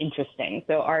are interesting.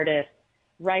 So artists,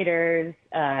 writers,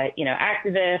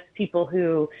 activists, people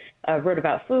who wrote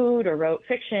about food or wrote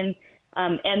fiction.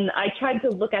 And I tried to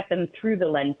look at them through the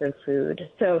lens of food.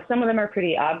 So some of them are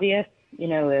pretty obvious.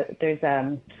 There's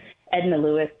Edna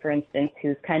Lewis, for instance,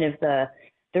 who's kind of the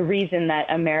reason that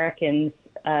Americans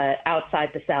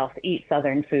outside the South eat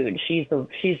Southern food. She's the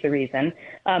reason.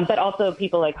 But also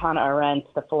people like Hannah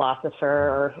Arendt, the philosopher,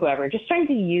 or whoever, just trying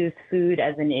to use food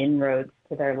as an inroad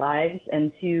to their lives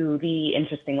and to the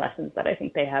interesting lessons that I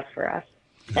think they have for us.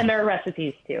 And there are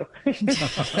recipes, too.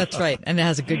 That's right. And it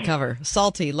has a good cover.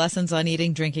 Salty: Lessons on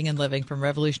Eating, Drinking, and Living from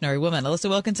Revolutionary Women. Alyssa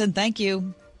Wilkinson, thank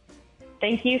you.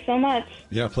 Thank you so much.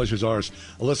 Yeah, pleasure's ours.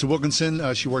 Alyssa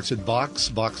Wilkinson, she works at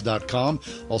Vox.com,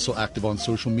 also active on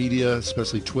social media,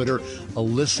 especially Twitter.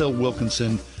 Alyssa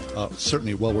Wilkinson,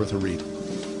 certainly well worth a read.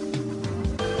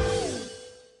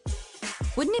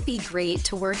 Wouldn't it be great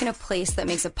to work in a place that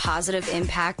makes a positive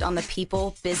impact on the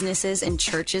people, businesses, and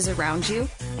churches around you?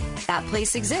 That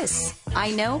place exists.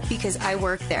 I know because I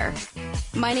work there.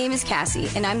 My name is Cassie,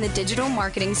 and I'm the digital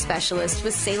marketing specialist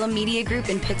with Salem Media Group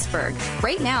in Pittsburgh.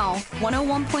 Right now,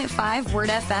 101.5 Word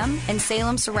FM and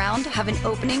Salem Surround have an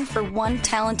opening for one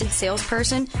talented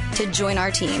salesperson to join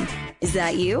our team. Is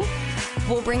that you?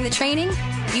 We'll bring the training.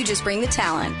 You just bring the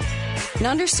talent. An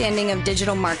understanding of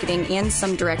digital marketing and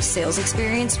some direct sales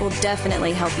experience will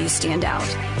definitely help you stand out.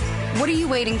 What are you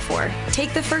waiting for?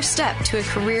 Take the first step to a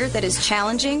career that is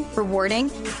challenging,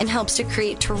 rewarding, and helps to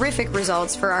create terrific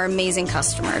results for our amazing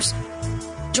customers.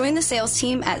 Join the sales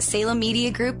team at Salem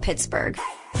Media Group Pittsburgh.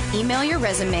 Email your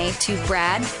resume to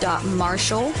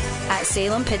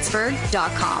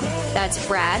brad.marshall@salempittsburgh.com. That's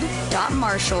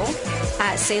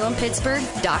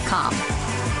brad.marshall@salempittsburgh.com.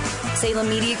 Salem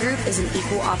Media Group is an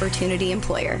equal opportunity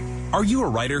employer. Are you a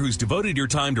writer who's devoted your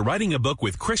time to writing a book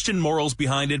with Christian morals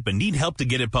behind it but need help to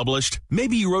get it published?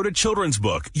 Maybe you wrote a children's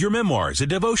book, your memoirs, a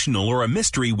devotional, or a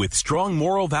mystery with strong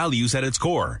moral values at its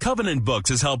core. Covenant Books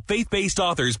has helped faith-based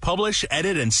authors publish,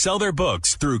 edit, and sell their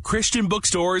books through Christian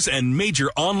bookstores and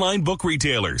major online book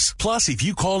retailers. Plus, if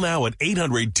you call now at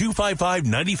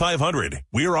 800-255-9500,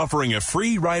 we're offering a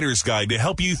free writer's guide to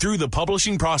help you through the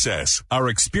publishing process. Our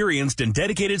experienced and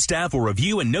dedicated staff will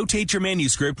review and notate your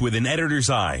manuscript with an editor's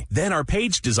eye. Then our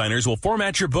page designers will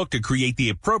format your book to create the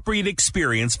appropriate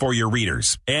experience for your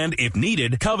readers. And if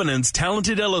needed, Covenant's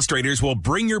talented illustrators will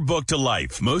bring your book to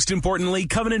life. Most importantly,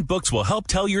 Covenant Books will help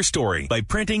tell your story by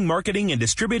printing, marketing, and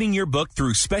distributing your book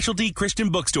through specialty Christian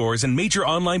bookstores and major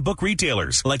online book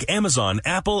retailers like Amazon,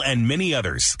 Apple, and many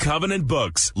others. Covenant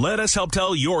Books. Let us help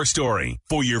tell your story.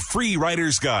 For your free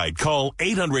writer's guide, call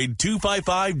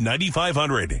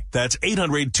 800-255-9500. That's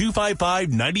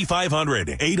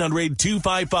 800-255-9500.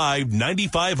 800-255-9500.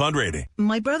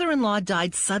 My brother-in-law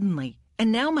died suddenly,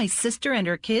 and now my sister and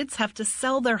her kids have to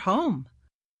sell their home.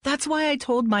 That's why I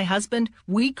told my husband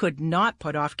we could not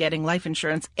put off getting life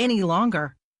insurance any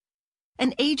longer.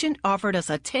 An agent offered us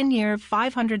a 10-year,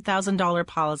 $500,000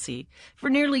 policy for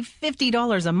nearly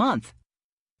 $50 a month.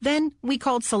 Then we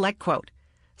called SelectQuote.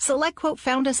 SelectQuote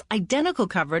found us identical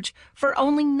coverage for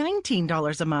only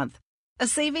 $19 a month, a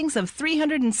savings of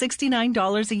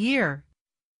 $369 a year.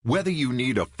 Whether you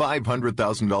need a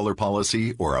 $500,000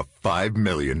 policy or a $5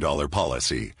 million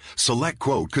policy,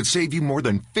 SelectQuote could save you more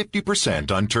than 50%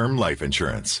 on term life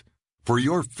insurance. For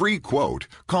your free quote,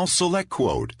 call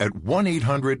SelectQuote at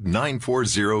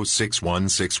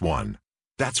 1-800-940-6161.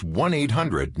 That's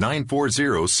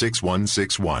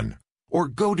 1-800-940-6161. Or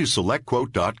go to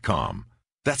SelectQuote.com.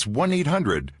 That's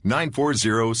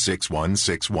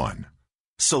 1-800-940-6161.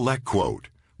 SelectQuote.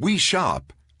 We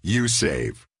shop. You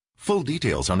save. Full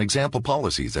details on example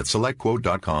policies at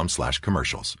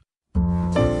SelectQuote.com/commercials. You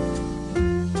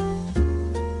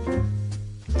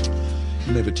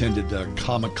may have attended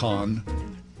Comic-Con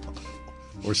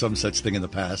or some such thing in the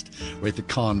past, right? The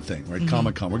con thing, right? Mm-hmm.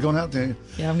 Comic-Con. We're going out there.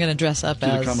 Yeah, I'm going to dress up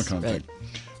as the Comic-Con thing.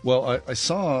 Well, I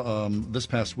saw this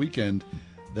past weekend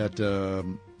that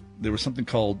there was something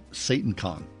called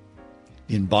SatanCon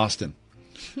in Boston,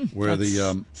 where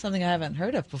something I haven't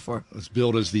heard of before. It was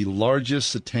billed as the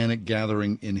largest satanic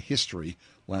gathering in history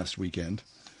last weekend,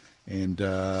 and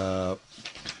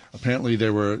apparently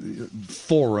there were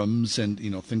forums and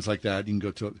things like that. You can go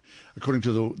to, according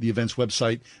to the event's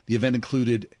website, the event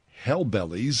included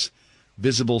Hellbellies,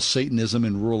 Visible Satanism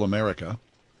in Rural America,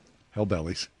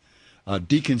 Hellbellies,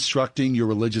 Deconstructing Your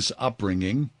Religious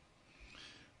Upbringing,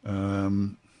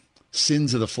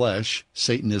 Sins of the Flesh,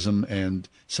 Satanism and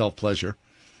Self-Pleasure,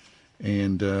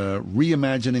 and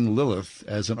Reimagining Lilith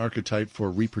as an Archetype for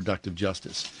Reproductive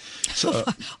Justice. So, well,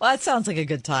 that sounds like a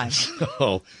good time.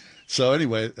 So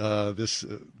anyway, this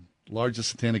largest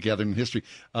satanic gathering in history,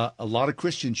 a lot of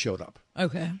Christians showed up.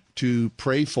 Okay. To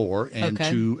pray for and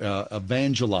to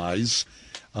evangelize.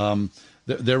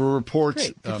 There were reports.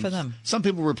 Great. Good for them. Some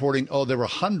people were reporting, there were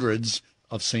hundreds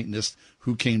of Satanists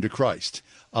who came to Christ.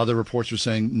 Other reports were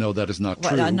saying, no, that is not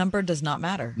true. That number does not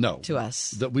matter to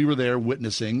us. That we were there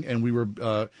witnessing, and we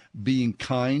were being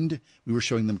kind. We were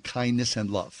showing them kindness and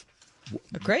love.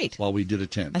 Great. While we did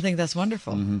attend. I think that's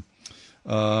wonderful.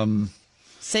 Mm-hmm.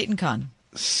 SatanCon.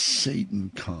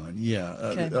 SatanCon, yeah.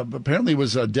 Okay. Apparently it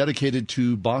was dedicated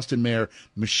to Boston Mayor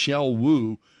Michelle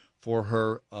Wu for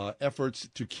her efforts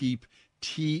to keep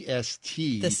TST,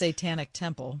 the Satanic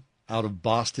Temple, out of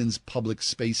Boston's public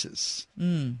spaces.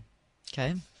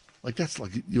 Okay. Like that's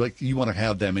like you want to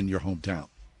have them in your hometown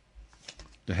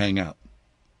to hang out,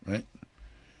 right?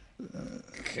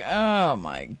 Oh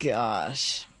my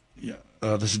gosh. Yeah.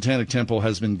 The Satanic Temple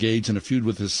has been engaged in a feud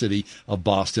with the city of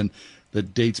Boston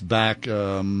that dates back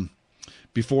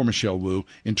before Michelle Wu.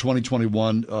 In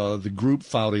 2021, the group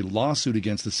filed a lawsuit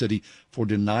against the city for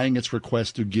denying its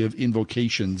request to give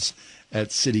invocations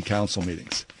at city council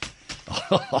meetings.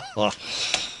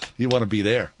 You want to be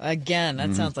there. Again,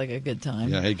 that sounds like a good time.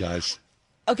 Yeah, hey, guys.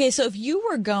 Okay, so if you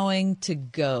were going to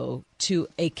go to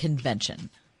a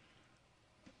convention,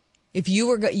 if you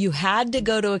were you had to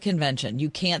go to a convention,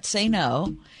 you can't say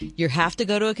no. You have to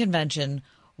go to a convention.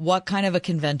 What kind of a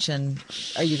convention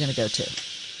are you going to go to?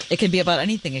 It can be about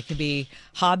anything. It could be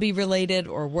hobby related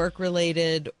or work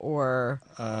related or.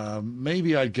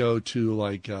 Maybe I'd go to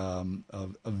like a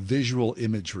visual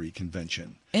imagery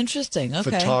convention. Interesting.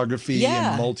 Okay. Photography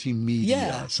and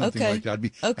multimedia, something like that. I'd be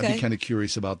kind of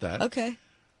curious about that. Okay.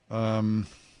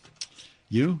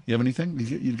 You have anything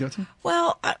you'd go to?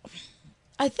 Well,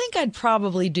 I think I'd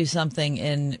probably do something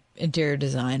in interior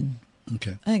design.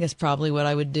 Okay. I think that's probably what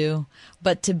I would do.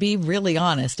 But to be really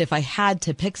honest, if I had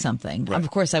to pick something, Right. of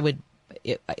course I would.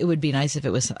 It would be nice if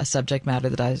it was a subject matter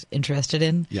that I was interested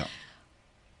in. Yeah.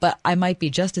 But I might be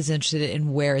just as interested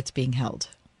in where it's being held.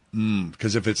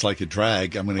 Because if it's like a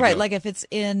drag, I'm going to Right, go. like if it's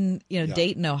in Yeah.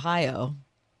 Dayton, Ohio,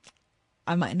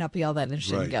 I might not be all that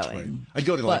interested in Right, going. right. I'd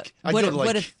go to, But like-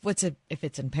 what if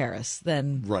it's in Paris?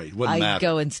 Then Right, wouldn't I'd matter.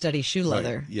 go and study shoe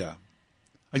leather. Right, yeah.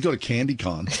 I'd go to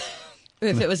CandyCon.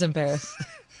 If it was in Paris.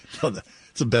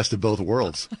 It's the best of both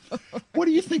worlds. What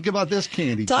do you think about this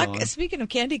CandyCon? Speaking of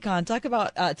CandyCon, talk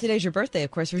about today's your birthday,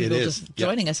 of course. For It people is, just yeah.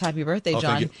 joining us, happy birthday, Oh, thank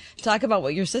John. you. Talk about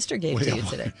what your sister gave to you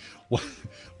today.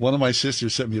 One of my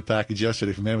sisters sent me a package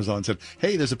yesterday from Amazon and said,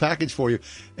 hey, there's a package for you.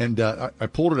 And I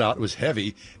pulled it out. It was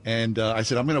heavy. And I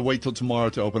said, I'm going to wait till tomorrow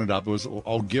to open it up. It was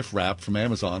all gift wrapped from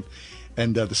Amazon.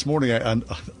 And this morning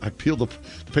I peeled the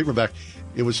paper back.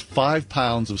 It was 5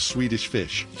 pounds of Swedish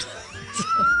fish.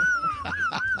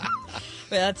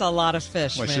 That's a lot of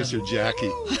fish, My man. sister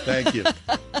Jackie. Thank you.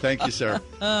 Thank you, Sarah.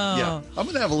 Oh. Yeah. I'm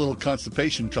going to have a little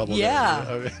constipation trouble. Yeah.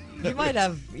 there. You might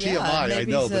have TMI, I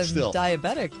maybe know, some but still.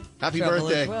 diabetic Happy trouble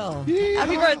birthday. as well. Yee-haw.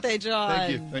 Happy birthday, John.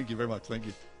 Thank you. Thank you very much. Thank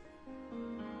you.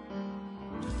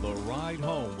 The Ride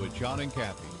Home with John and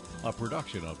Kathy, a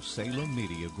production of Salem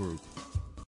Media Group.